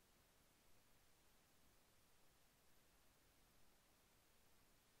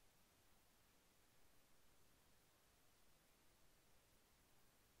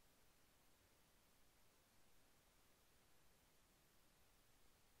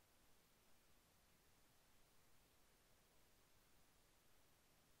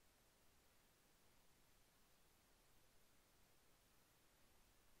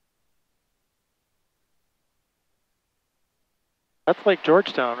 That's like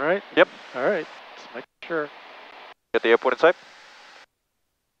Georgetown, right? Yep. All right, just making sure. Got the airport in sight?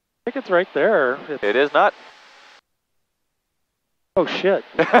 I think it's right there. It is not. Oh shit.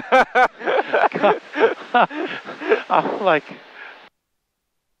 I'm like...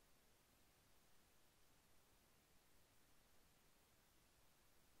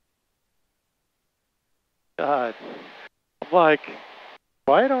 God. I'm like,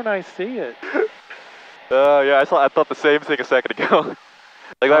 why don't I see it? Yeah, I thought the same thing a second ago.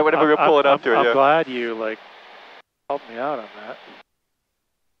 Like whenever we were pulling up to it, yeah. I'm glad you like helped me out on that.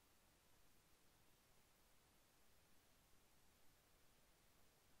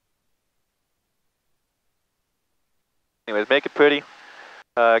 Anyways, make it pretty.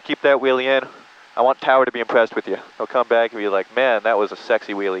 Keep that wheelie in. I want Tower to be impressed with you. He'll come back and be like, man, that was a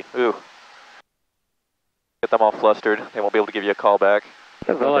sexy wheelie. Ooh. Get them all flustered. They won't be able to give you a call back.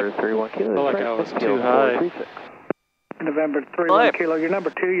 November 31 kilo. I was too high. November 31 kilo. You're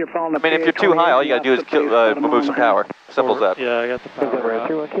number 2. You're following the I mean, if you're too high, all you got to do is remove some power. Simple as that. Yeah, I got the power. November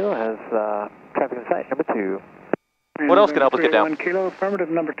 31 kilo has traffic in sight. Number 2. What else can help us get down? Kilo, affirmative,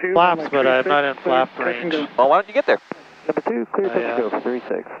 number 2. Flaps, but I'm not in flap range. Well, why don't you get there? Number 2, clear touch and go for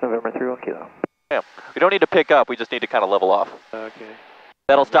 36. November 31 kilo. Yeah. We don't need to pick up. We just need to kind of level off. Okay.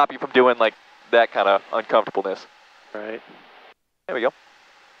 That'll stop you from doing like that kind of uncomfortableness. Right. There we go.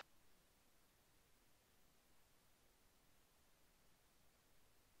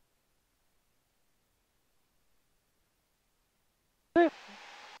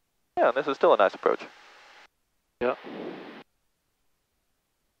 Yeah, this is still a nice approach. Yep.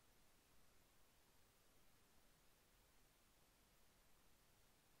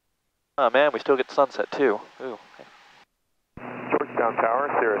 Oh man, we still get sunset too. Ooh. Georgetown Tower,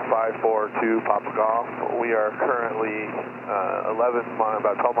 Cirrus 542 Papa Golf. We are currently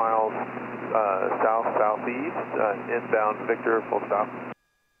about 12 miles south-southeast, inbound Victor, full stop.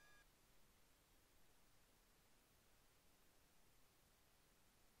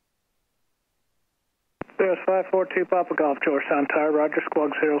 Cirrus 542 Papa Golf, Georgetown Tower, Roger,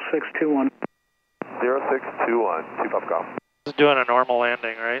 squawk 0621. 0621, 2 Papa Golf. Just doing a normal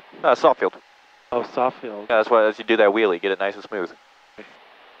landing, right? Soft field. Oh, soft field. Yeah, that's why as you do that wheelie, get it nice and smooth.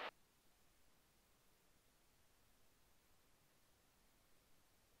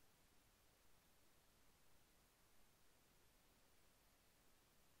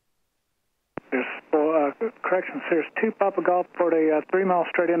 There's correction, Cirrus 2 Papa Golf, port a 3 mile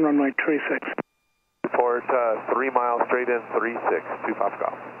straight in runway 36. Port 3 miles straight in 36, 2 Papa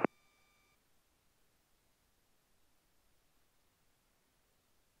Golf.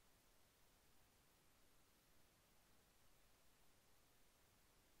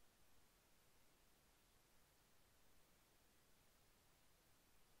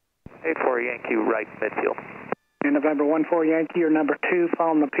 Yankee right midfield. In November 14 Yankee, you're number 2,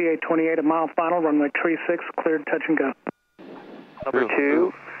 following the PA28 a mile final, runway 36, cleared, touch and go. Number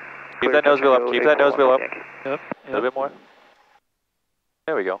 2. Keep that nose wheel up, keep that nose wheel up. Yep. A little bit more.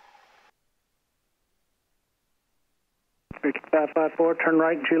 There we go. 554, turn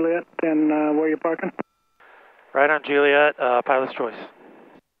right, Juliet, and where are you parking? Right on Juliet, pilot's choice.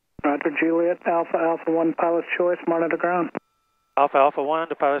 Roger, Juliet, Alpha 1, pilot's choice, monitor ground. Alpha 1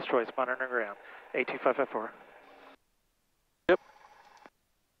 to pilot's choice, monitor ground, 82554. Yep.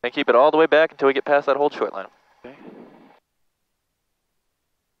 And keep it all the way back until we get past that hold short line. Okay.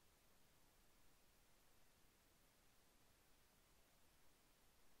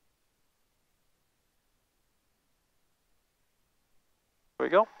 There we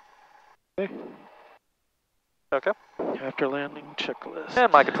go. Okay. Okay. After landing checklist.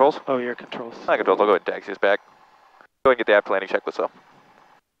 And my controls. Oh, your controls. My controls, I'll go ahead and taxi us back. Go ahead and get the after landing checklist though.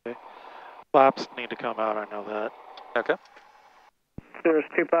 Okay. Flaps need to come out, I know that. Okay. Cirrus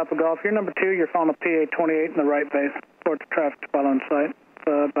 2 Papa Golf, you're number 2, you're following the PA28 in the right base. Port to traffic to follow in sight.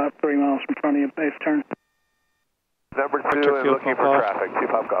 It's about 3 miles from front of you, base turn. Number 2 and looking for traffic, 2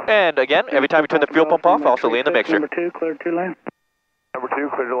 Papa Golf. And again, every time you turn the fuel pump off, also lean the mixture. Number 2, cleared to land. Number 2,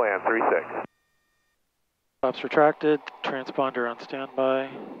 clear to land, 36. Flaps retracted, transponder on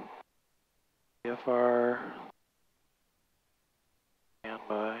standby. VFR.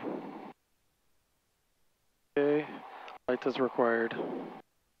 Standby. Okay, lights as required.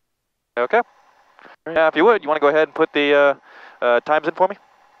 Okay. Yeah, if you would, you want to go ahead and put the times in for me?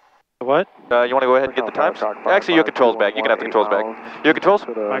 What? You want to go ahead and get the times? Actually, your controls back. You can have the controls back. Your controls?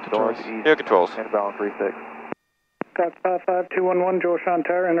 My controls. Your controls. Inbound 36. Got 55211, Georgetown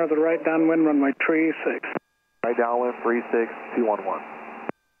Tower, enter the right downwind runway 36. Right downwind 36211.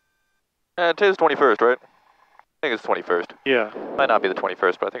 Today's the 21st, right? I think it's the 21st. Yeah. Might not be the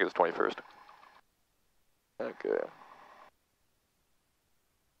 21st, but I think it's the 21st. Okay.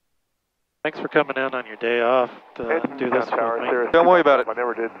 Thanks for coming in on your day off to do this with me. Don't worry about it. I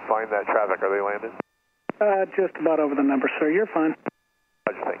never did find that traffic. Are they landed? Just about over the number, sir. You're fine.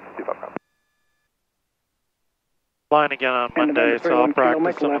 Roger, thanks. 2 Papa Golf. Flying again on Monday, so I'll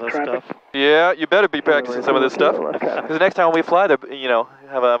practice some of this stuff. Yeah, you better be practicing some of this stuff. Because the next time we fly, you know,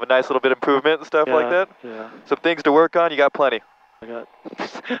 have a nice little bit of improvement and stuff like that. Yeah. Some things to work on, you got plenty. I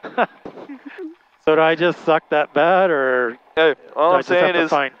got. So do I just suck that bad, or hey, all I I'm just have saying to is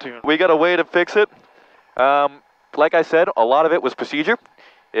fine-tune? we got a way to fix it. Like I said, a lot of it was procedure,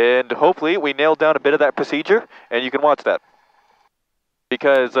 and hopefully we nailed down a bit of that procedure, and you can watch that.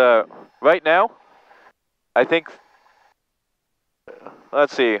 Because right now, I think,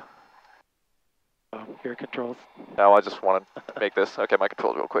 let's see. Your controls. No, I just want to make this. Okay, my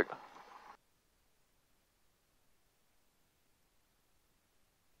controls real quick.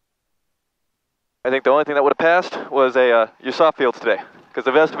 I think the only thing that would have passed was your soft fields today, because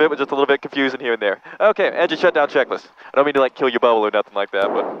the rest of it was just a little bit confusing here and there. Okay, engine shutdown checklist. I don't mean to like kill your bubble or nothing like that,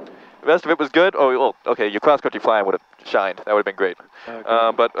 but the rest of it was good. Oh, well, okay, your cross-country flying would have shined. That would have been great.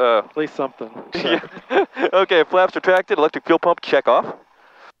 Okay. But at least something. Yeah. Okay, flaps retracted, electric fuel pump check off.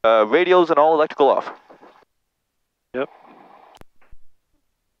 Radios and all electrical off. Yep.